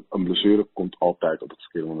een blessure komt altijd op het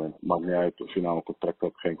verkeerde moment. Maakt niet uit of je nou een contract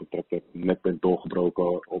hebt, geen contract hebt, net bent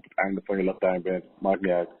doorgebroken, op het einde van je Latijn bent, maakt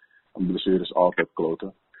niet uit. Een blessure is altijd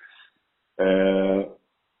kloten.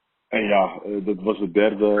 En ja, dat was de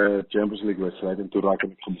 3e Champions League wedstrijd en toen raakte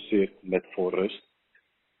ik geblesseerd net voor rust.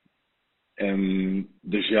 En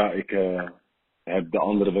dus ja, ik heb de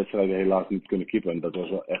andere wedstrijden helaas niet kunnen keepen en dat was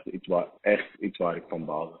wel echt iets waar ik van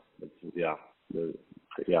baalde.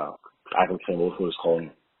 Eigenlijk geen woord voor, is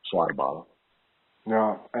gewoon zwaar balen.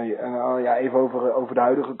 Ja, en even over de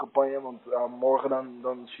huidige campagne, want morgen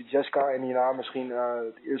dan Sudjeska en hierna misschien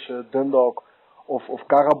het eerste Dundalk of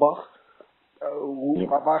Karabach.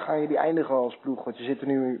 Waar gaan jullie eindigen als ploeg? Want je zit er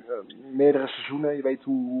nu meerdere seizoenen, je weet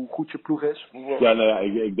hoe goed je ploeg is.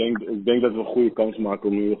 Ik denk dat we een goede kans maken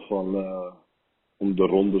om in ieder geval om de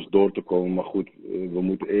rondes door te komen. Maar goed, we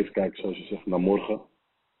moeten eerst kijken, zoals je zegt, naar morgen.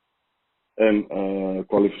 En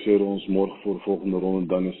kwalificeren ons morgen voor de volgende ronde.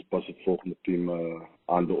 Dan is pas het volgende team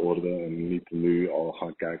aan de orde. En niet nu al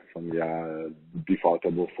gaan kijken van die fout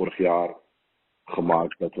hebben we vorig jaar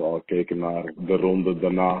gemaakt. Dat we al keken naar de ronde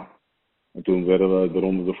daarna. En toen werden we de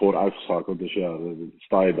ronde ervoor uitgeschakeld. Dus ja, daar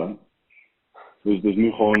sta je dan. Dus het is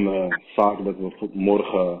nu gewoon zaak dat we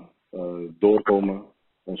morgen doorkomen.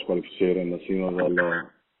 Ons kwalificeren. En dan zien we wel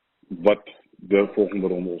wat de volgende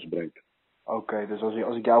ronde ons brengt. Oké, dus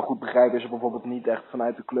als ik jou goed begrijp, is er bijvoorbeeld niet echt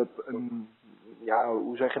vanuit de club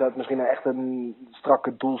hoe zeg je dat? Misschien echt een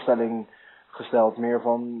strakke doelstelling gesteld, meer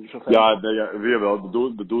van... Weer wel.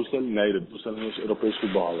 De doelstelling? Nee, de doelstelling is Europees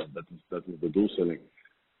voetballen. Dat is de doelstelling.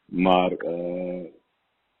 Maar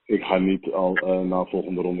ik ga niet al naar de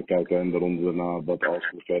volgende ronde kijken en de ronde daarna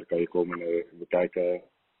hoe ver kan je komen. We kijken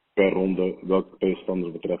per ronde welke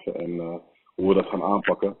tegenstanders betreffen en hoe we dat gaan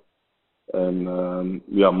aanpakken. En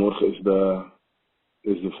morgen is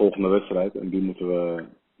de volgende wedstrijd en die moeten we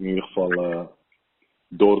in ieder geval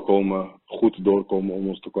goed doorkomen om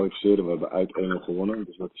ons te kwalificeren. We hebben uit 1-0 gewonnen,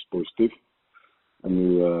 dus dat is positief. En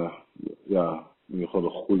nu in ieder geval een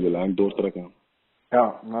goede lijn doortrekken.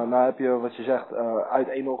 Ja, nou heb je wat je zegt uit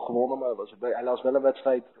 1-0 gewonnen, maar was het helaas wel een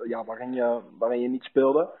wedstrijd waarin je niet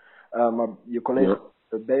speelde. Maar je collega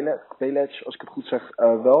Belic, als ik het goed zeg,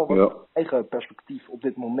 wel. Wat is je eigen perspectief op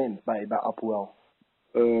dit moment bij Apoel?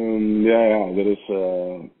 Er is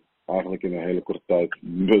eigenlijk in een hele korte tijd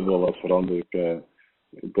best wel wat veranderd.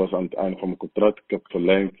 Ik was aan het einde van mijn contract, ik heb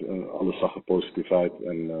verlengd, alles zag er positief uit.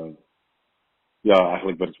 En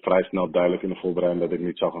eigenlijk werd het vrij snel duidelijk in de voorbereiding dat ik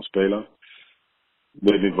niet zou gaan spelen. Ik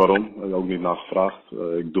weet niet waarom, ik heb ook niet naar gevraagd.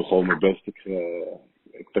 Ik doe gewoon mijn best.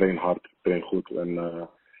 Ik train hard, ik train goed. En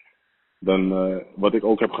dan wat ik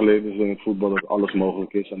ook heb geleerd is in het voetbal dat alles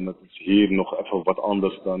mogelijk is. En dat is hier nog even wat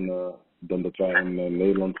anders dan dat wij in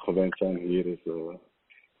Nederland gewend zijn. Hier is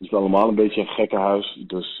het allemaal een beetje een gekkenhuis.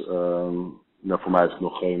 Dus voor mij is het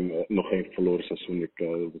nog geen verloren seizoen.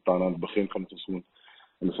 We staan aan het begin van het seizoen.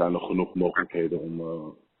 En er zijn nog genoeg mogelijkheden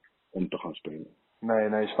om te gaan spelen.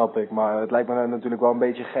 Nee, snap ik. Maar het lijkt me natuurlijk wel een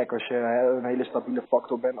beetje gek als je een hele stabiele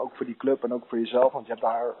factor bent. Ook voor die club en ook voor jezelf. Want je hebt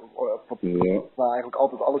daar eigenlijk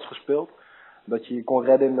altijd alles gespeeld. Dat je kon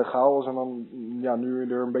redden in de chaos en dan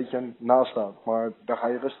nu er een beetje naast staat. Maar daar ga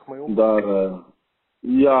je rustig mee om.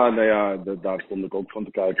 Daar stond ik ook van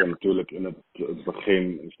te kijken. En natuurlijk in het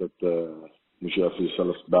begin is moest je even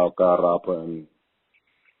jezelf bij elkaar rapen en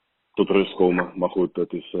tot rust komen. Maar goed,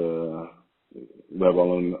 dat is... we hebben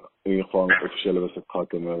al in ieder geval een officiële wedstrijd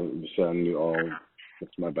gehad en we zijn nu al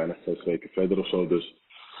volgens mij bijna 6 weken verder of zo. Dus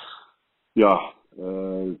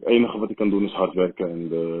het enige wat ik kan doen is hard werken en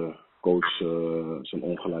de coach zijn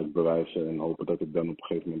ongelijk bewijzen en hopen dat ik dan op een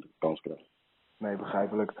gegeven moment een kans krijg. Nee,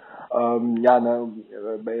 begrijpelijk.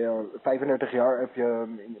 Ben je 35 jaar, heb je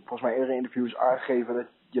volgens mij eerder in interviews aangegeven dat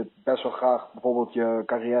je best wel graag bijvoorbeeld je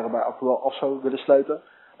carrière bij Apoel af zou willen sluiten.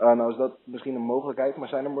 Nou is dat misschien een mogelijkheid, maar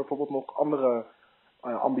zijn er bijvoorbeeld nog andere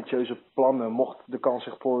ambitieuze plannen, mocht de kans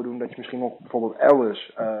zich voordoen dat je misschien nog bijvoorbeeld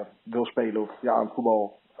elders wil spelen of aan het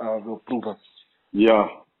voetbal wil proeven?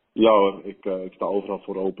 Ja hoor, ik sta overal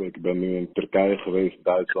voor open. Ik ben nu in Turkije geweest,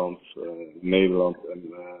 Duitsland, Nederland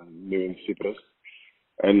en nu in Cyprus.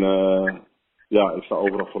 En ik sta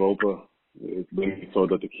overal voor open. Ik ben niet zo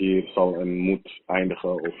dat ik hier zal en moet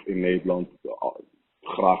eindigen of in Nederland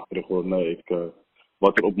graag terug wil. Nee,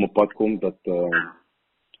 wat er op mijn pad komt, dat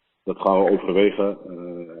gaan we overwegen.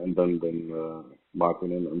 En dan maken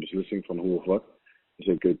we een beslissing van hoe of wat. Dus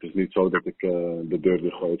het is niet zo dat ik de deur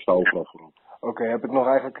dichtgooi. Ik sta overal voor open. Oké, heb ik nog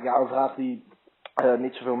eigenlijk een vraag die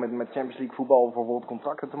niet zoveel met Champions League voetbal of bijvoorbeeld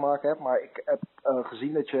contracten te maken heeft. Maar ik heb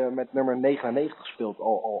gezien dat je met nummer 99 speelt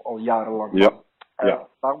al jarenlang. Ja.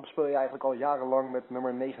 Waarom speel je eigenlijk al jarenlang met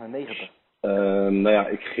nummer 99?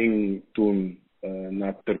 Ik ging toen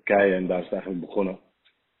naar Turkije en daar is het eigenlijk begonnen.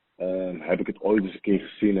 Heb ik het ooit eens een keer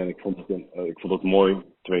gezien en ik vond het mooi,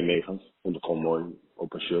 2 negens. Vond het gewoon mooi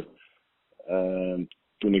op een shirt.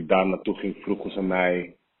 Toen ik daar naartoe ging, vroegen ze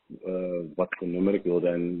mij wat voor nummer ik wilde.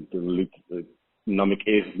 En toen nam ik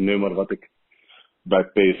eerst het nummer wat ik bij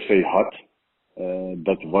PSV had.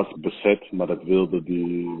 Dat was bezet, maar dat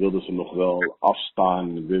wilden ze nog wel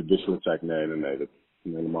afstaan, wisselen. Zei ik, nee, dat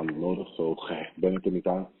is helemaal niet nodig. Zo gehecht ben ik er niet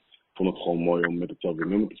aan. Ik vond het gewoon mooi om met hetzelfde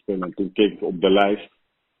nummer te spelen. En toen keek ik op de lijst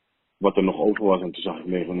wat er nog over was en toen zag ik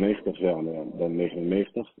 99, dan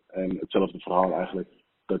 99. En hetzelfde verhaal eigenlijk,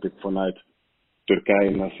 dat ik vanuit Turkije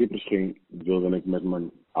naar Cyprus ging, wilde ik met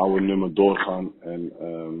mijn oude nummer doorgaan en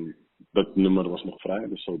dat nummer was nog vrij,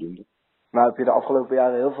 dus zodoende. Nou, heb je de afgelopen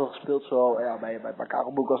jaren heel veel gespeeld, zowel bij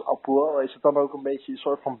Karelboek als Apoel. Is het dan ook een beetje een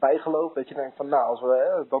soort van bijgeloof, dat je denkt van als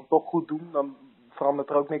we het dan toch goed doen, dan verandert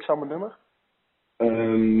er ook niks aan mijn nummer?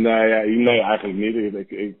 Nee, eigenlijk niet.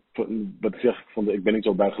 Ik ben niet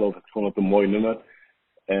zo bijgelovig. Ik vond het een mooi nummer.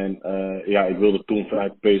 En ik wilde toen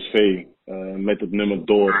vanuit PSV met het nummer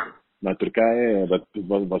door naar Turkije. Dat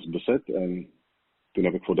was bezet. En toen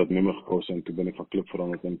heb ik voor dat nummer gekozen. En toen ben ik van club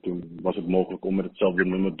veranderd. En toen was het mogelijk om met hetzelfde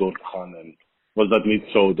nummer door te gaan. En was dat niet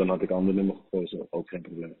zo, dan had ik een ander nummer gekozen. Ook geen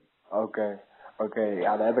probleem. Oké.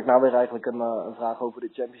 Ja, dan heb ik nou weer eigenlijk een vraag over de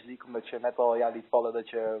Champions League. Omdat je net al liet vallen dat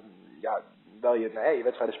je wel je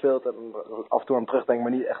wedstrijden speelt en af en toe aan terugdenkt,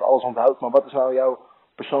 maar niet echt alles onthoudt. Maar wat is nou jouw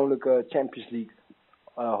persoonlijke Champions League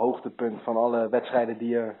hoogtepunt van alle wedstrijden die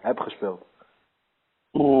je hebt gespeeld?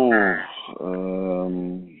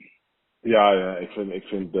 Ik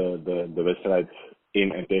vind de wedstrijd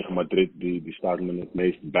in en tegen Madrid, die staat me het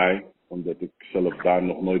meest bij. Omdat ik zelf daar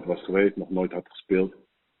nog nooit was geweest, nog nooit had gespeeld.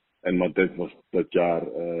 En Madrid was dat jaar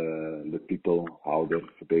de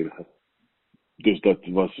titelhouder, verdediger. Dus dat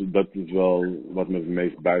is wel wat me het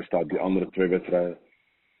meest bijstaat. Die andere 2 wedstrijden,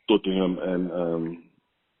 Tottenham en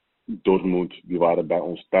Dortmund, die waren bij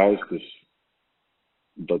ons thuis. Dus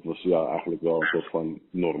dat was eigenlijk wel een soort van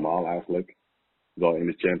normaal eigenlijk. Wel in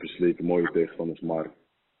de Champions League mooie tegenstanders, maar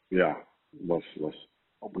was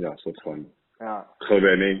een soort van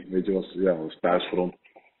gewenning. Weet je, was thuisfront.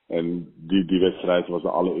 En die wedstrijd was de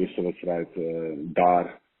allereerste wedstrijd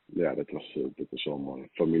daar. Ja, dat was zo mooi.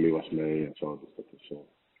 Familie was mee en zo, dus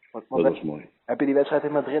dat was mooi. Heb je die wedstrijd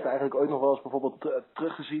in Madrid eigenlijk ooit nog wel eens bijvoorbeeld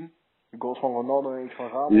teruggezien? De goals van Ronaldo en iets van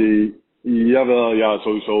Ramos? Jawel,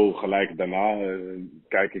 sowieso gelijk daarna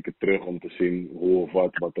kijk ik het terug om te zien hoe of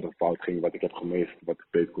wat er fout ging, wat ik heb gemist, wat ik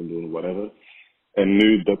beter kon doen, whatever. En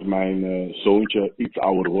nu dat mijn zoontje iets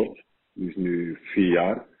ouder wordt, die is nu 4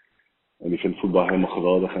 jaar, En die vindt voetbal helemaal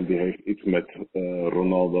geweldig en die heeft iets met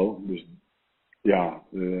Ronaldo. Dus ja,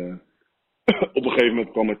 op een gegeven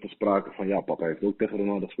moment kwam het te sprake van ja, papa heeft ook tegen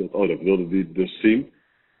Ronaldo gespeeld. Oh, dat wilde hij dus zien.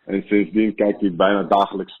 En sindsdien kijkt hij bijna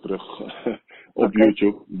dagelijks terug op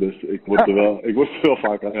YouTube. Dus ik word er wel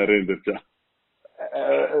vaak aan herinnerd, ja.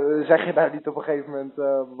 Zeg je daar niet op een gegeven moment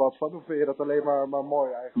wat van? Of vind je dat alleen maar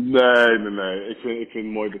mooi eigenlijk? Nee. Ik vind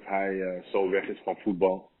het mooi dat hij zo weg is van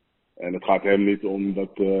voetbal. En het gaat hem niet om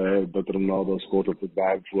dat Ronaldo scoort op het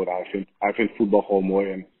bijvoorbeeld. Hij vindt voetbal gewoon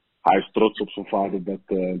mooi. En hij is trots op zijn vader dat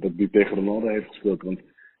hij tegen Ronaldo heeft gespeeld. Want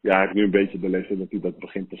ja, hij heeft nu een beetje de leeftijd dat hij dat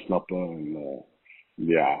begint te snappen. En,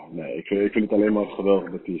 ik vind het alleen maar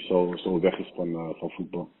geweldig dat hij zo weg is van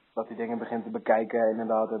voetbal. Dat hij dingen begint te bekijken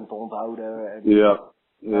inderdaad en te onthouden. En...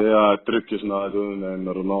 Ja, trucjes nadoen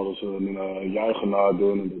en Ronaldo zijn juichen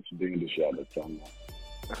nadoen en dat soort dingen. Dus ja,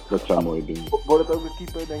 dat zijn mooie dingen. Wordt het ook een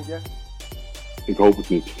keeper, denk je? Ik hoop het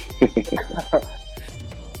niet.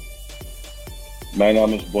 Mijn naam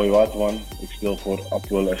is Boy Waterman. Ik speel voor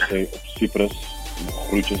Apoel SG op Cyprus.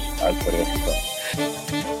 Groetjes uit Kazakhstan.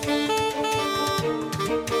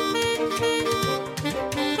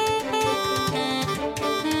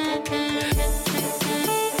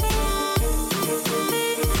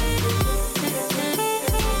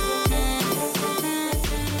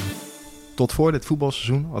 Tot voor dit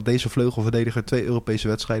voetbalseizoen had deze vleugelverdediger 2 Europese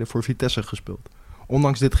wedstrijden voor Vitesse gespeeld.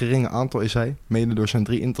 Ondanks dit geringe aantal is hij, mede door zijn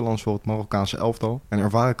 3 interlands voor het Marokkaanse elftal, een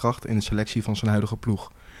ervaren kracht in de selectie van zijn huidige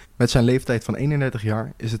ploeg. Met zijn leeftijd van 31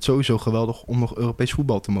 jaar is het sowieso geweldig om nog Europees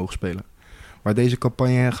voetbal te mogen spelen. Waar deze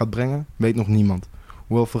campagne gaat brengen, weet nog niemand.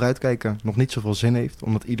 Hoewel vooruitkijken nog niet zoveel zin heeft,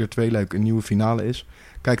 omdat ieder tweeluik een nieuwe finale is,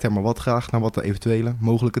 kijkt hij maar wat graag naar wat de eventuele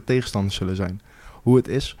mogelijke tegenstanders zullen zijn. Hoe het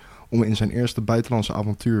is om in zijn eerste buitenlandse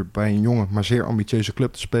avontuur bij een jonge, maar zeer ambitieuze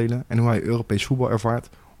club te spelen en hoe hij Europees voetbal ervaart,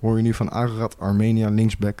 hoor je nu van Ararat Armenia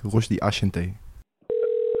linksback Rushdie Ashente.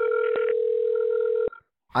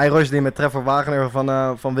 Hi Rushdie, met Trevor Wagener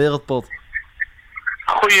van Wereldpot.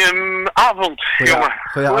 Goedenavond, jongen.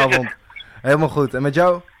 Goedenavond. Helemaal goed. En met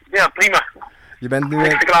jou? Ja, prima. Je bent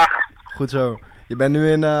nu goed zo. Je bent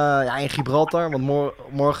nu in Gibraltar, want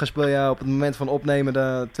morgen speel je op het moment van opnemen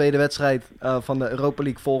de tweede wedstrijd van de Europa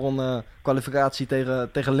League volgende kwalificatie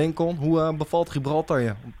tegen Lincoln. Hoe bevalt Gibraltar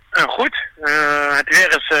je? Goed. Het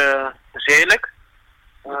weer is heerlijk.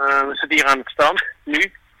 We zitten hier aan het strand,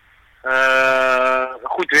 nu.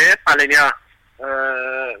 Goed weer, alleen ja,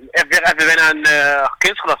 even wennen aan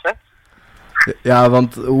kunstgras, hè? Ja,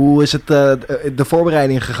 want hoe is het de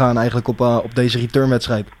voorbereiding gegaan eigenlijk op deze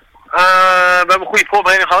returnwedstrijd? We hebben een goede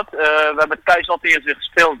voorbereiding gehad. We hebben thuis altijd eens weer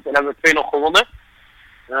gespeeld en hebben we 2-0 gewonnen.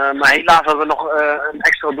 Maar helaas hadden we nog een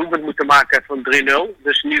extra doelpunt moeten maken van 3-0.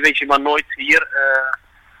 Dus nu weet je maar nooit hier.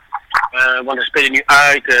 Want we spelen nu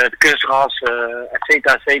uit, het kunstgras, et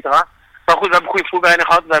cetera, et cetera. Maar goed, we hebben een goede voorbereiding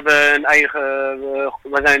gehad. We hebben een eigen,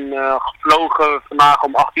 we zijn gevlogen vandaag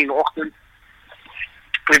om 8 uur in de ochtend.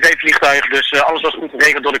 Privévliegtuig, dus alles was goed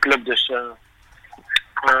geregeld door de club. Dus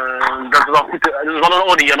dat is wel goed. Dat is wel een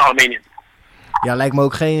orde hier in Armenië. Ja, lijkt me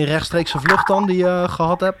ook geen rechtstreekse vlucht dan die je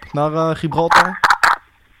gehad hebt naar Gibraltar?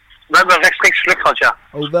 We hebben een rechtstreekse vlucht gehad, ja.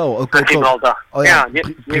 Oh wel, ook naar Gibraltar. Oh ja,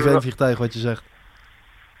 privévliegtuig wat je zegt.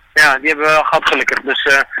 Ja, die hebben we gehad gelukkig. Dus,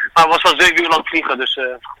 maar het was wel 7 uur lang vliegen, dus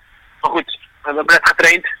maar goed. We hebben net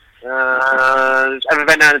getraind. Dus, en we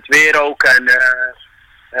wennen aan het weer ook en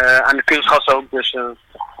aan de kunstgas ook, dus...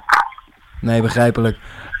 Nee, begrijpelijk.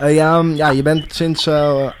 Je bent sinds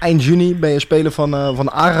eind juni ben je speler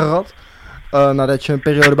van Ararat. Nadat je een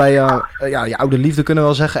periode bij je oude liefde, kunnen we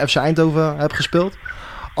wel zeggen, FC Eindhoven hebt gespeeld.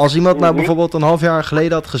 Als iemand nou bijvoorbeeld een half jaar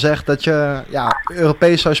geleden had gezegd dat je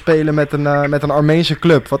Europees zou spelen met een Armeense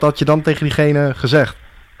club, wat had je dan tegen diegene gezegd?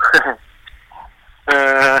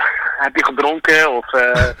 Heb je gedronken of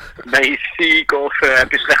ben je ziek of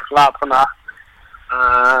heb je slecht geslapen vandaag?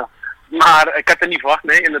 Maar ik had het niet verwacht,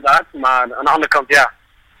 nee, inderdaad. Maar aan de andere kant, ja,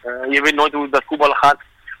 je weet nooit hoe dat voetballen gaat.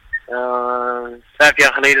 5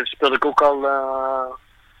 jaar geleden speelde ik ook al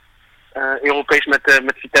Europees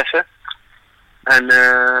met Vitesse. En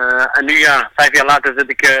nu ja, 5 jaar later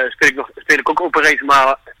speel ik ook Open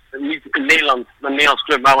maar niet in Nederland, een Nederlands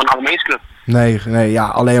club, maar een Armeens club. Nee, ja,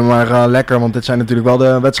 alleen maar lekker, want dit zijn natuurlijk wel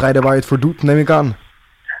de wedstrijden waar je het voor doet, neem ik aan.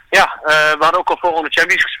 Ja, we hadden ook al volgende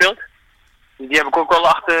Champions gespeeld. Die heb ik ook wel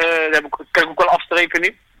kan ik ook wel afstrepen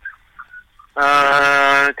nu.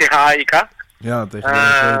 Tegen AEK. Ja, tegen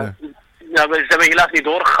de tweede. Ja, we zijn helaas niet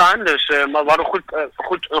doorgegaan, dus, maar we hadden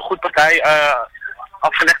een goed partij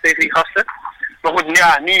afgelegd tegen die gasten. Maar goed,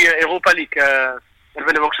 ja, nu Europa League, dan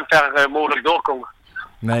willen we ook zo ver mogelijk doorkomen.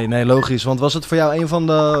 Nee, logisch. Want was het voor jou een van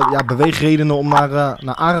de beweegredenen om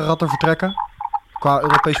naar Ararat te vertrekken? Qua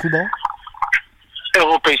Europees voetbal?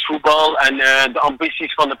 Europees voetbal en de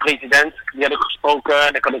ambities van de president. Die had ik gesproken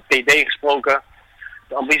en ik had de TD gesproken.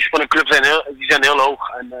 De ambities van de club zijn heel hoog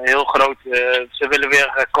en heel groot. Ze willen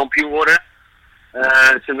weer kampioen worden.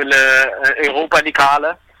 Ze willen Europa League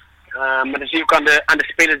halen. Maar dat zie je ook aan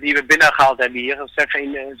de spelers die we binnengehaald hebben hier. Dat zijn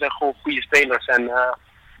gewoon goede spelers. En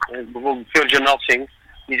bijvoorbeeld Virgil Natsing,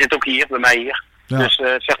 die zit ook hier, bij mij hier. Ja. Dus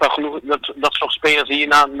zegt al genoeg dat soort spelers hier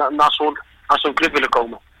naar zo'n club willen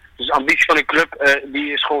komen. Dus de ambitie van die club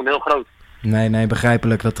die is gewoon heel groot. Nee,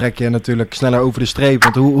 begrijpelijk. Dat trek je natuurlijk sneller over de streep.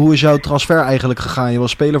 Want hoe is jouw transfer eigenlijk gegaan? Je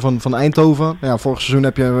was speler van Eindhoven. Ja, vorig seizoen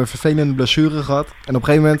heb je een vervelende blessure gehad. En op een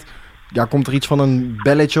gegeven moment komt er iets van een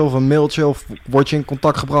belletje of een mailtje. Of word je in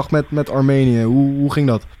contact gebracht met Armenië? Hoe ging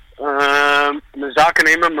dat? Mijn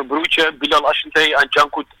zakennemer, mijn broertje Bilal Ashante en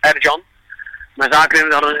Cankut Ercan. Mijn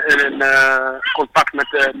zakennemer hadden een contact met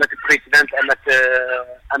de president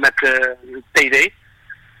en met TD.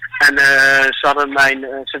 En ze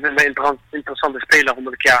vinden mij een interessante speler,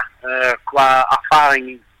 omdat ik qua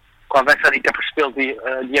ervaring, qua wedstrijd die ik heb gespeeld, die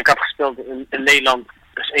ik heb gespeeld in Nederland,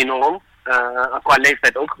 is enorm. Qua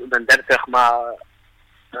leeftijd ook, ik ben 30, maar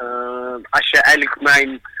als je eigenlijk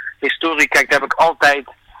mijn historie kijkt, heb ik altijd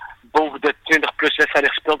boven de 20 plus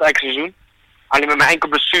wedstrijden gespeeld elk seizoen. Alleen met mijn enkel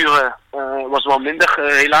blessure was het wel minder,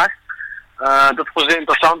 helaas. Dat was heel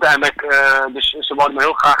interessant en dus ze wouden me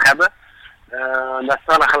heel graag hebben. Daar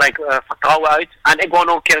stelde gelijk vertrouwen uit. En ik wou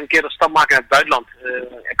nog een keer de stap maken naar het buitenland.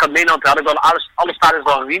 Ik had Nederland, had ik wel alle stadions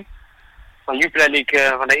al gezien. Van Jupiler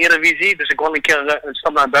League, van de Eredivisie. Dus ik wou een keer een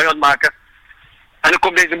stap naar het buitenland maken. En dan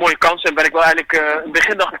komt deze mooie kans en ben ik wel eigenlijk... in het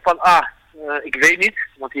begin dacht ik van, ik weet niet.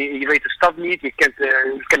 Want je weet de stad niet, je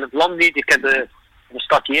kent het land niet, je kent de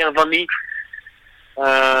stad Jerevan niet.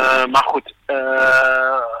 Maar goed,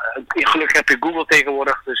 gelukkig heb je Google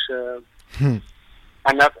tegenwoordig. Dus,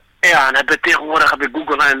 en tegenwoordig heb ik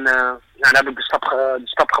Google en dan heb ik de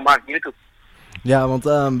stap gemaakt hier toe. Ja, want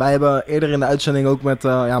wij hebben eerder in de uitzending ook met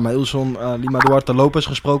Ilson Lima Duarte Lopez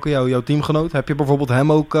gesproken, jouw teamgenoot. Heb je bijvoorbeeld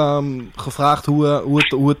hem ook gevraagd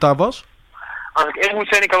hoe het daar was? Als ik eerlijk moet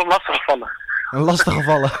zijn, ik had hem lastig gevallen. Een lastig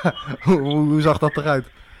gevallen? hoe zag dat eruit?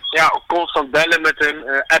 Ja, constant bellen met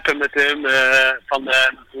hem, appen met hem, van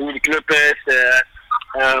hoe de club is,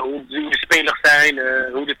 hoe de spelers zijn,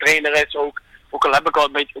 hoe de trainer is ook. Ook al heb ik al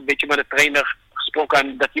een beetje met de trainer gesproken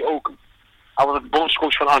en dat hij ook, al was het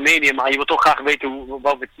bondscoach van Armenië, maar je wil toch graag weten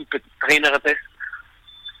wat voor type trainer het is.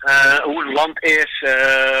 Hoe het land is,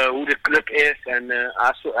 hoe de club is en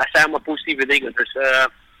er zijn allemaal positieve dingen. Dus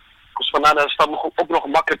vandaar dat het ook nog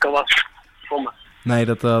makkelijker was voor me. Nee,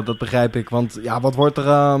 dat begrijp ik. Want ja, wat wordt er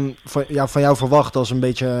van jou verwacht als een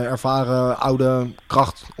beetje ervaren oude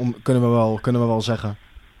kracht, kunnen we wel zeggen?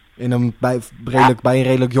 Bij een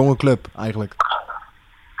redelijk jonge club eigenlijk.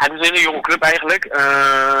 Het is een hele jonge club eigenlijk.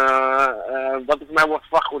 Wat er van mij wordt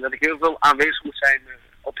verwacht, dat ik heel veel aanwezig moet zijn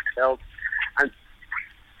op het veld. En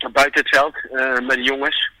buiten het veld, met de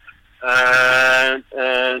jongens.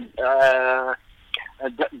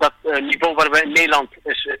 Dat niveau waar we in Nederland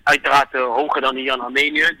is uiteraard hoger dan hier in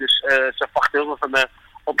Armenië. Dus ze verwachten heel veel van me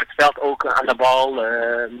op het veld ook aan de bal.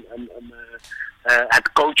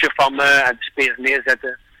 Het coachen van me, het spelers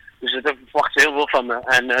neerzetten. Dus daar verwachten ze heel veel van me.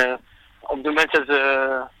 En op dit moment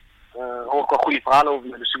hoor ik wel goede verhalen over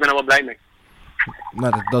me. Dus ik ben er wel blij mee.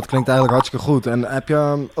 Nou, dat klinkt eigenlijk hartstikke goed. En heb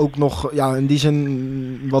je ook nog in die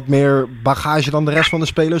zin wat meer bagage dan de rest van de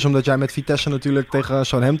spelers? Omdat jij met Vitesse natuurlijk tegen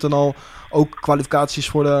Southampton al ook kwalificaties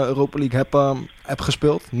voor de Europa League hebt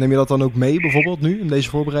gespeeld. Neem je dat dan ook mee bijvoorbeeld nu in deze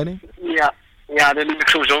voorbereiding? Ja, dat neem ik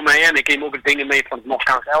sowieso mee. En ik neem ook dingen mee van het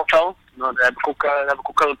Marokkaans elftal. Nou, daar heb ik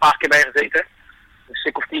ook al een paar keer bij gezeten. Een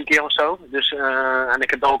stuk of 10 keer of zo. Dus, en ik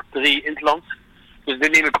heb dan ook 3 interlands. Dus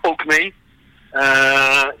dit neem ik ook mee.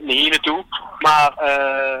 Hier naartoe.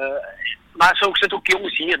 Maar zo zitten ook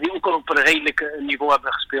jongens hier die ook al op een redelijk niveau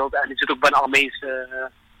hebben gespeeld. En die zitten ook bij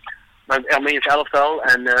het Armeens elftal.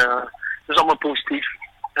 En dat is allemaal positief.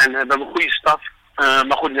 En we hebben een goede staf.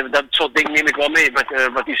 Maar goed, dat soort dingen neem ik wel mee,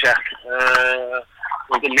 wat u zegt.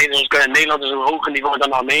 Want in Nederland is een hoger niveau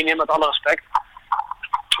dan Armenië, met alle respect.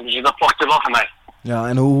 Dus dat vocht er wel van mij. Ja,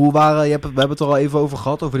 en hoe waren, we hebben het er al even over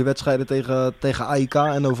gehad, over die wedstrijden tegen AEK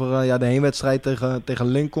en over de heenwedstrijd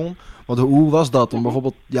tegen Lincoln. Want hoe was dat om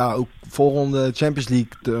bijvoorbeeld ook voorronde Champions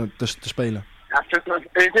League te spelen? Ja,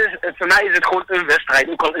 voor mij is het gewoon een wedstrijd,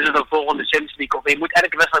 ook al is het een voorronde Champions League. Of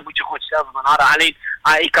elke wedstrijd moet je gewoon zelf van hadden. Alleen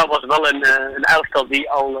AEK was wel een elftal die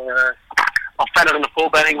al verder in de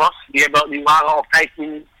voorbereiding was. Die waren al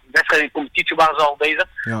 15 wedstrijden in de competitie waren ze al bezig.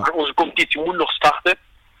 Ja. En onze competitie moet nog starten.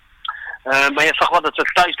 Maar je zag wel dat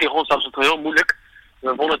ze thuis tegen ons hadden het heel moeilijk.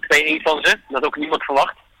 We wonnen 2-1 van ze, dat had ook niemand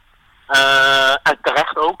verwacht. En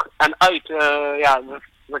terecht ook. En uit,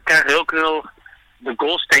 we we krijgen heel veel de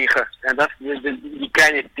goals tegen. En dat die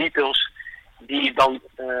kleine details die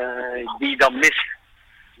je dan mist.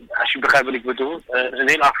 Als je begrijpt wat ik bedoel. Het is een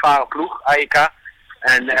heel ervaren ploeg, AEK.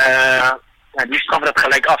 En die straffen dat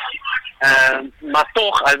gelijk af. Maar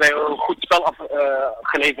toch hebben wij een goed spel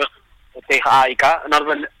afgeleverd tegen AEK. En hadden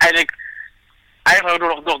we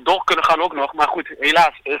eigenlijk nog door kunnen gaan ook nog. Maar goed,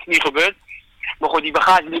 helaas, het is niet gebeurd. Maar goed, die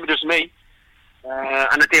bagage nemen we dus mee.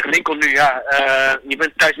 En dan tegen Lincoln nu, je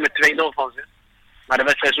bent thuis met 2-0 van ze. Maar de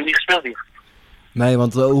wedstrijd is nog niet gespeeld hier. Nee,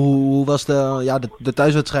 want hoe was de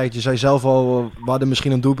thuiswedstrijd? Je zei zelf al, we hadden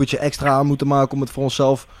misschien een doelpuntje extra aan moeten maken om het voor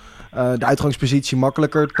onszelf de uitgangspositie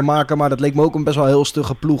makkelijker te maken. Maar dat leek me ook een best wel heel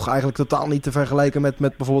stugge ploeg. Eigenlijk totaal niet te vergelijken met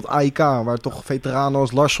bijvoorbeeld AEK, waar toch veteranen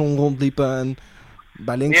als Larsson rondliepen en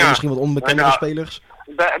bij Lincoln misschien wat onbekendere spelers.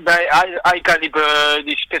 Bij AEK liep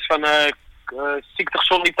die spits van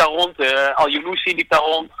Siktersson liep daar rond, Al-Yunusi liep daar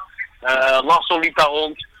rond, Larsson liep daar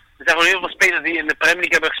rond. Er zijn gewoon heel veel spelers die in de Premier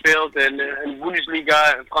League hebben gespeeld, in de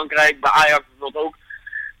Bundesliga, in Frankrijk, bij Ajax bijvoorbeeld ook.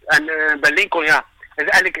 En bij Lincoln, het is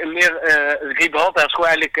eigenlijk meer Gibraltar, is gewoon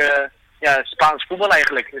eigenlijk Spaans voetbal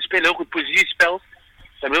eigenlijk. Ze spelen heel goed positiespel.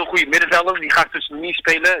 Ze hebben heel goede middenvelders, die graag tussen niet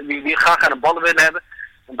spelen, die graag aan de ballen willen hebben.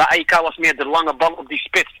 En bij AEK was meer de lange bal op die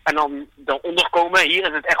spits en dan eronder komen. Hier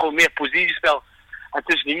is het echt gewoon meer positiespel en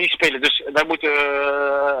tussen die niet spelen. Dus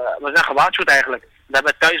we zijn gewaarschuwd eigenlijk. Dat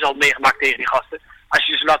hebben we thuis al meegemaakt tegen die gasten. Als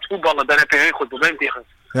je ze laat voetballen, dan heb je een heel goed probleem tegen.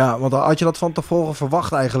 Ja, want had je dat van tevoren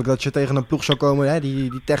verwacht eigenlijk? Dat je tegen een ploeg zou komen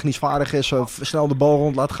die technisch vaardig is, snel de bal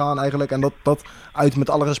rond laat gaan eigenlijk. En dat uit met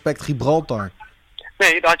alle respect Gibraltar.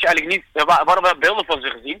 Nee, dat had je eigenlijk niet. We hadden wel beelden van ze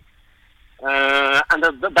gezien.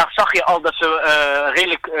 En daar zag je al dat ze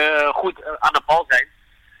redelijk goed aan de bal zijn.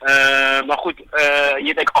 Maar goed,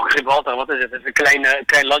 je denkt, Gibraltar, wat is het? Het is een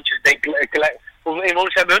klein landje. Hoeveel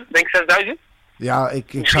inwoners hebben hun? Denk 6000? Ja, ik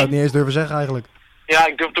zou het niet eens durven zeggen eigenlijk. Ja,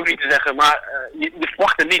 ik durf het ook niet te zeggen, maar je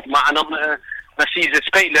verwacht het niet. Maar dan zie je ze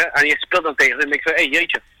spelen en je speelt dan tegen ze en denk je,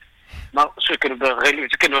 jeetje. Maar ze kunnen wel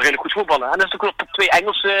redelijk goed voetballen. En dan is er ook nog 2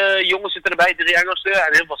 Engelse jongens zitten erbij, 3 Engelse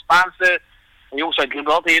en heel veel Spaanse jongens uit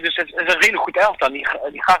Gibraltar hier. Dus het is een redelijk goed elftal. Die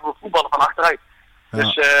graag wil voetballen van achteruit. Ja.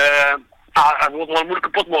 Dus het wordt wel een moeilijke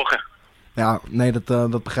pot morgen. Ja, nee,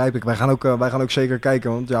 dat begrijp ik. Wij gaan ook zeker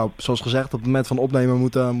kijken. Want ja, zoals gezegd, op het moment van opnemen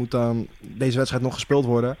moet deze wedstrijd nog gespeeld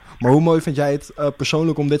worden. Maar hoe mooi vind jij het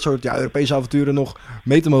persoonlijk om dit soort Europese avonturen nog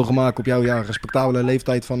mee te mogen maken op jouw respectabele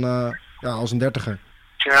leeftijd van als een 30er?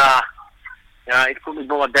 Ja, ik ben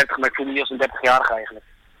wel 30, maar ik voel me niet als een 30-jarige eigenlijk.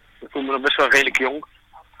 Ik voel me nog best wel redelijk jong.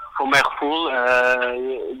 Voor mijn gevoel.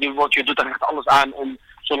 Je doet er echt alles aan om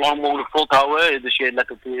zo lang mogelijk vol te houden. Dus je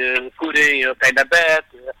let op je voeding, op tijd naar bed,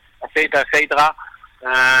 et cetera.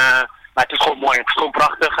 Maar het is gewoon mooi, het is gewoon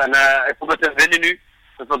prachtig. En ik probeer te winnen nu.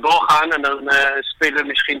 Dat we doorgaan en dan spelen we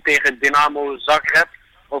misschien tegen Dynamo Zagreb.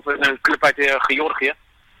 Of een club uit Georgië.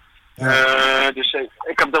 Dus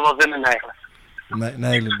ik heb er wel zin in eigenlijk.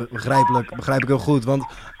 Nee, begrijp ik heel goed. Want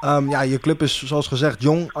je club is zoals gezegd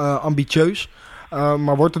jong, ambitieus.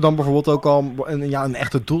 Maar wordt er dan bijvoorbeeld ook al een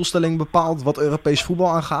echte doelstelling bepaald wat Europees voetbal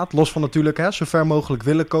aangaat? Los van natuurlijk zo ver mogelijk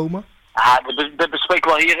willen komen. Ja, dat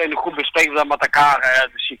bespreken we wel hier in de groep, bespreken we dat met elkaar.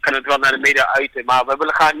 Dus je kan het wel naar de media uiten. Maar we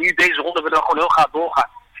willen nu deze ronde willen we gewoon heel graag doorgaan.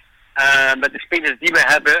 Met de spelers die we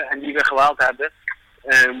hebben en die we gehaald hebben,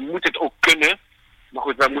 moet het ook kunnen. Maar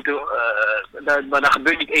goed, wij moeten, maar dat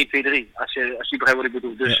gebeurt niet 1, 2, 3, als je begrijpt wat ik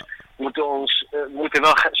bedoel. Dus we moeten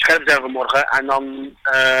wel scherp zijn vanmorgen.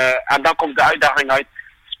 En dan komt de uitdaging uit,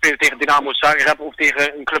 spelen tegen Dynamo Zagreb of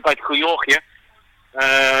tegen een club uit Georgië.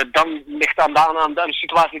 Dan ligt aan de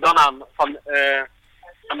situatie dan aan.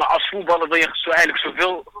 Maar als voetballer wil je eigenlijk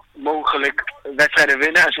zoveel mogelijk wedstrijden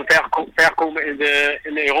winnen en zo ver komen in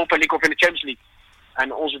de Europa League of in de Champions League.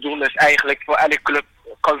 En onze doel is eigenlijk voor elke club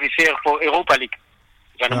kwalificeren voor Europa League.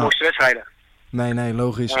 Dat zijn de mooiste wedstrijden. Nee,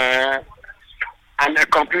 logisch. En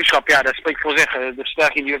kampioenschap, dat spreekt voor zich. De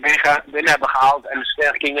versterkingen die we binnen hebben gehaald en de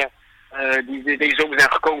versterkingen die deze zomer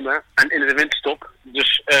zijn gekomen en in de winterstop.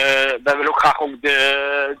 Dus wij willen ook graag ook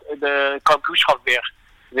de kampioenschap weer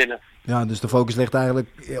winnen. Ja, dus de focus ligt eigenlijk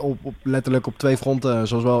letterlijk op 2 fronten,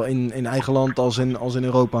 zowel in eigen land als in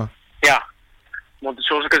Europa. Ja, want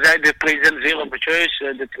zoals ik al zei, de president is heel ambitieus,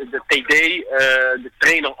 de TD, de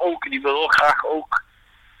trainer ook, die wil ook graag ook.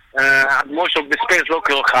 Het mooiste ook, de spelers ook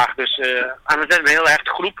heel graag. Dus, en we zijn een heel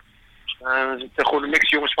hechte groep. Er zitten gewoon een mix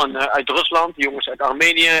jongens uit Rusland, jongens uit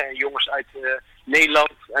Armenië, jongens uit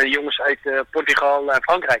Nederland en jongens uit Portugal en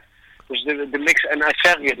Frankrijk. Dus de mix en uit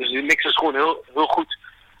Servië, dus de mix is gewoon heel, heel goed.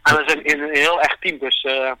 En we zijn in een heel echt team. Dus,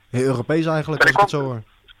 heel Europees eigenlijk, als ik het zo hoor.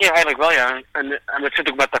 Ja, eigenlijk wel ja. En we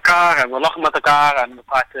zitten ook met elkaar en we lachen met elkaar en we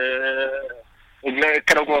praten Ik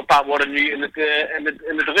ken ook wel een paar woorden nu in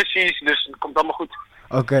het Russisch, dus het komt allemaal goed.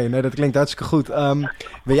 Oké, nee, dat klinkt hartstikke goed.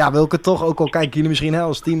 Wil ik het toch, ook al kijken jullie misschien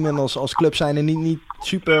als team en als club zijn er niet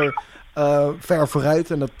super ver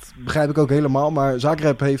vooruit. En dat begrijp ik ook helemaal. Maar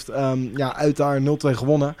Zagreb heeft uit daar 0-2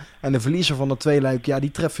 gewonnen. En de verliezer van dat tweeluik,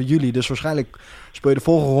 die treffen jullie. Dus waarschijnlijk speel je de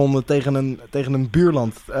volgende ronde tegen een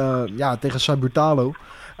buurland. Tegen Saburtalo.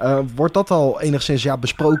 Wordt dat al enigszins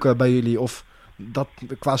besproken bij jullie? Of dat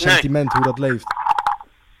qua sentiment, hoe dat leeft?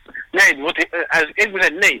 Nee, als ik eerlijk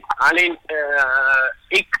ben, nee. Alleen,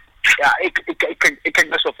 ik kijk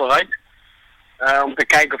best wel vooruit. Om te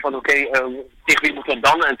kijken van tegen wie moeten we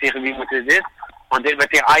dan en tegen wie moeten we dit. Want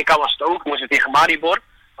tegen AEK was het ook, moesten we tegen Maribor,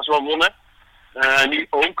 als we wonnen. Nu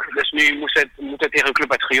ook, dus nu moeten we tegen een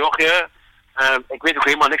club uit Georgië. Ik weet ook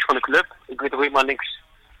helemaal niks van de club. Ik weet ook helemaal niks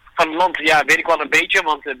van het land. Ja, weet ik wel een beetje,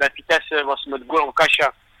 want bij Vitesse was het met Goran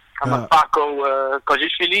Kasha en met Paco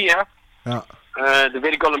Kazishvili, ja. Dat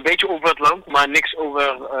weet ik wel een beetje over het land, maar niks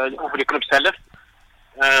over de club zelf.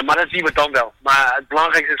 Maar dat zien we dan wel. Maar het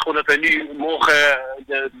belangrijkste is gewoon dat we nu morgen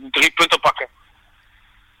de 3 punten pakken.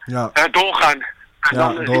 Ja. Doorgaan. En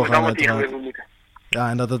dan zien we dan wat tegen we moeten. Ja,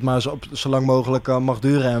 en dat het maar zo lang mogelijk mag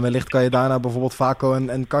duren. En wellicht kan je daarna bijvoorbeeld Vaco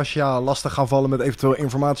en Kasia lastig gaan vallen met eventueel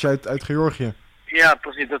informatie uit Georgië. Ja,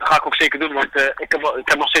 precies. Dat ga ik ook zeker doen. Want ik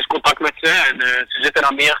heb nog steeds contact met ze. En ze zitten in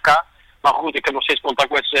Amerika. Maar goed, ik heb nog steeds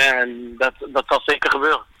contact met ze. En dat zal zeker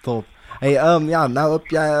gebeuren. Top. Hey,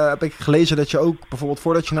 heb ik gelezen dat je ook bijvoorbeeld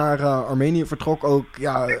voordat je naar Armenië vertrok ook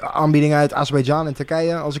aanbiedingen uit Azerbeidzjan en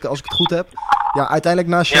Turkije, als ik het goed heb, uiteindelijk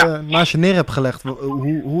naast je neer hebt gelegd.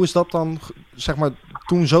 Hoe is dat dan, zeg maar,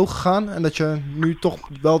 toen zo gegaan en dat je nu toch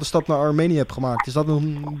wel de stap naar Armenië hebt gemaakt? Is dat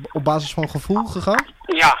op basis van gevoel gegaan?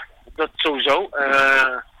 Ja, dat sowieso.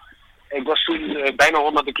 Ik was toen bijna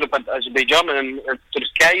rond met de club uit Azerbeidzjan en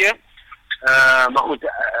Turkije. Maar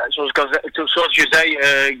goed, zoals je zei,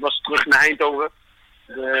 ik was terug naar Eindhoven.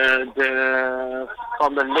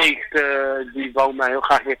 Van der Leeg, die wou mij heel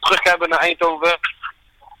graag weer terug hebben naar Eindhoven.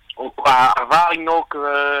 Ook qua ervaring ook,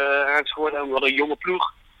 enzovoort. En we hadden een jonge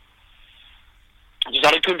ploeg. Dus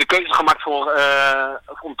had ik toen de keuze gemaakt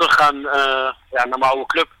om terug te gaan naar mijn oude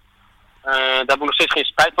club. Daar heb ik nog steeds geen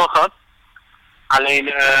spijt van gehad. Alleen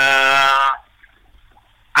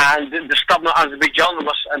de stap naar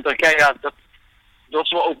Azerbeidzjan en Turkije, dat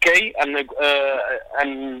was wel oké.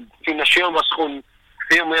 En financieel was het gewoon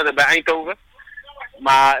veel meer bij Eindhoven.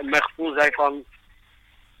 Maar mijn gevoel zei van,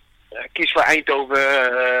 kies voor Eindhoven,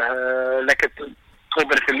 lekker terug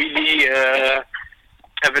bij de familie,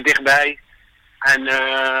 even dichtbij. En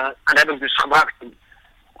dat heb ik dus gemaakt.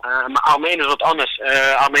 Maar Armenië is wat anders.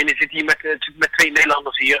 Armenië zit hier met 2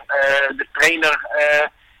 Nederlanders hier. De trainer,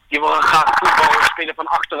 die wil graag voetballen, spelen van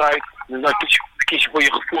achteruit. Dus dan kies je voor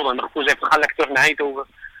je gevoel. En dat gevoel zegt, ga lekker terug naar Eindhoven.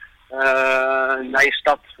 Naar je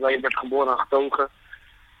stad, waar je bent geboren en getogen.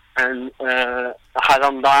 En ga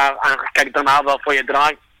dan daar, en kijk daarna wel voor je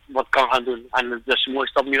draai wat kan gaan doen. En dat is een mooie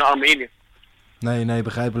stap nu naar Armenië. Nee,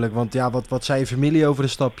 begrijpelijk. Want wat zei je familie over de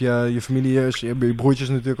stap? Je familie is, je broertje is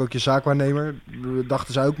natuurlijk ook je zaakwaarnemer.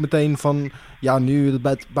 Dachten zij ook meteen van, nu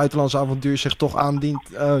het buitenlandse avontuur zich toch aandient,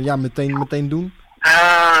 meteen doen?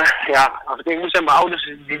 Als ik moet zijn, mijn ouders,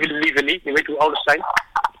 die willen liever niet. Je weet hoe ouders zijn.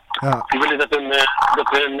 Ja. Die willen dat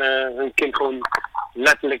hun kind gewoon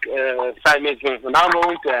letterlijk 5 meter vandaan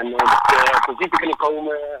woont. En dat op visite kunnen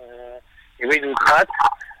komen. Je weet hoe het gaat.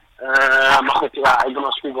 Maar goed, ik ben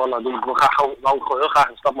als voetballer. Dus ik wil gewoon heel graag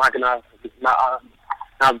een stap maken naar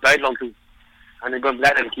het buitenland toe. En ik ben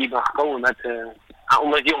blij dat ik hier ben gekomen met,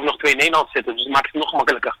 omdat hier ook nog 2 Nederlanders zitten. Dus dat maakt het nog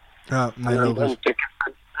makkelijker. Ja,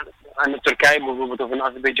 en de Turkije bijvoorbeeld, of in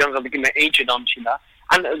Azerbeidzjan zat ik in mijn eentje dan misschien daar.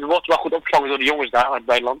 En het wordt wel goed opgevangen door de jongens daar uit het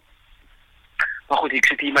buitenland. Maar goed, ik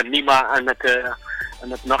zit hier met Lima en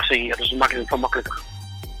met Narsen hier, dus dat maakt het wel makkelijker.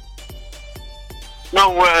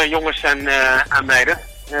 Nou jongens en meiden,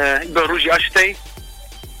 ik ben Ruzi Ashte.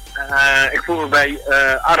 Ik voel me bij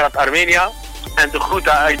Arad Armenia en de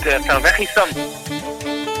groeten uit Verwegistan.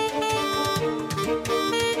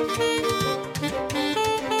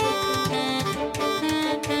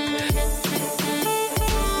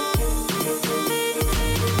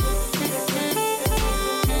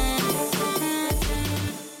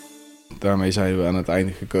 Daarmee zijn we aan het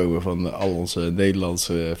einde gekomen van al onze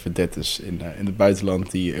Nederlandse verdettes in het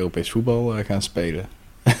buitenland die Europees voetbal gaan spelen.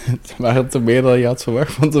 Waren het er meer dan je had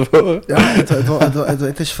verwacht van tevoren? Ja,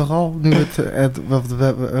 het is vooral nu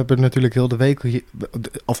we hebben natuurlijk heel de week,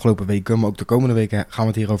 de afgelopen weken, maar ook de komende weken gaan we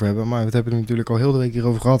het hierover hebben. Maar we hebben het natuurlijk al heel de week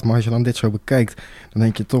hierover gehad. Maar als je dan dit zo bekijkt, dan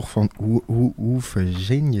denk je toch van, hoe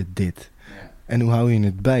verzin je dit? En hoe hou je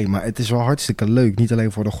het bij? Maar het is wel hartstikke leuk. Niet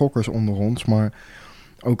alleen voor de gokkers onder ons, maar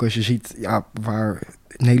ook als je ziet waar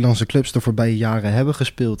Nederlandse clubs de voorbije jaren hebben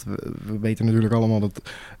gespeeld. We weten natuurlijk allemaal dat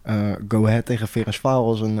Go Ahead tegen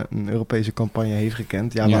Ferencváros een Europese campagne heeft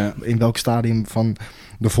gekend. In welk stadium van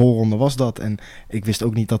de voorronde was dat? En ik wist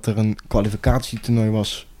ook niet dat er een kwalificatietoernooi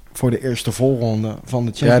was voor de eerste voorronde van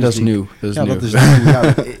de Champions League. Nieuw. Dat is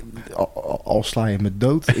nieuw. Al sla je me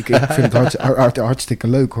dood. Ik vind het hartstikke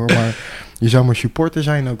leuk hoor. Maar je zou maar supporter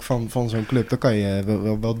zijn ook van zo'n club. Dan kan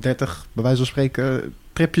je wel 30, bij wijze van spreken,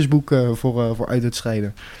 tripjes boeken voor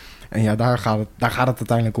uitwedstrijden. En daar gaat het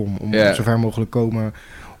uiteindelijk om. Om zover mogelijk komen.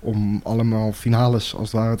 Om allemaal finales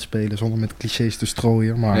als het ware te spelen. Zonder met clichés te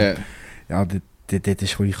strooien. Maar dit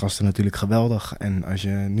is voor die gasten natuurlijk geweldig. En als je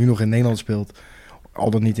nu nog in Nederland speelt, al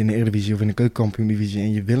dan niet in de Eredivisie of in de Keukenkampioen-divisie,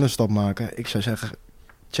 en je wil een stap maken, ik zou zeggen,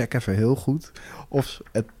 check even heel goed of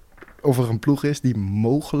er een ploeg is die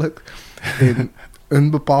mogelijk in een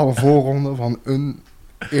bepaalde voorronde van een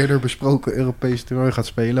eerder besproken Europese toernooi gaat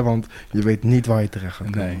spelen, want je weet niet waar je terecht gaat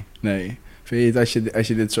komen. Nee. Vind je het, als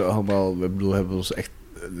je dit zo allemaal, hebben we ons echt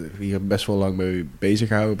hier best wel lang mee bezig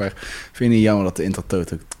gehouden, maar vind je niet jammer dat de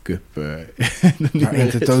Intertoto Cup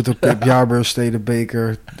Intertoto Cup, Jaarbeurs,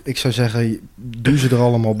 Stedenbeker, ik zou zeggen, doe ze er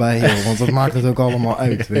allemaal bij, joh, want dat maakt het ook allemaal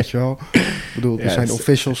uit, weet je wel. Ik bedoel, er zijn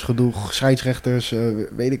officials genoeg, scheidsrechters,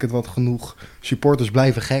 weet ik het wat genoeg, supporters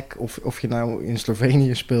blijven gek, of je nou in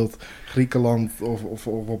Slovenië speelt, Griekenland of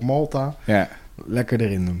op Malta, lekker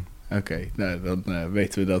erin doen. Oké, nou dan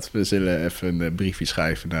weten we dat. We zullen even een briefje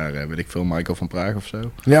schrijven naar, weet ik veel, Michael van Praag of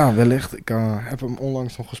zo. Ja, wellicht. Ik heb hem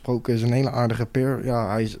onlangs nog gesproken. Hij is een hele aardige peer.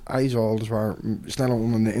 Ja, hij is al weliswaar sneller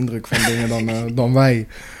onder de indruk van dingen dan wij.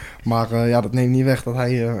 Maar dat neemt niet weg dat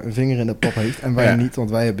hij een vinger in de pap heeft. En wij niet, want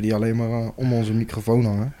wij hebben die alleen maar om onze microfoon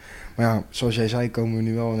hangen. Maar ja, zoals jij zei, komen we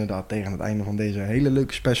nu wel inderdaad tegen het einde van deze hele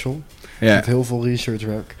leuke special. Met heel veel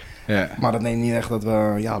researchwerk. Ja. Maar dat neemt niet echt dat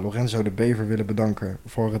we Lorenzo de Bever willen bedanken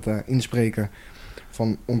voor het inspreken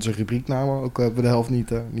van onze rubrieknamen. Ook hebben we de helft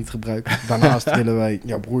niet gebruikt. Daarnaast willen wij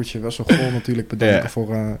jouw broertje Wessel Gol natuurlijk bedanken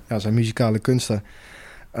voor zijn muzikale kunsten.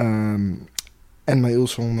 En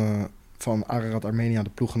Mailson van Ararat Armenia, de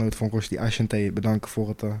ploeggenoot van Rusty Ashente, bedanken voor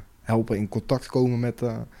het helpen in contact komen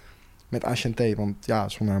met Ashente. Want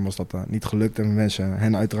zonder hem was dat niet gelukt. En we wensen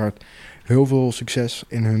hen uiteraard heel veel succes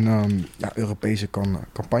in hun Europese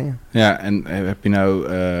campagne. Ja, en heb je nou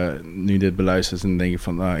nu dit beluisterd en denk je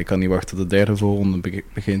van, ik kan niet wachten tot de derde voorronde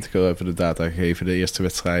begint. Ik wil even de data geven. De eerste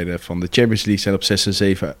wedstrijden van de Champions League zijn op 6 en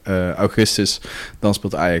 7 augustus. Dan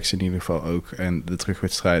speelt Ajax in ieder geval ook. En de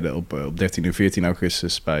terugwedstrijden op 13 en 14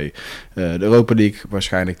 augustus bij de Europa League.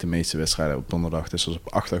 Waarschijnlijk de meeste wedstrijden op donderdag. Dus dat is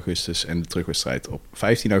op 8 augustus. En de terugwedstrijd op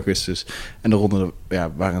 15 augustus. En de ronde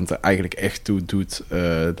waar het er eigenlijk echt toe doet,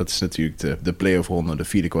 dat is natuurlijk de play-off ronde, de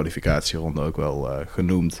vierde kwalificatieronde ook wel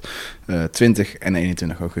genoemd. 20 en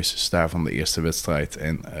 21 augustus daarvan de eerste wedstrijd.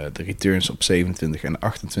 En de returns op 27 en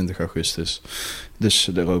 28 augustus. Dus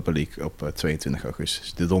de Europa League op 22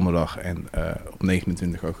 augustus, de donderdag. En op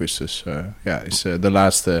 29 augustus is de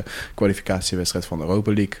laatste kwalificatiewedstrijd van de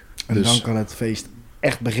Europa League. En dus dan kan het feest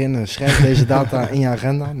echt beginnen. Schrijf deze data in je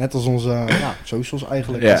agenda. Net als onze socials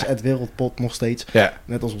eigenlijk. Dat is @wereldpot nog steeds. Ja.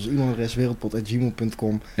 Net als ons e-mailadres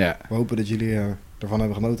wereldpot@gmail.com. Ja. We hopen dat jullie ervan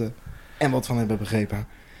hebben genoten. En wat van hebben begrepen.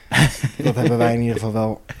 Dat hebben wij in ieder geval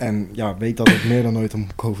wel. En weet dat het meer dan ooit om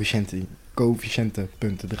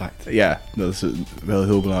coëfficiëntenpunten draait. Ja, dat is wel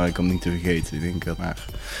heel belangrijk om niet te vergeten. Ik denk dat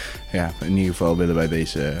in ieder geval willen wij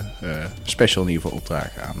deze special in ieder geval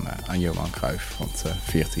opdragen aan Johan Cruijff. Want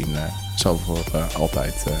 14 zal voor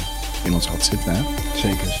altijd in ons hart zitten. Hè?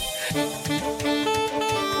 Zeker.